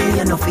see me,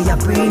 you know for your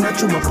brain, I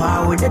through my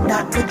power with the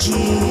Dr. G.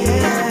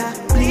 Yeah.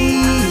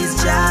 Please,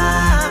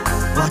 Jah,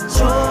 watch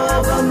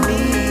over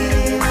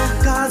me.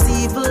 Cause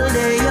evil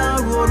day,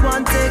 your road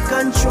won't take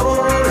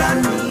control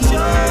of me.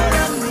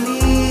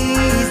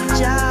 Please,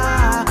 Jah.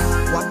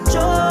 Watch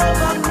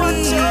over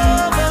me,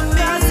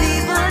 cause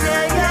evil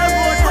day, your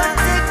road won't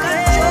take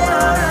control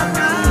of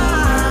me.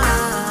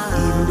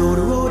 Even though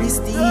the road is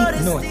steep,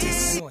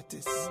 notice.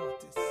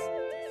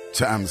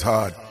 Time's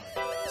hard,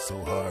 so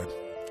hard.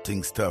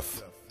 Things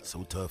tough,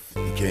 so tough.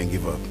 You can't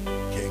give up,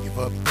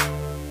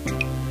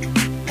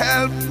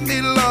 Help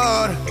me,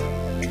 Lord.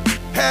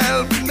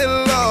 Help me,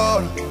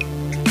 Lord.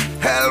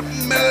 Help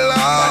me,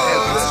 Lord.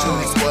 Let's do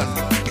this one.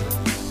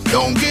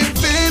 Don't give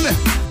in.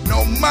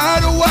 No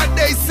matter what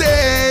they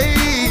say,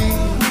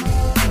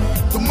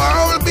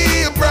 tomorrow will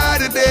be a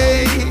brighter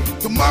day.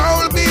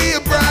 Tomorrow will be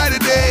a brighter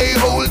day.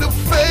 Hold the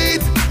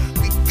faith,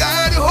 we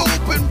gotta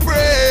hope and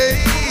pray.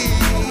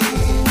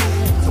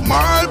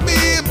 Tomorrow will be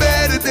a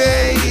better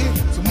day.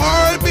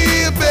 Tomorrow will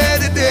be a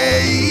better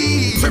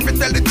day. So if you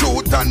tell the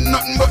truth and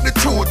nothing but the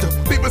truth,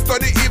 people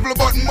study evil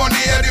but money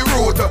at the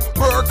root.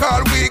 Work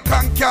all week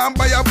and can't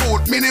buy a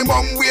boot.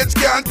 Minimum wage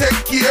can't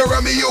take care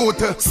of me youth.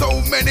 So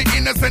many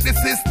innocent the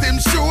system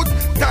shoot.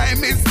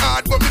 Time is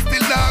hard but me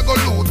still not go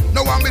loot.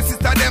 Now I'm my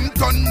sister them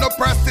turn no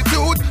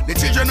prostitute. The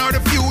children are the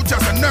future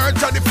so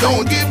nurture the future.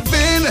 Don't give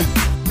in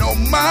no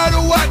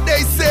matter what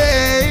they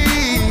say.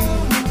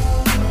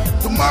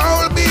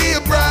 Tomorrow will be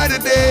a brighter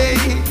day.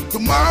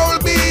 Tomorrow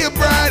will be a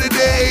brighter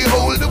day.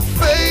 Hold the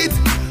faith,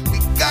 we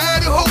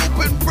gotta hope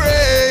and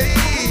pray.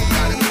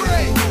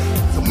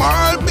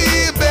 Tomorrow will be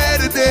a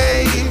better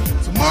day.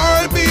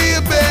 Tomorrow will be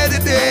a better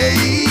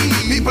day.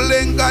 People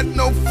ain't got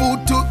no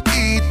food to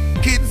eat.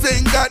 Kids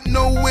ain't got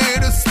nowhere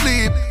to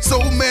sleep. So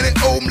many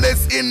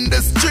homeless in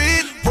the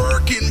street,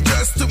 working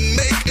just to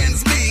make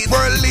ends meet.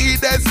 World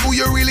leaders who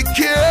you really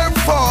care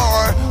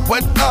for.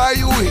 What are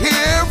you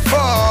here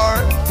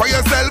for? For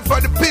yourself, for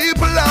the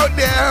people out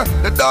there.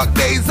 The dark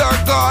days are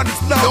gone,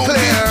 it's now Don't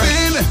clear.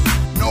 Give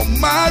in, no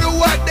matter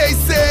what they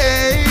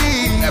say.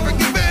 Never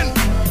give in.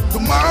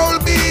 Tomorrow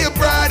will be a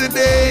brighter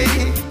day.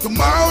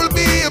 Tomorrow will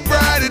be a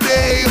brighter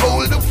day.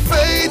 Hold the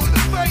faith,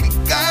 we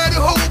gotta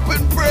hope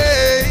and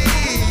pray.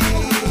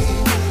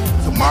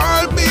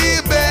 Tomorrow will be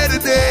a better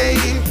day.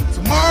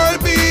 Tomorrow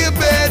will be a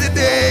better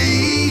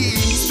day.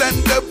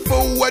 Stand up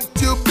for what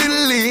you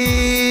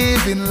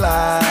believe in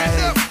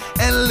life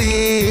and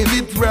live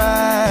it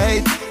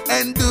right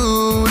and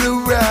do the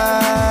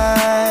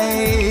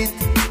right.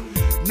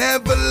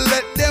 Never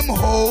let them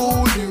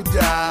hold you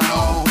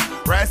down.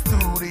 Rise to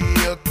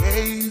the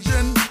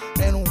occasion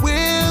and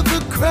wear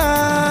the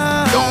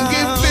crown. Don't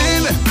give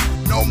in,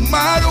 no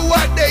matter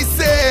what they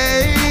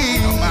say.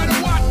 No matter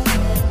what.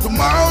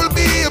 Tomorrow will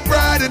be a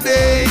brighter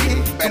day.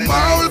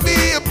 Tomorrow will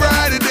be a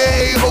brighter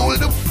day. Hold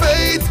the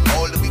faith.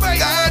 We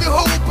gotta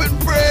hope and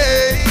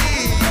pray.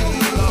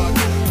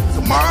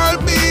 Tomorrow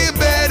will be a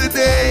better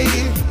day.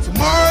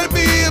 Tomorrow will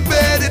be a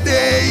better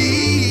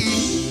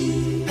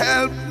day.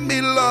 Help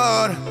me,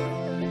 Lord.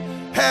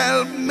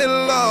 Help me,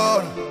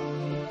 Lord.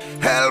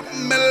 Help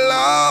me,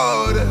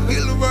 Lord.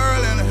 Heal the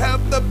world and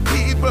help the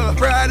people.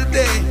 Brighter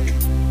day.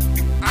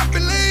 I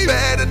believe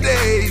better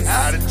days. I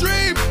had a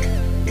dream.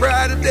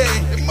 Brighter day.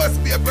 It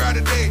must be a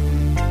brighter day.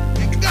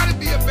 It gotta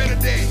be a better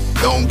day.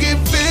 Don't give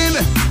in,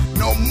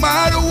 no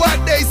matter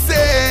what they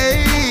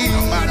say.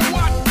 No matter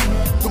what.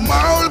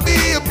 Tomorrow will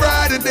be a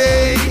brighter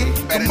day.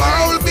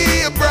 Tomorrow will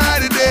be a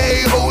brighter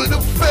day. Hold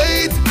the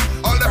faith.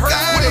 All the hurt,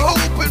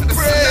 hope and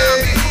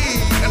pray.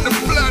 And the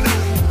flood.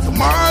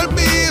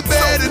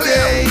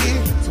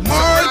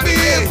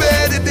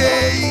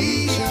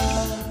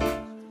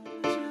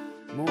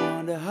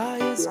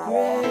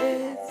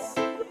 highest grades,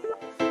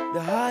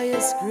 the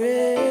highest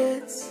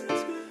grades.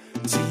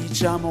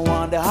 Teacher, I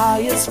want the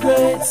highest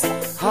grades,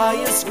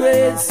 highest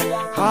grades,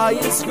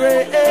 highest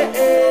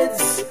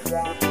grades.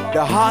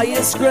 The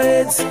highest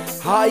grades,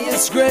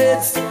 highest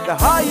grades, the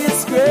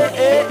highest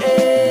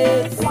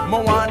grades. I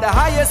want the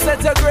highest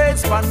set of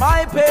grades on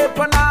my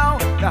paper now.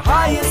 The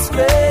highest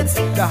grades,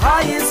 the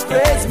highest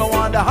grades. I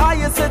want the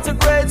highest set of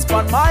grades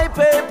on my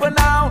paper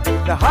now.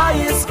 The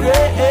highest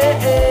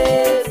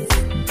grades.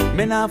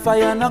 Me nah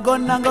fire no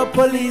gun and go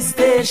police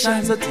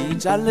station. So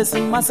teacher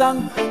listen my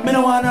song. Me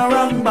no wanna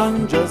run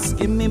bang. Just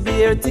give me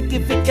beer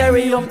ticket fi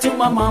carry home to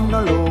my mom.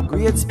 No low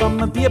grades from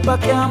my paper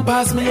can't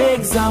pass me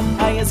exam.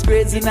 Highest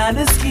grades in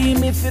the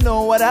scheme if you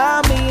know what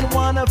I mean.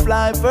 Wanna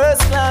fly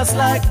first class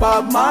like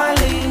Bob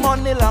Marley.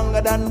 Money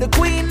longer than the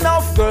queen.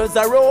 Enough girls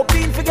are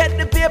hoping. Forget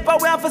the paper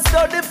we have to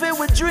study fi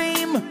we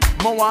dream.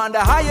 Me want the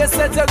highest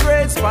set of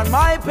grades on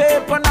my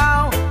paper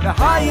now. The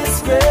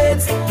highest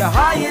grades, the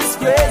highest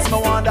grades. Me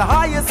want the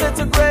highest set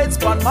of grades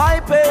on my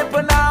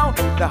paper now.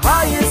 The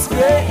highest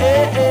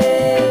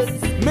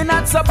grades. Me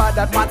not so bad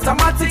at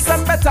mathematics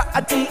and better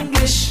at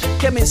English.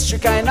 Chemistry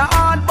kinda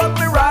hard, but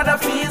me rather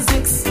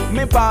physics.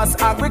 Me pass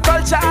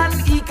agriculture and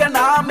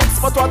economics,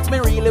 but what me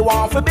really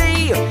want to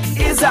be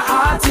is an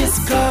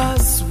artist.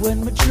 Cause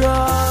when me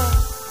draw,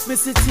 me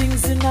see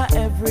things in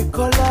every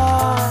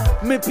color.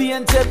 Me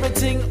paint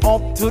everything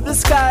up to the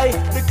sky.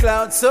 The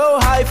clouds so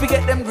high,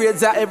 forget them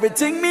grades are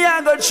everything me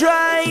I go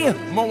try.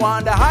 Me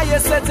want the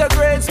highest set of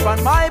grades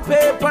on my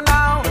paper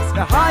now.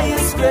 The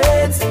highest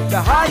grades,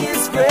 the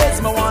highest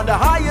grades. Me want the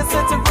highest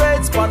set of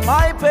grades on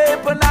my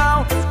paper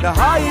now. The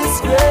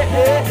highest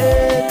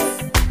grades.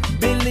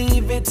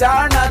 Believe it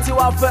or not, you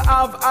have to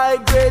have high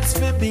grades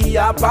to be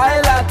a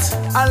pilot,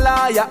 a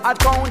lawyer,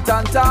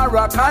 accountant, or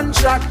a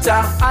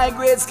contractor. High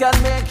grades can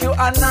make you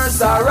a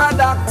nurse or a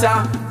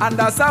doctor, and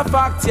that's a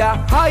fact, yeah.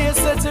 Highest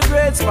set of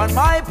grades on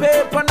my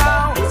paper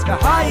now. The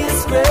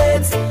highest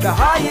grades, the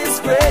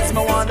highest grades.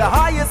 Me want the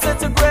highest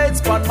set of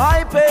grades on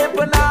my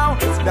paper now.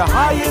 The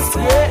highest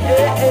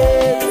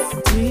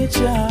grades.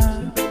 Teacher,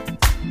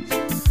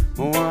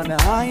 me want the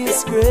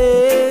highest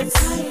grades.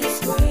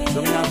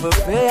 So me have to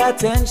pay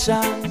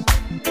attention.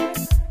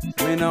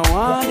 Me no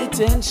want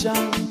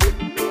detention.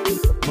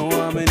 Me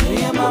want me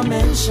name a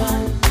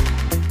mention.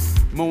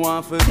 Me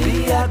want to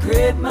be a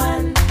great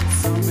man.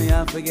 So me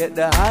have to get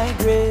the high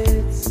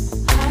grades.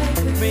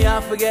 Me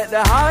have to get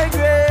the high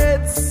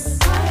grades.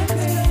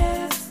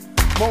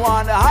 Me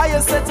want the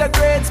highest set of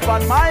grades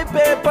on my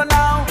paper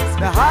now.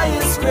 The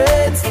highest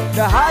grades,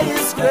 the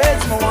highest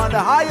grades. Me want the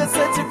highest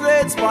set of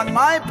grades on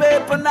my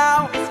paper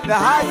now. The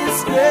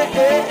highest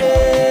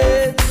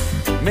grades.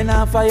 Me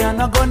nah fire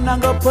no gun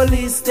and go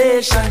police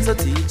station. So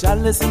teacher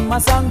listen my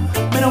song.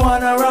 Me no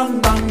wanna run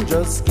bang.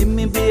 Just give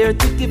me beer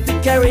ticket fi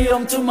carry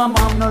home to my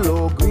mom. No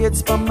low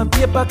grades from my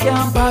paper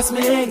can't pass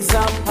me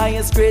exam.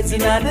 Highest grades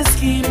in the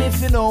scheme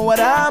if you know what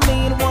I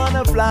mean.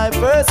 Wanna fly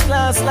first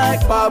class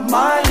like Bob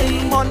Marley.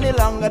 Money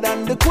longer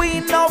than the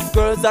queen. Enough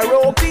girls are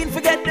hoping.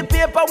 Forget the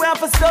paper we have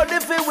to study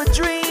fi we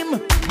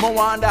dream. Me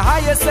want the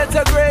highest set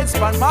of grades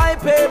on my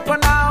paper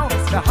now.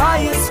 The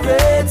highest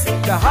grades,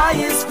 the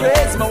highest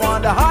grades. Me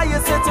want the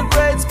highest set of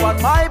grades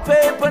on my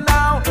paper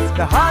now.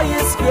 The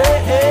highest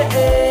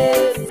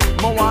grades.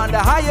 Me want the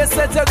highest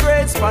set of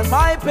grades on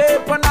my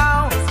paper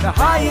now. The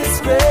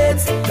highest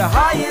grades, the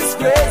highest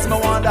grades. Me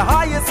want the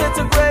highest set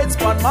of grades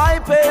on my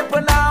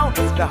paper now.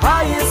 The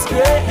highest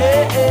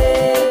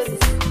grades.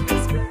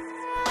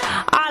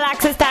 All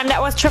Access time,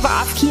 that was Trevor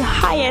Afki,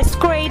 highest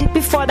grade.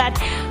 Before that,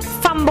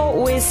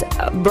 Fambo with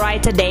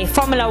Brighter Day,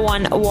 Formula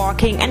One,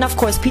 Walking, and of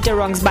course Peter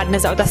Wrong's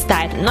Badness Out of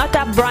Style. Not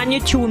a brand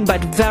new tune,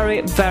 but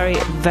very, very,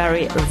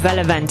 very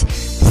relevant.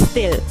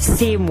 Still,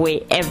 same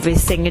way every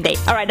single day.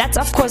 Alright, that's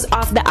of course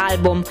off the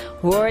album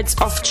Words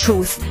of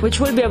Truth, which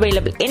will be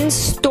available in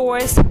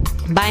stores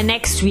by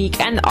next week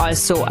and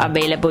also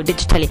available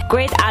digitally.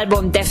 Great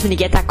album, definitely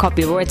get a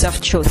copy. Words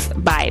of Truth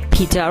by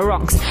Peter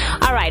Wrongs.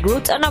 Alright,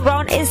 Roots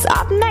Underground is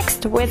up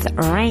next with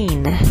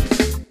Rain.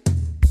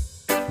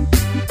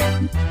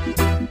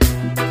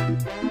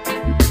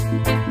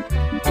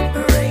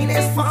 Rain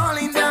is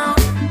falling down.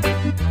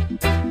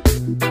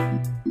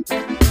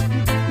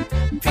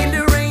 Feel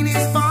the rain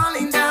is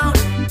falling down.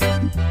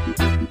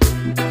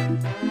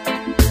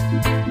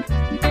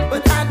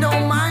 But I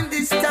don't mind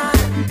this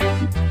time.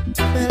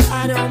 Well,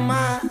 I don't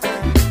mind.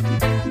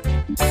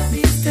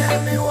 Please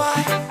tell me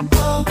why.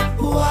 Oh,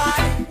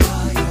 why?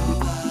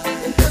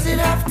 Does it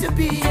have to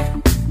be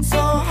so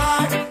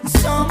hard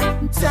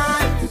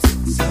sometimes?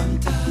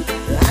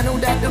 I know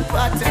that the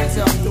patterns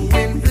of the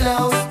wind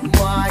blows.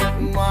 Why?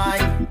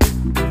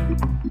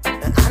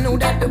 I know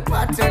that the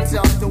patterns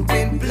of the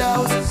wind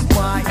blows.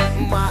 Why?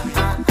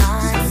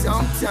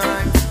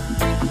 Sometimes.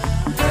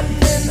 But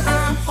then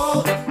I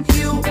hold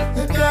you,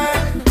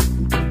 girl,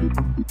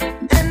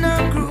 and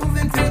I'm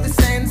grooving through the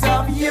sands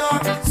of your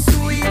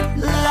sweet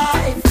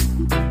life.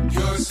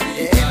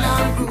 And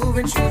I'm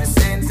grooving through the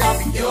sands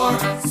of your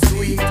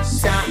sweet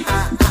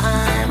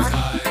time.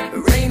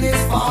 Rain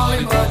is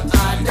falling, but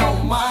I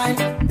don't mind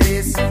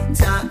this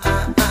time.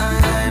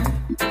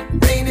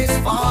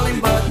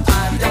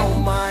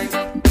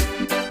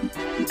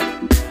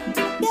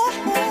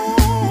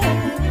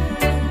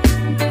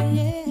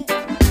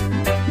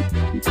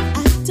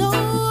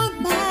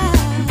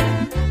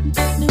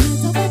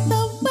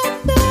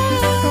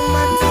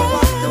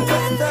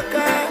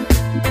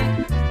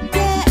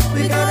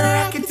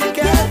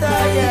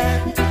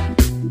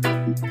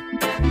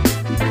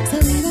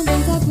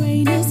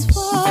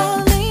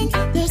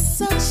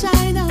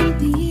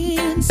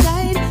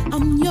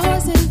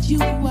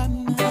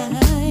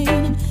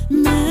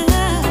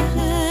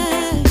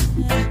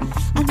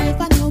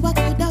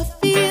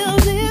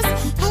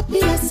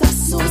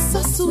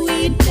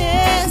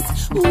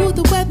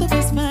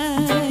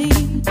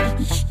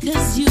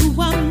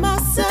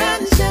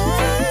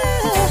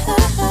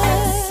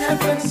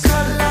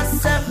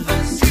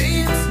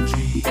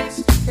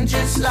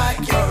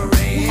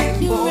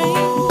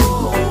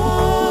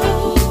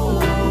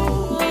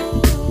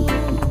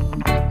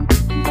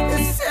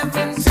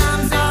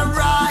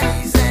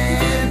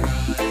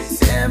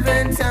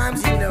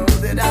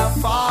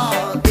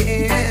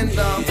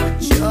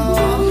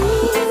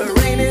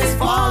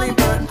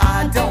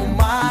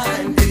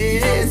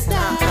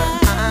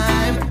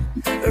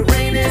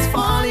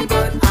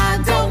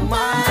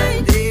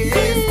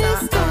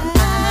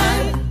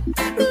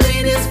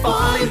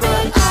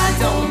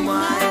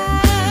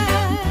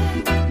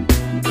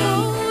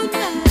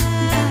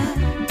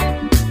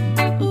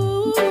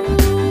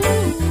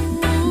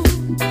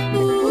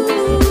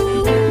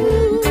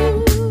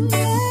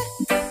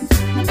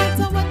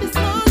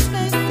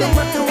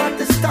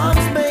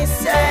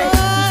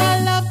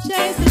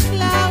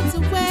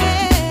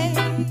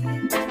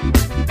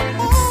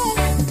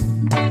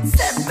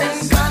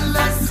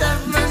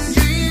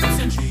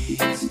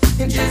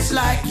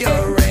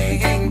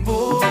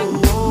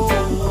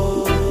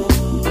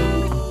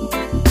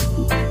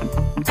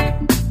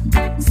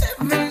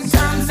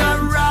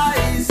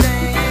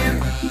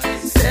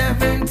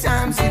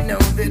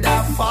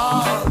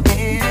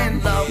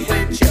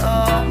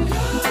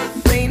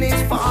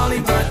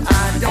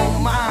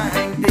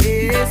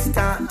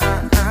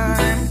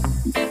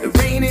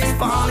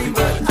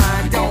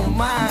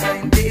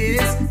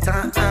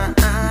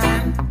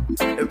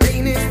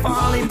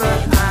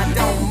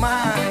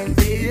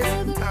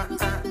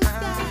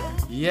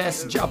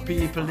 Yes, Ja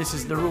people, this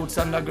is the Roots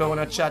Underground.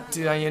 I chat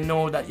to you, and you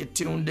know that you're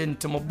tuned in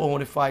to my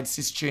bona fide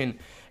sister,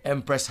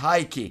 Empress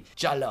Heike.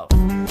 Ja love.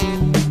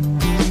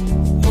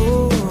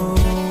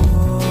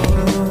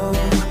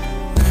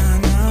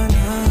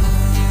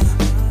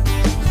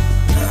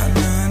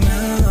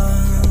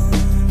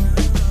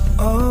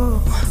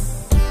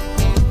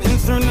 Been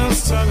through no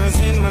struggles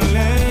in my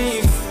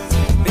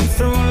life. Been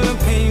through all the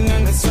pain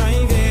and the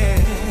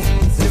striving.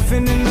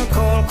 Living in a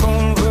cold,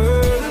 cold world.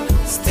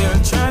 Still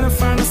trying to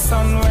find the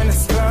sun when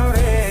it's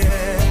cloudy.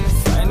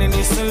 Finding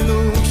a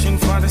solution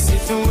for the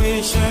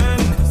situation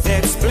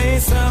that's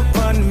placed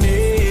upon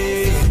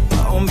me.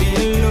 I won't be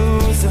a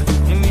loser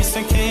in this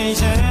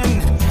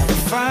occasion. I'm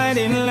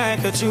fighting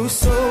like a true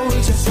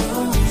soldier.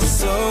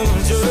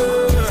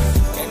 Soldier.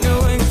 And no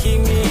one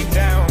keep me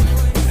down.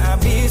 I'll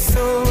be a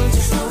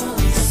soldier.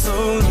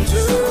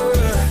 Soldier.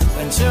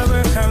 When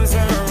trouble comes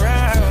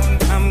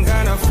around, I'm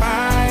gonna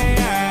fight.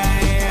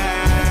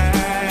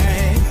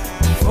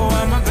 Oh,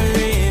 I'm a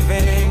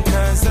believing,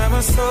 'cause I'm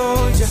a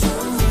soldier.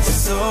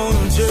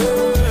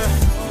 Soldier.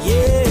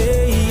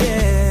 Yeah,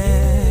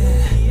 yeah.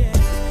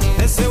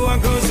 They say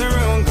what goes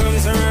around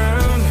comes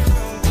around.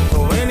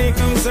 But when it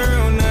comes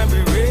around, I'll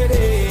be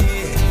ready.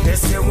 They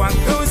say what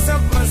goes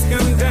up must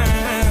come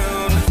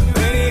down.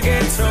 When it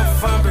gets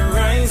rough, I'll be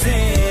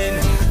rising.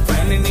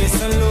 Finding a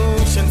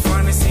solution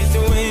for the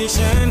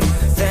situation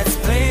that's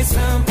placed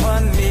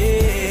upon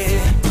me.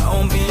 I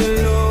won't be a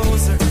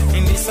loser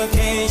in this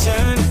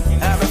occasion.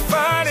 I'll be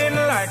fighting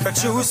like a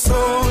true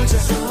soldier.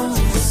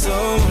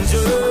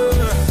 Soldier.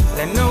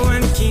 Let no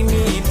one keep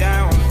me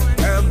down.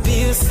 I'll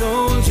be a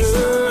soldier.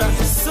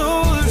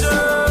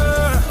 Soldier.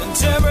 When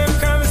trouble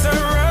comes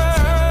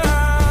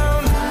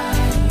around,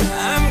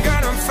 I'm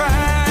gonna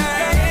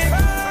fight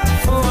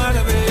for what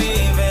I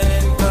believe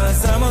in,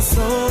 'cause I'm a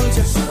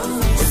soldier.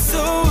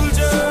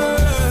 Soldier.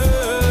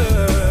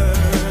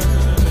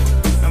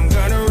 I'm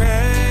gonna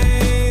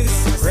rise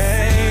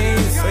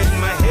with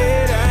my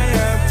head high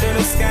up to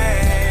the sky.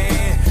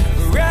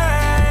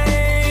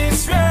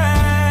 Rise,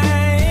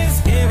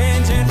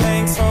 giving you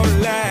thanks for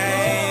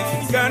life.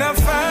 Gonna fight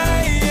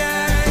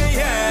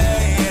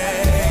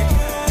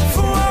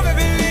for what I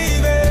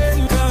believe in,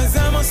 'cause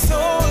I'm a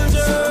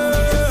soldier.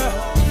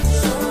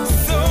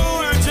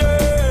 Soldier.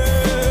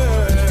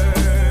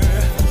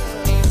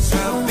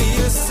 I'll be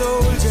a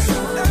soldier.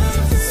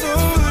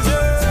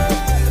 Soldier.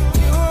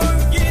 You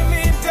won't give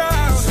me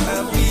down.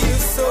 I'll be a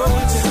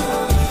soldier.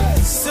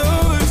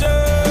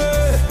 Soldier.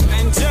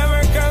 And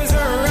trouble comes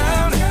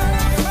around,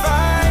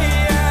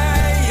 fight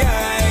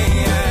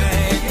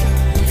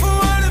for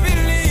what I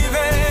believe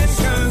in,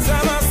 'cause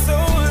I'm a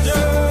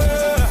soldier.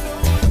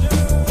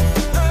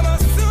 I'm a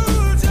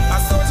soldier. A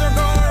soldier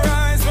gonna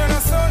rise when a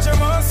soldier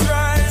must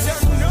rise.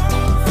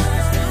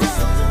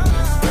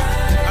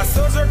 A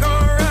soldier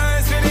gonna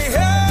rise with the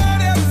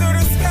head up to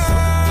the sky.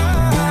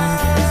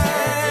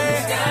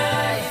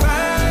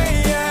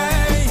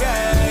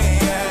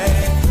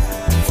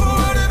 For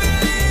what I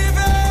believe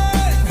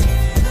in.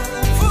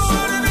 For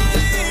what I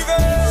believe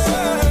in.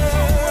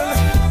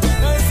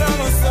 'Cause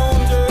I'm a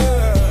soldier.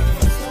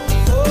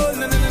 Oh,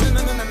 no, no, no, no,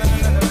 no, no, no, no,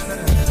 no, no, no.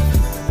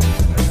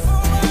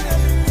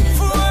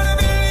 For what I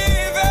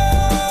believe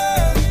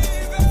in.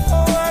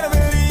 For what I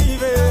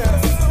believe in.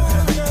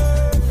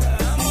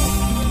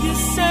 You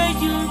say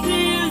you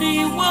really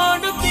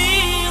wanna be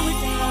with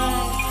me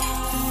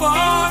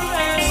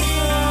forever.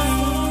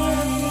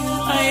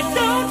 I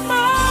don't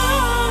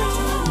mind.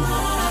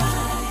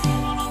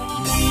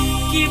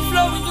 Keep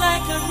flowing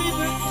like a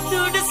river to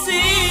the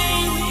sea.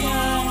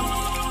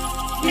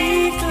 Be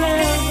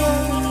clever,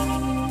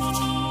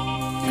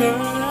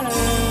 girl.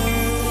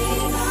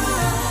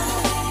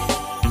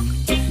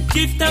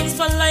 Give thanks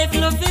for life,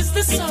 love is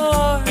the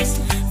source.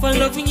 For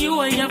loving you,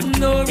 I have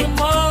no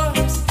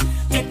remorse.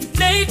 Let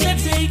nature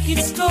take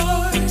its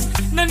course.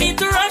 No need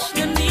to rush,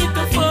 no need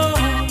to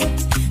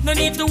force. No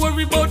need to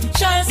worry about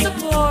child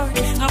support.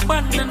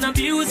 Abandon,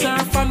 abuse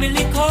our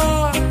family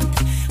core.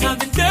 I'll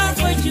be there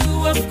for you,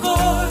 of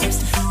course.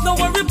 Don't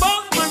worry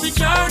about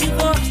marriage or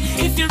divorce.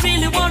 If you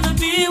really wanna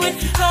be with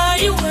how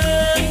you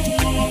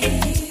will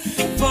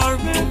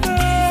forever.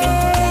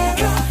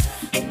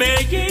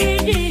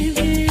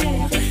 Begging,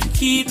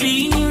 keep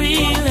being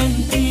real and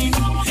deep.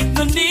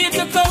 No need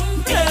to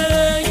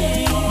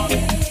complain.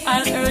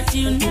 I'll hurt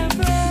you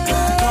never.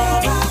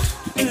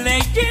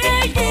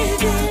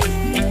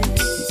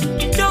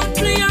 Don't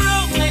play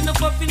around like no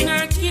puppy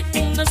nor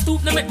kitten. No stoop,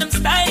 no make them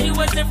style you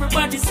as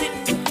everybody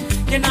sitting.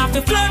 Then have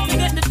the flood to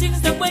get the things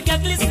that make you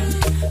glisten.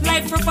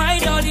 Life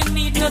provide all you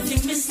need,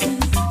 nothing missing.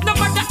 No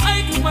matter how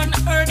you on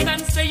earth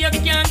and say you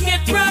can't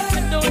get rough.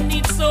 You don't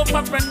need soap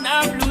opera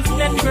nor blues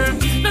network.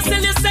 No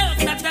sell yourself,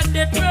 not that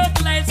dead work.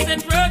 Life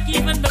said work,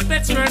 even the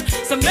pets work.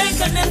 So make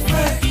an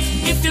effort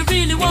if you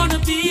really wanna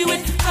be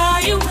with how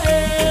you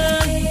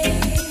will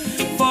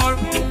forever.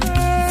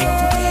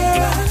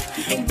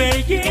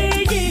 Baby,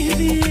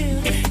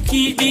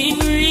 keep being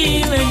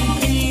real and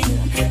real.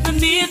 No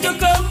need to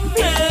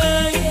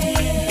complain.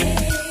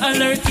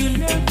 Alert you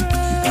never.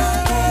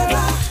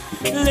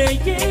 Lay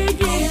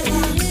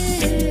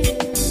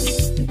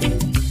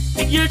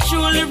You're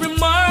truly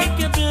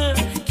remarkable.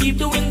 Keep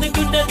doing the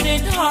good that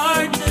ain't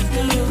hard to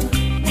do.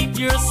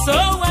 You're so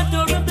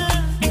adorable.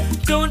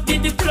 Don't be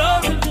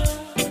deplorable.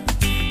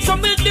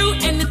 Some will do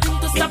anything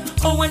to stop.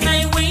 Oh, when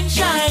I won't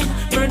shine.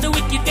 Burn the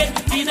wicked, get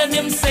rid of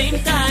them same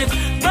time.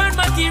 Burn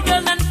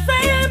material and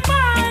fail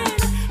fine.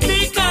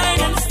 Be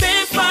kind and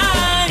stay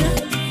fine.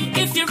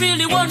 If you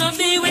really wanna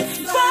be with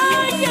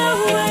fire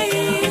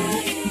away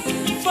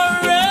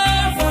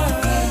forever,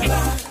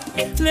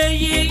 lay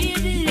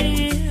it in.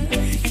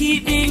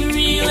 Keep being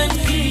real and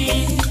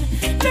clean.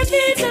 The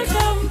need to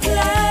come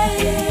play.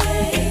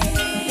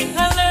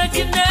 I'll let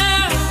you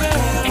never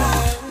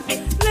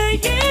lay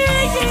it in.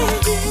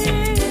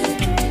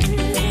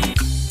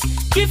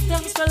 Give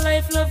thanks for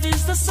life, love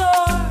is the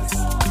source.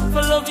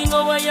 For loving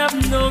how I have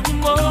no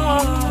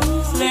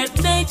remorse. Let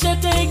nature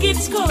take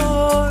its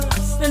course.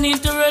 No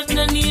need to rush,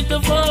 no need to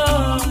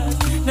force.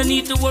 No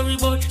need to worry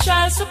about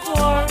child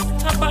support.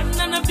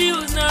 Abandon,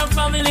 abuse, no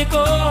family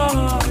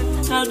court.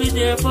 I'll be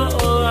there for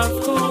all, of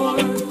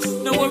course.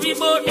 Don't worry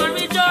about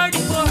marriage or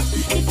divorce.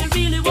 If you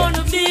really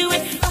wanna be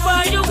with,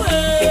 find your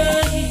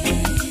way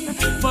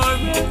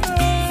forever,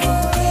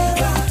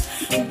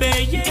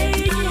 baby.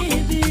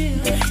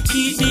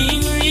 Keep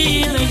being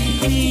real and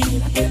clean.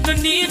 No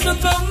need to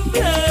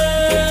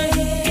complain.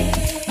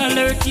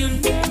 Alert you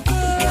never.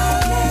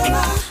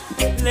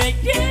 Like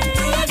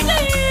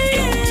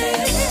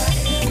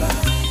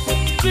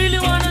really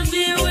wanna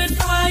be with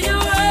fire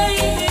away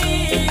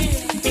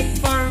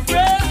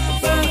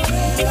forever,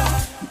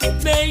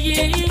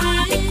 baby.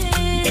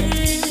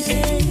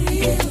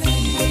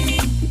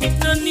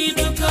 No need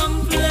to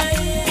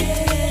complain.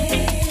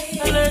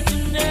 Alert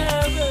you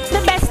never.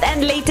 The best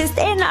and latest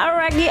in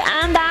reggae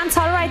and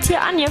dancehall right here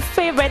on your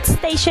favorite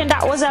station.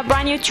 That was a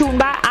brand new tune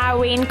by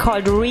Arwin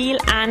called Real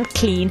and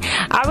Clean.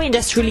 Arwin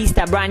just released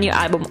a brand new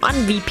album on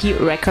VP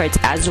Records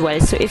as well.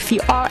 So if you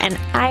are an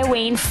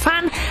Arwin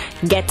fan,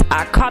 get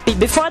a copy.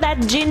 Before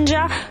that,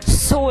 Ginger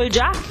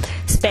Soldier,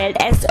 spelled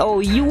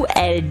Souljah.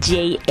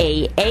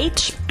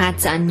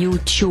 That's a new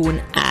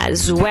tune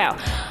as well.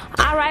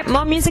 Alright,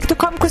 more music to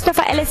come.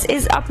 Christopher Ellis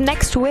is up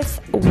next with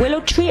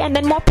Willow Tree, and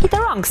then more Peter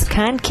Runks,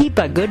 Can't Keep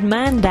a Good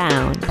Man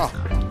Down.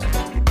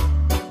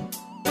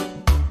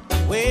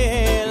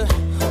 Well,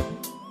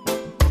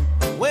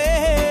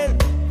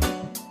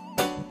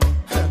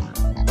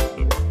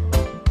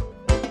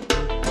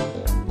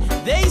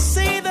 they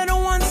say that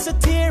once a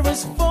tear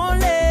is falling,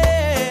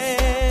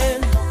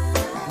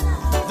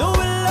 the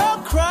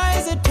willow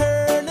cries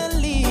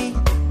eternally.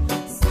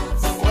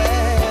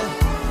 Well,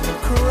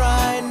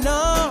 cry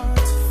not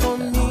for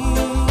me,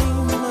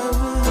 my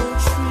willow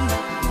tree,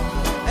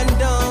 and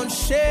don't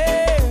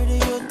shed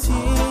your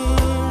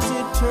tears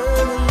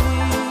eternally.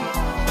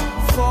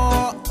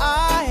 For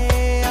I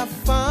have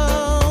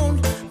found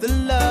the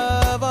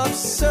love I've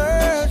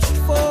searched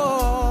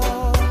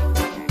for.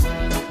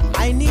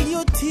 I need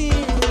your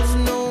tears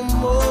no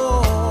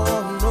more,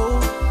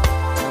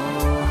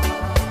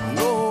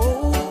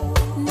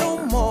 no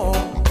more.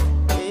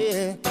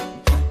 Yeah.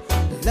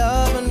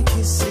 Love and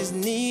kisses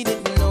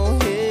needed no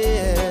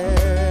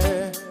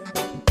here.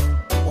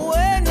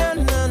 Well,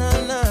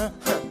 na.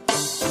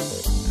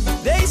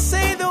 They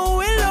say the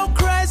willow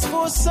cries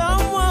for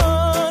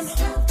someone.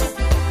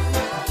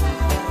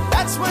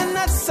 That's when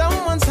that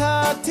someone's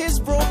heart is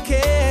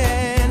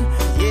broken.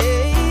 Yeah.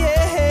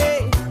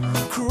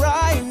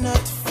 Cry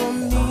not for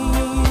me,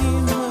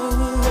 my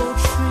willow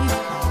tree,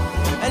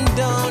 and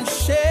don't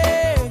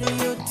shed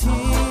your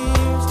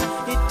tears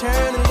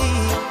eternally.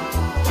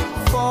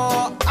 For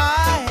I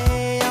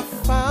have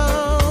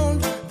found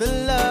the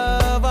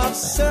love I've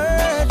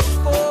searched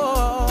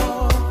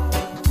for.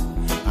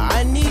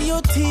 I need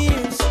your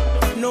tears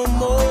no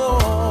more.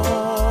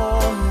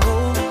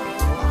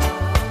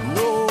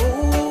 No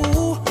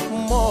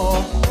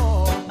more.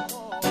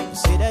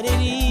 Say that it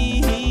is.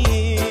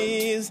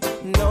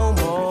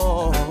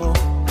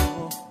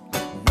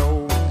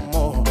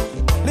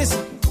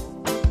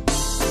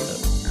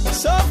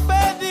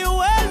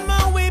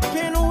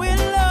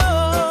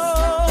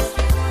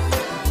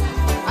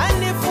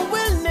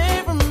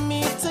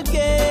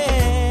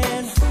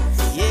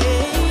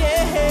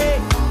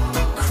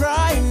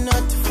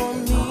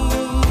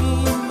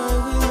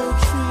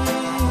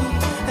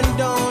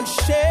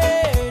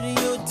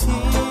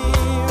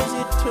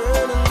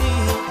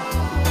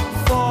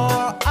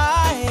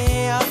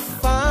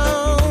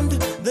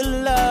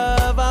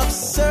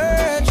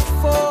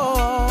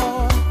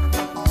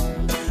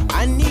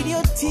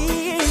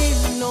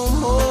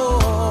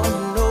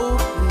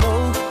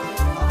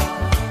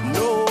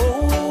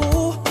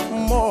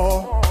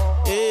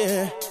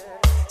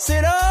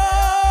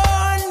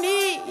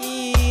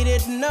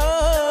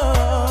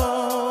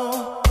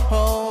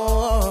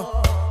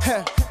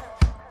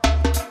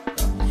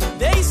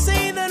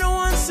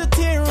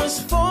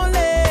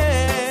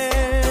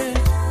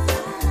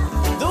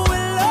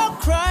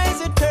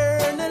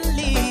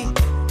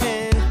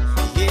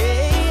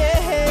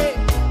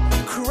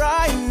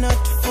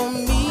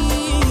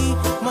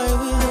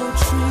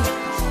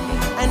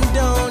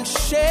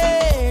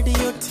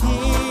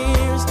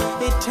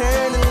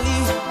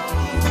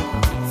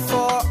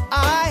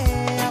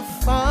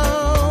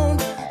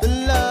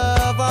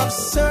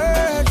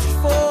 search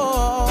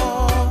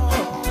for.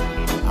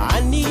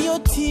 I need your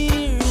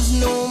tears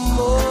no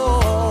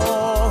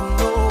more,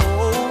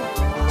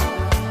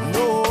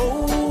 no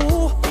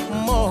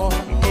more.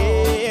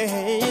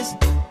 Yes,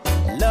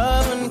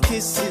 love and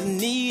kisses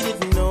needed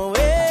no way.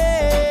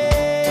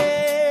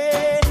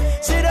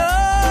 Said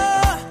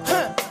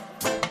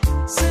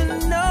said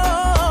no.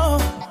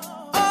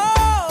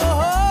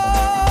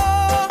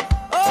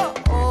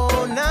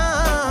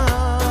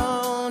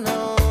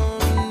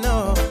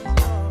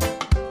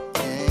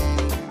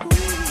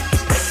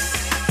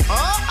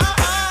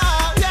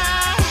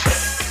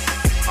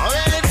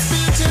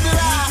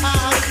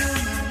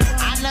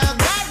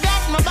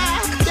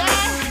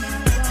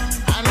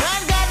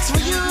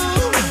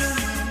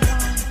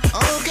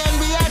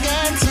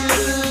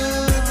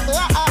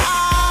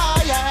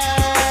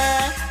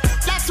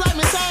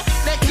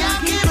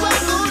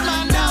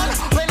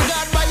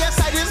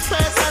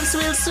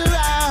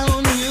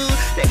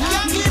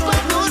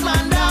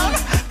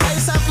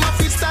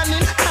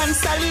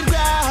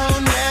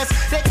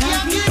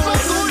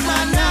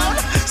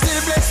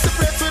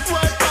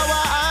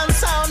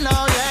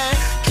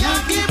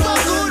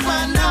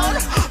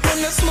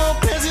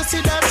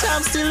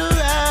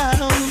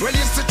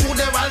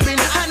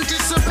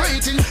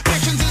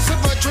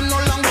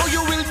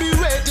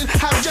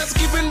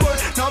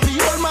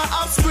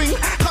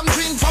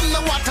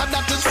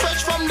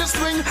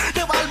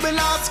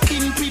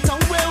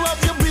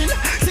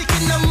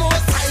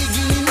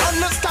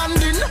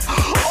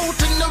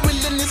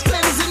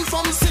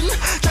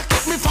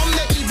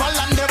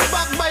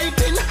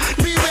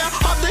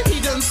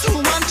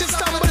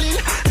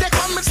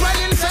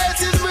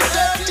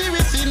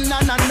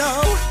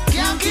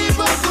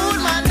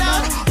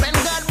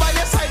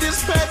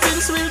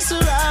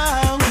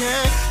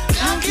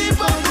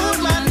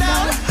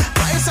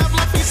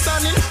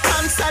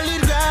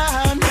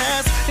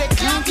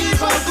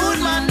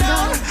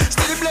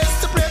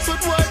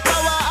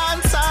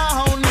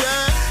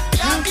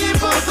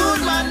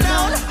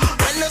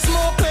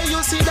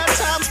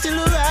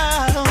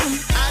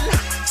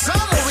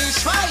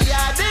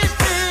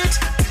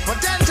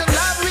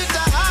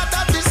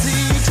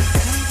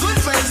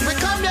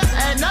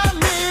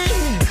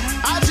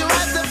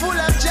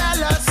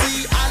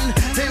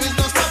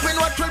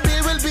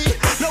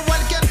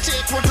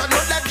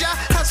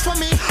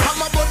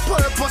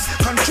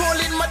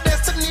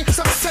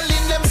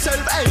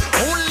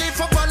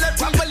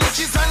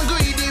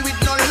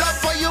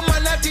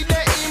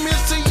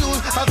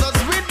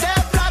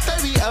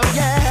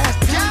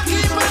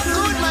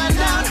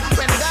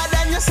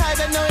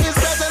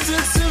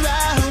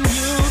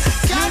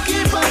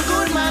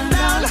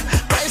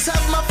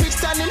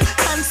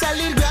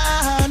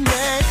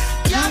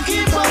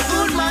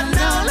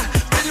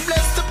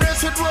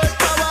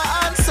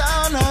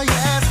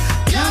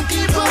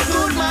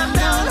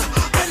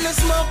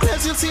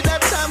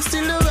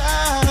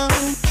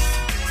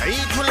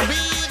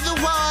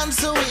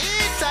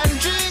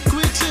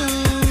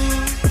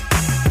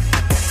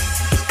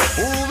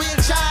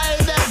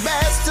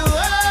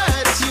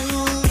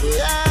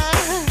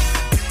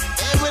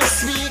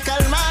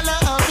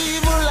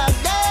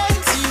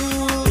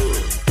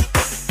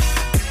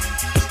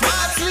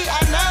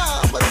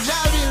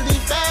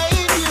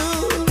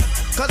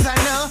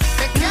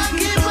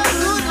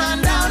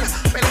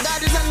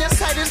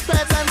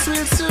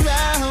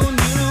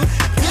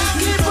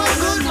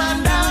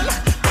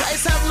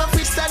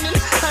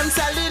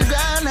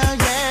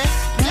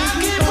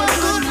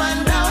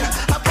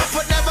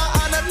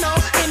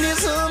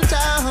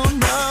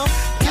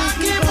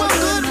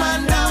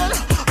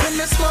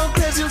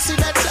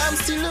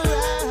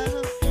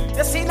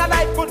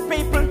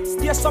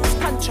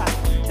 Substantial,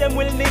 them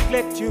will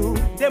neglect you,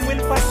 them will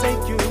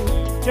forsake you,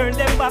 turn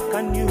them back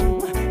on you.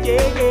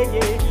 Yeah.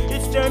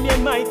 It's Jeremy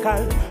and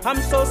Michael,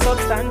 I'm so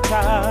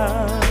substantial.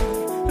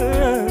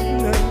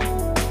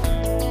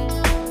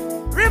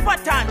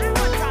 Riverton.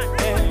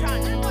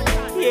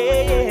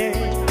 Yeah.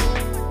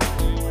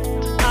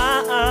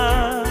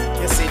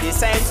 You see the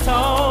same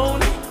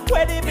stone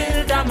where the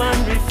builder man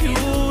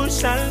refuse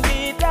shall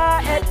be the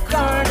head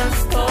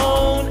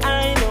cornerstone.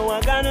 I know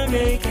I'm gonna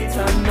make it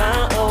on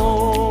my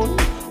own.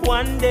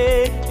 One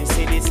day, you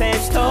see the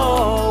same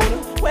stone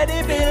where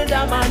the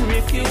builder man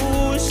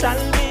refuse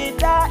shall be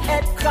the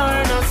head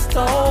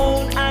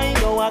cornerstone. I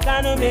know I'm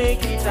gonna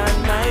make it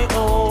on my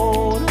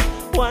own.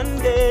 One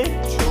day,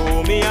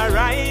 show me a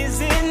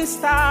rising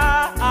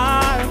star.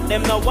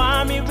 Them no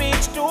want me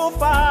reach too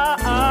far,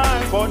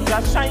 but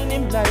just shine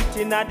him light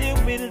in the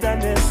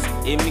wilderness.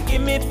 Him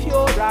give me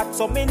pure heart,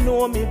 so me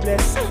know me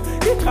bless.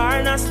 The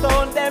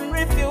cornerstone them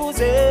refuse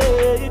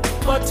it,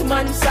 but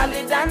man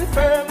solid and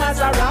firm as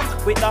a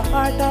rock. With a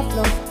heart of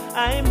love,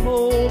 I'm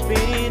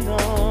moving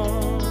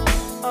on.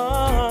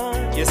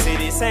 You see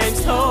the same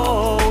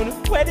stone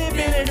where the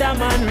builder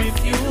man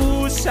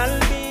refuse shall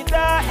be the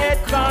head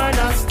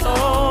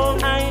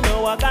cornerstone. I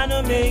know I'm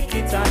gonna make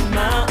it on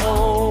my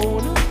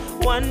own.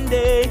 One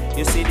day,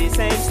 you see the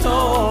same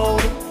stone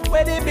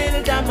where the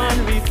builder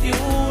man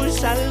refuse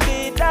shall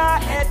be the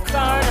head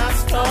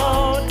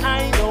cornerstone.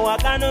 I know I'm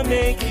gonna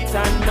make it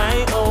on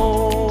my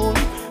own.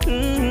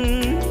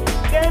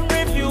 Them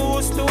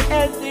refuse to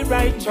help the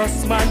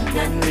righteous man.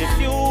 Them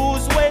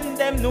refuse when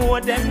them know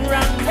them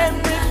wrong. Them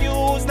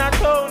refuse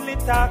not only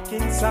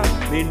talking some.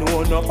 Me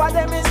know no for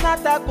them is not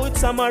a good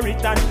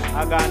Samaritan.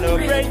 I gonna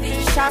break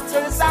these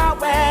shackles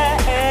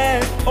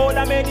away. All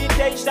the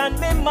meditation,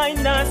 me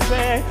mind not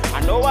stray.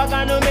 I know I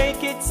gonna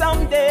make it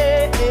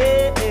someday.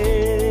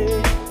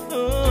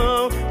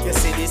 You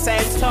see the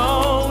same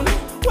stone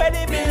where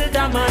the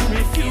builder man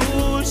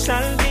refuse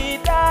shall be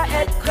the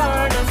head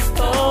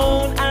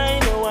cornerstone. I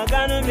know I'm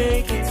gonna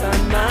make it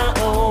on my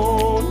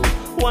own.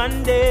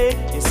 One day,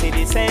 you see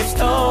the same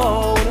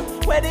stone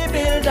where the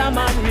builder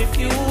man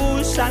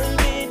refuse shall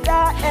be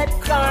the head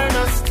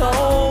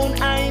cornerstone.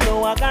 I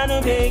know I'm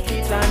gonna make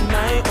it on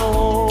my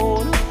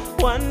own.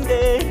 One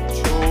day,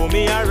 show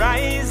me a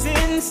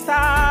rising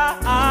star.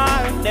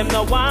 Them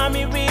no want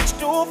me reach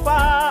too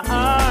far,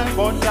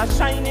 but a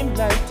shining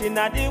light in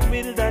the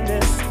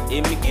wilderness.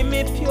 Him give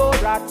me pure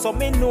heart, so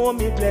me know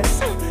me bless.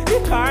 The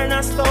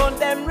cornerstone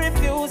them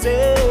refuse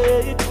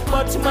it,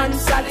 but man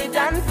solid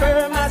and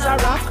firm as a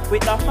rock.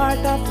 With a heart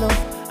of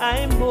love,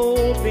 I'm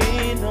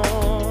moving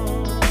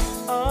on.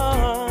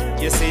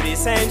 You see the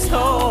same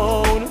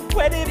stone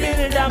where the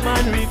builder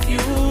man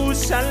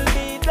refuse shall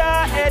be the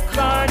head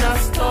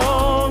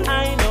cornerstone.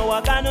 I know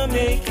I'm gonna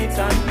make it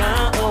on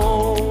my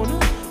own.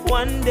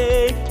 One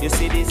day, you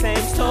see the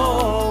same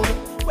stone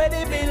where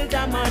the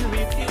builder man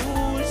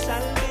refuse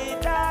shall be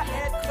the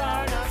head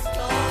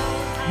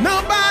cornerstone.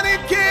 Nobody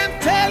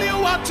can tell you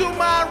what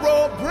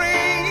tomorrow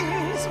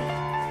brings,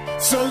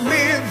 so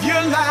live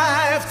your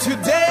life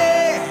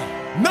today.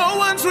 No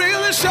one's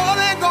really sure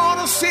they're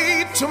gonna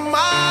see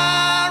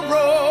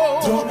tomorrow.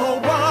 Don't know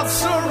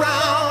what's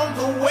around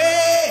the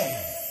way.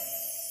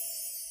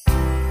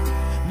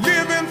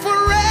 Living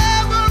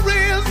forever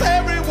is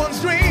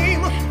everyone's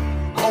dream.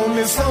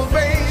 Only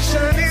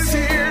salvation is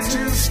here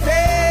to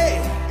stay.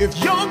 If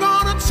you're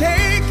gonna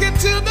take it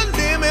to the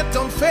limit,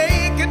 don't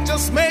fake it,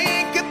 just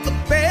make it the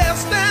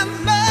best that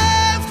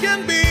life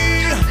can be.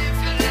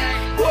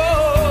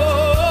 Whoa.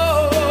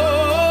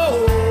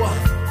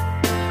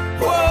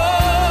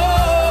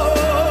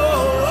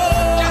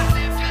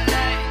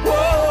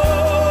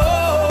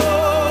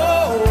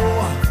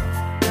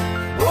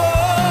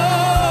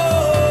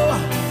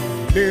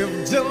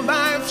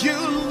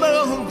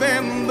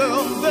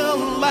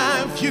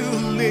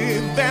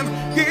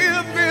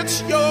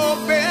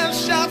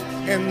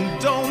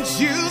 And don't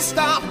you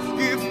stop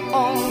if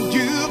all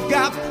you've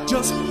got.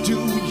 Just do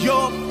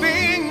your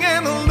thing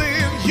and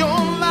live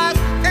your life.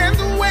 And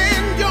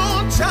when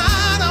you're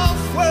tired of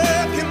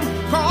working,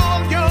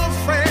 call your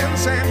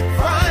friends and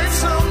find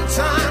some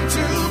time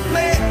to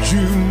play.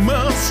 You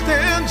must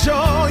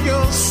enjoy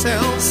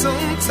yourself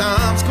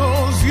sometimes,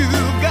 'cause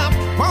you've got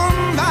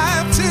one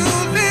life to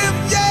live,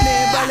 yeah.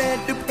 Never let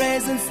the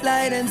present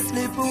slide and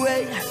slip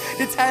away.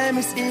 The time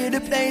is here, the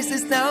place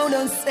is now.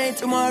 Don't say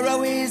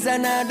tomorrow is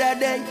another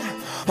day.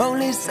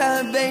 Only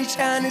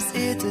salvation is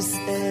here to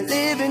stay.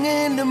 Living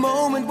in the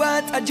moment,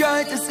 what a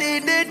joy to see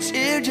the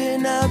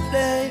children out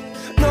play.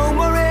 No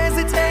more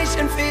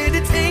hesitation, fear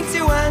the things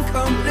you want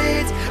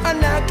complete.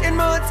 Unlocking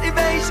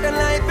motivation,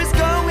 life is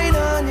going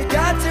on, you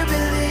got to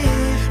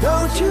believe.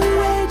 Don't you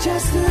wait,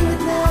 just do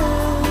it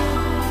now.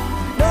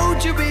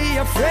 Don't you be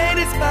afraid,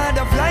 it's part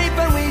of life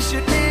and we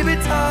should live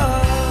it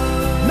all.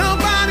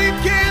 Nobody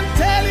can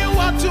tell you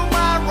what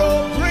tomorrow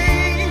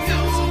brings,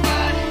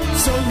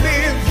 so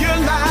live your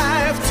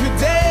life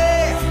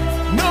today.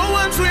 No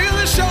one's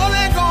really sure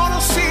they're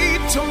gonna see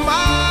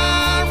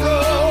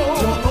tomorrow.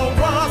 Don't know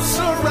what's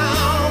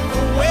around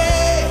the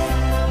way.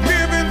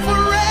 Living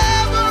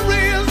forever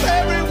is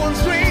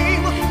everyone's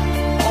dream.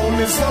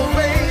 Only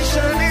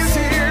salvation is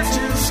here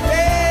to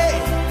stay.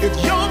 If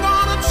you're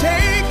gonna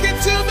take it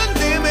to the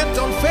limit,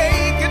 don't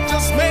fake it,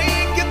 just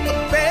make it the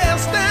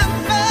best that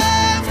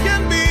life can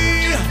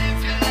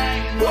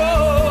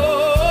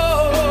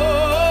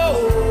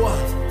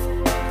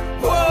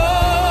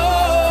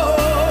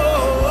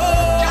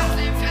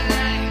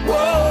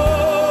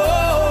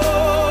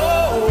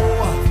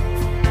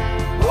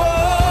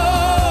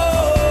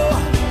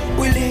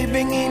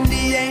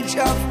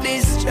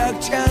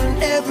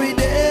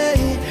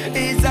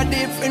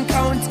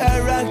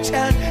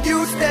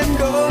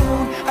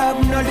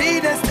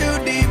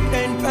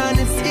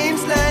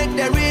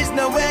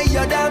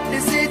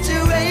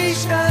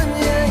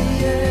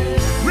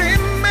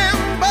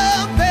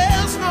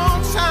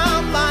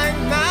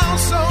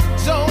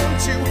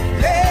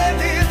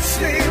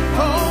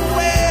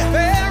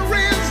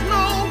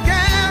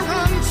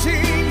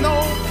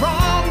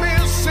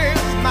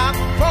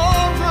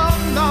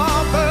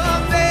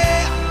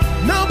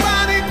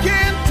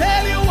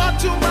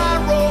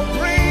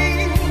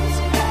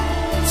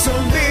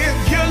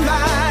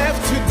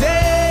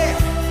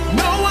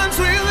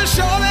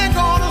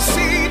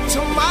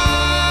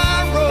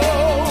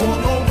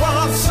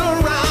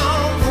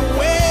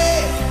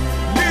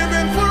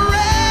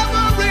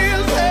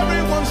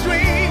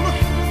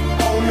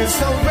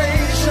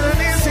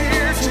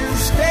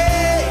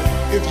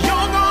If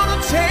you're gonna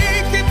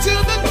take it to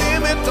the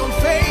limit, don't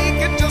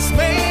fake it, just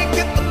make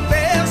it the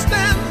best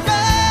that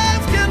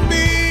life can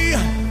be.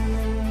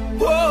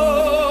 Whoa.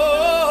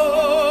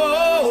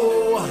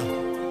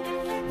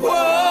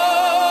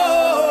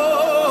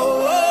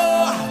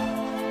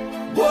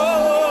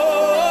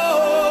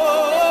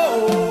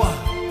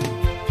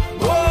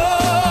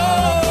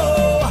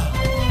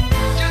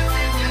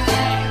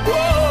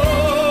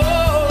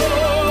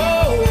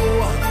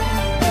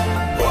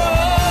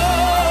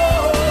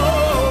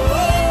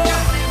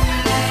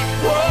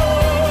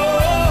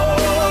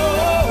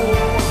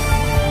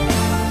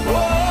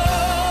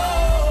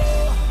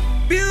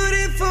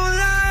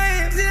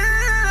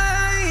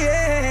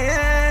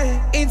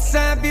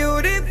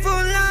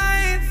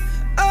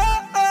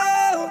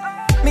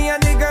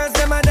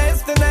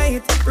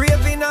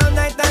 Raving all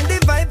night and the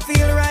vibe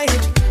feel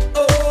right.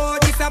 Oh,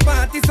 this a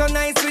party so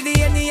nice with the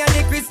Henny and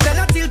the crystal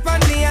a tilt on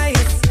the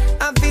ice.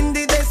 I've been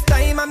the best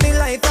time of my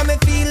life and me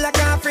feel like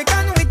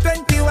African with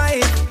 20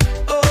 wives.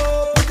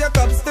 Oh, put your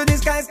cups to the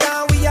skies,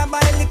 cause we a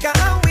buy liquor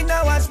and we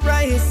now watch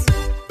price.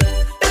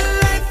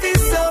 Life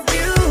is so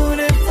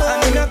beautiful.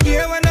 I don't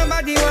care what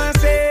nobody want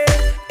to say.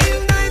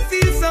 Life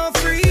feels so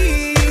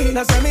free.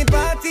 That's why me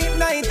party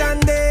night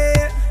and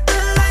day.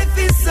 Life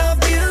is so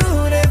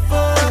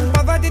beautiful. From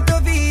poverty to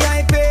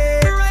VIP.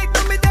 Right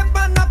now me them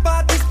on a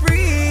party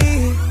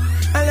spree.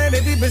 And let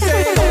the people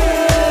say,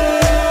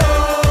 oh.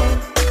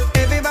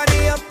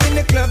 Everybody up in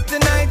the club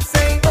tonight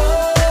say,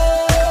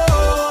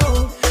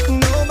 oh.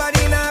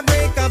 Nobody not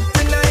break up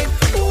tonight.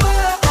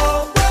 Whoa,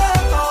 oh,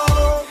 whoa,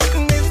 oh.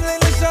 This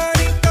little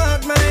shorty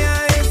caught my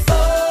eyes.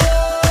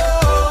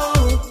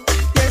 Oh,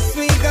 yes,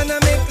 we gonna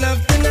make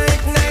love tonight.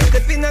 Night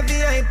up in a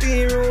VIP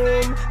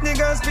room. The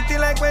girls pretty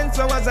like when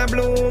flowers are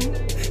bloom.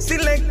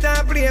 Select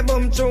a play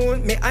boom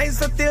tune. Me eyes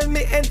so till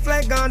me head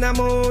fly on the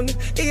moon.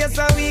 Yes,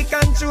 so we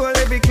control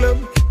every club.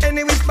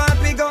 Any which part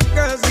we go,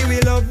 girls you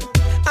will love.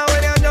 And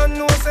when you don't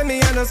know, say me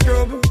and a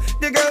scrub.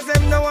 The girls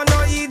them no one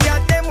no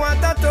idiot, them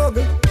want a tug.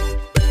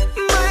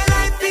 My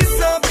life is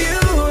so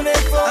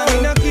beautiful. I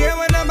mean, no care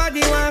what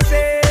nobody want to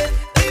say.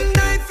 In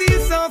life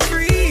is so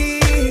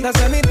free. That's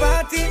why me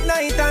party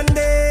night and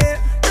day.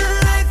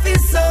 Life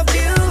is so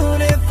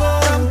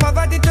beautiful. From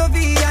poverty to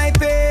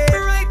VIP.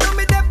 Right now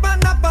me dep on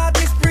the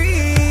party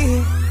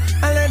spree.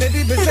 And let the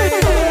people say,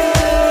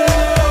 oh.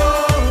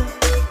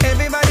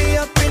 Everybody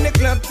up in the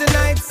club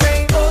tonight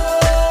say, oh.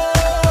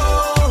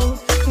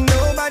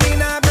 Nobody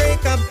not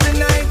break up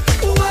tonight.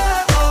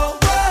 Whoa, oh,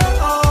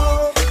 whoa,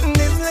 oh.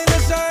 This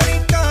little shorty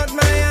caught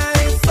my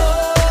eyes.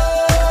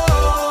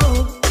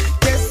 Oh,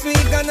 yes, we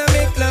gonna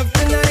make love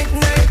tonight,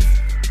 night.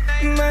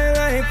 My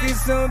life is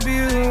so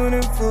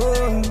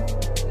beautiful,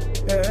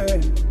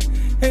 yeah.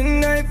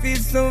 And life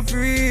is so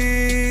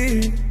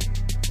free.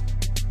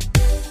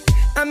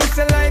 I miss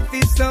a life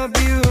is so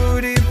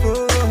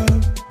beautiful.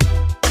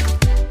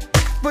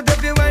 Put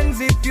up your hands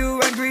if you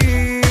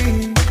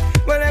agree.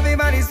 But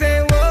everybody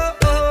say whoa,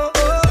 oh,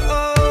 oh,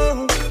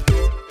 oh.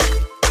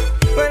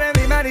 But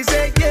everybody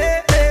say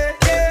yeah, yeah,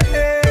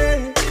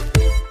 yeah.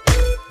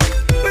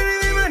 But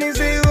everybody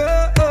say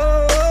whoa,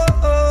 oh,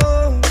 oh,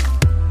 oh.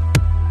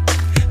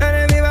 And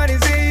everybody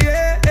say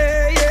yeah,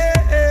 yeah,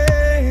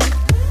 yeah.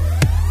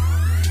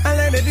 And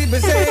let the people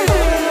say oh.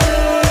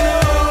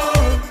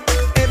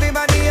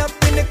 Everybody up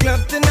in the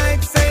club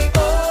tonight say oh.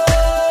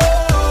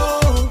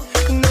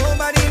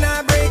 Nobody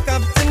not break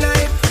up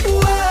tonight.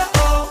 Whoa,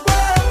 oh,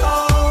 whoa,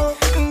 oh.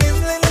 This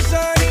little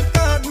shorty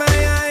caught my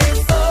eyes.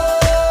 Oh,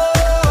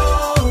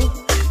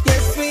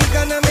 yes, we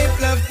gonna make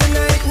love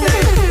tonight,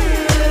 night.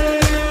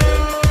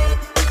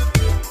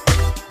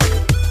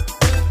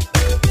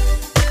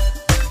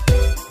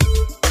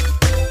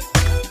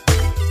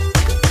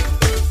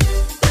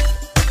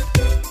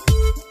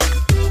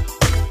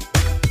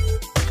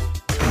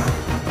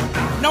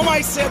 Now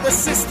I say the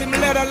system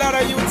led a lot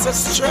of youths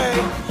astray.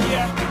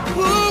 Yeah.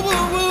 Woo,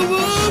 woo, woo,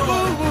 woo,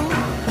 woo, woo.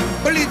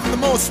 Believe in the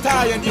Most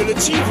High and you'll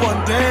achieve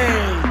one day.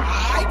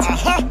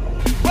 Uh-huh.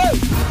 Well,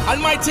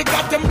 Almighty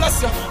God them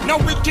bless you. Now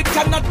wicked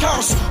cannot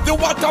curse. The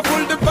water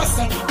full the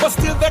vessel, but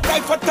still they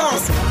cry for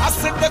thirst. I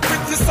said they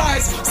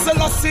criticize,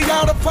 Selassie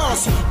are the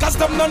first. Cause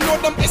them don't know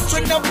them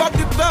history, never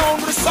did their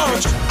own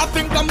research. I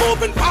think they're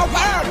moving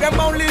forward, them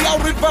only are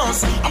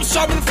reverse. I'm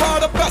striving for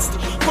the best,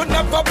 could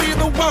never be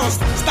the worst.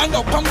 Stand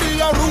up and be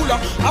a ruler,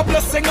 a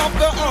blessing of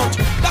the earth.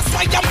 That's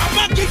why your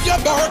mama give you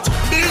birth.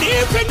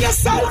 Believe in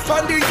yourself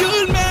and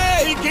you'll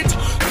make it.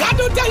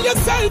 Gotta tell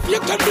yourself you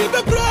can be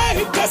the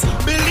greatest.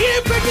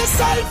 Believe in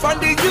yourself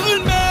and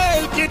you'll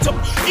make it.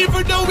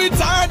 Even though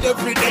it's hard,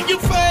 every day you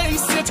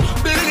face it.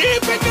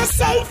 Believe in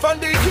yourself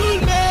and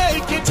you'll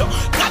make it.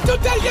 Gotta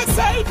tell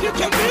yourself you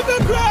can be the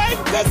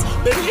greatest.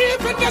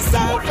 Believe in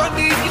yourself and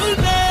you'll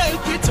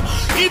make it.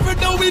 Even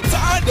though it's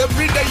hard,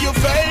 every day you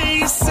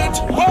face it.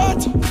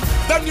 What?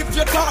 Then if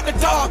you talk the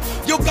talk,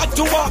 You got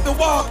to walk the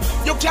walk.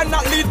 You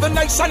cannot lead the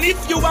nation if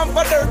you have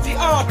a dirty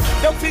heart.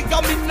 Them figure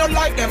me no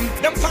like them.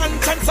 Them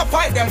conscience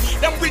fight them.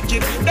 Them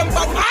wicked, them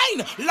bad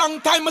mind. Long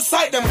time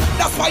aside them.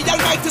 That's why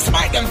Almighty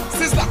smite them.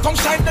 Sizzler come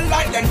shine the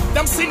light then.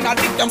 Them sin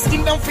addict them.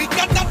 Skin them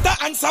figure that the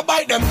answer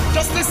by them.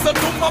 Just listen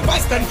to my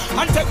voice then.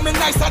 And take me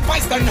nice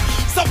advice then.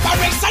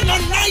 Separation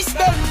and nice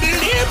then.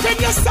 Believe in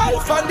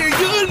yourself and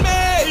you'll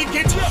make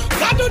it.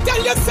 Got to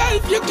tell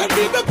yourself you can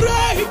be the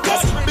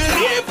greatest.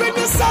 Believe in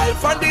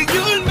yourself and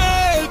you'll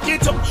make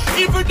it.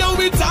 Even though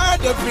it's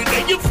hard every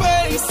day you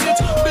face it.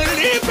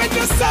 Believe in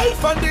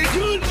yourself and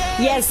you'll make it.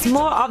 Yes,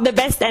 more of the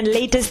best and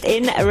latest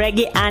in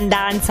reggae and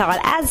dancehall,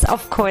 as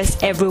of course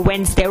every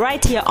Wednesday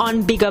right here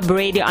on Big Up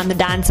Radio on the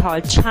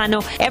Dancehall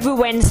channel. Every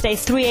Wednesday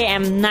 3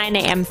 a.m., 9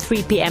 a.m.,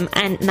 3 p.m.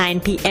 and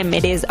 9 p.m.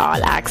 It is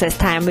all access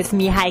time with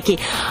me, Heike.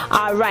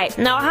 Alright,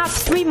 now I have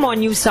 3 more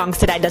new songs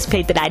that I just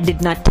played that I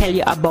did not tell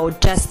you about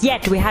just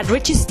yet. We had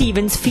Richie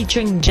Stephens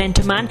featuring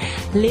Gentleman,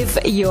 Live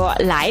Your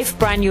Life.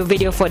 Brand new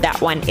video for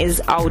that one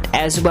is out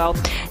as well.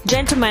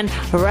 Gentleman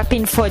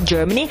rapping for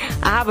Germany.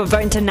 I have a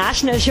very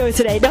international show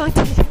today, don't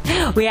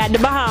I? We had the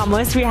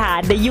Bahamas, we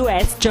had the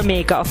US,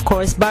 Jamaica, of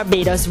course,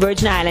 Barbados,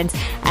 Virgin Islands,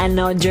 and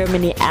now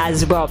Germany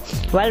as well.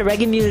 Well,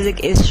 reggae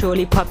music is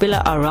surely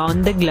popular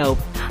around the globe.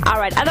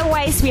 Alright,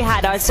 otherwise we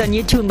had also a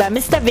new tune by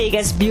Mr.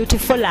 Vegas,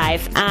 Beautiful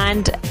Life,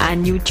 and a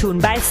new tune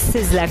by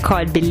Sizzler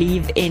called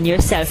Believe in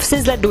Yourself.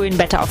 Sizzler doing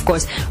better, of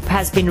course,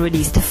 has been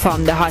released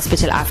from the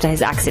hospital after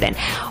his accident.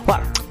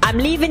 Well, I'm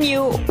leaving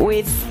you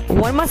with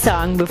one more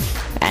song,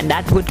 and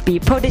that would be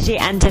Protege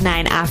and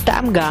Janine After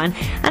I'm Gone.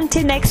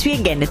 Until next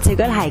week again, it's your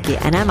girl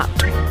Heike, and I'm out.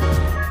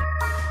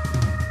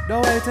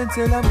 Don't wait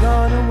until I'm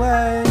gone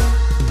away.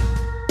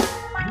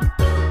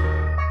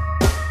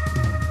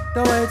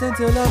 Don't wait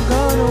until I'm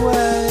gone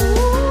away.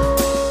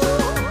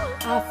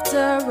 After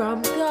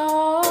I'm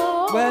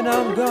gone, when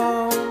I'm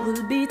gone,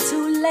 will be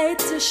too late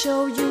to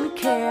show you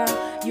care.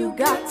 You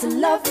got to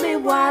love me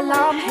while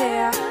I'm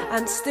here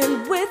and still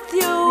with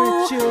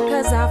you.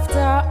 Cause after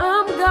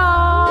I'm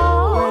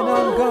gone, when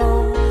I'm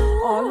gone,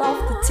 all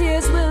of the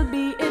tears will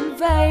be in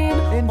vain.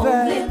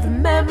 Only the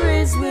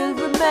memories will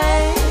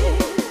remain.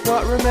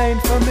 What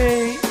remained for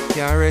me?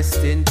 Can't rest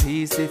in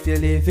peace if you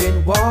live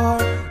in war.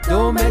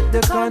 Don't make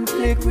the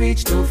conflict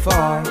reach too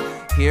far.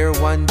 Here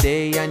one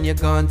day and you're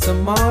gone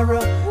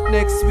tomorrow.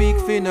 Next week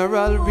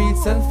funeral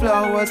wreaths and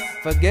flowers.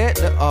 Forget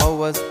the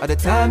hours of the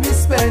time you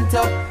spent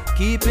up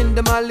keeping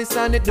the malice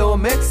and it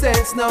don't make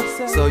sense now.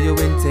 So you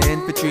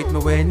intend to treat me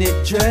when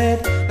it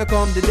dread. Now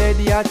come the day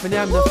the heart when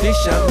I'm no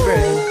fish and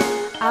bread.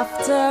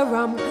 After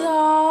I'm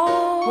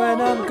gone,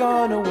 when I'm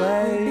gone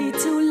away, will be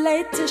too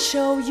late to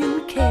show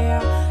you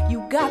care.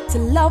 You got to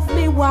love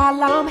me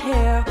while I'm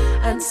here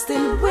and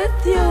still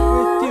with you.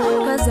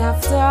 Cause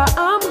after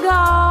I'm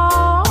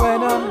gone,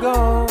 when I'm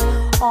gone,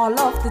 all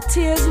of the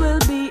tears will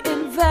be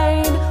in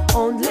vain.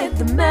 Only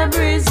the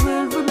memories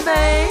will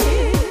remain.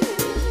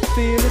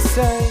 Feel the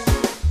same.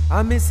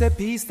 I miss a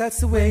piece,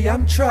 that's the way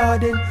I'm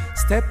trotting.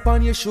 Step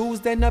on your shoes,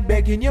 then I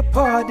begging your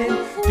pardon.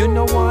 You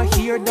know I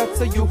hear that,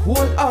 so you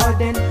hold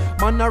harden.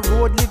 Man, a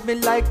road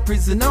living like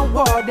prisoner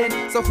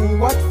warden. So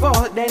who at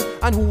fault then,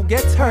 and who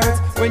gets hurt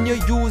when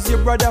you use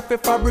your brother to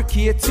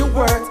fabricate your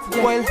worth?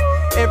 Well,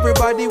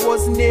 everybody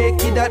was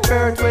naked at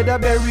birth, whether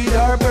buried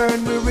or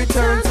burned, we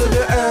return to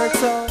the earth.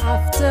 So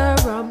after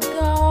I'm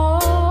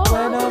gone,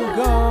 when I'm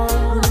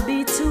gone, will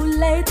be too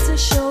late to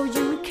show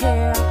you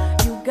care.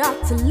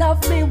 Got to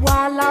love me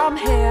while I'm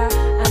here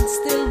and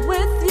still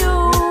with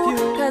you.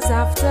 Cause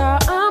after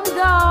I'm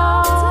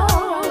gone,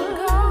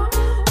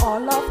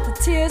 all of the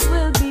tears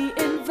will be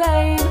in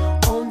vain.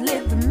 Only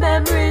the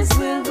memories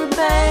will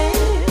remain.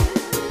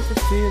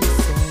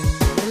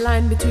 The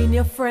line between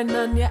your friend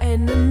and your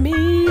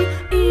enemy,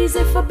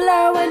 easy for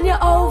blur when you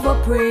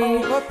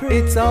overpray.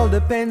 It all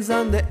depends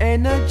on the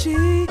energy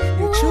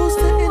you choose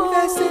to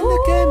invest in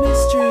the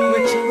chemistry,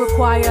 which you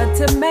required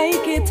to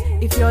make it.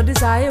 If your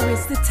desire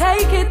is to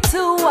take it to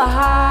a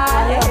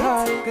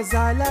high, cause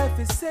our life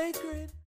is sacred.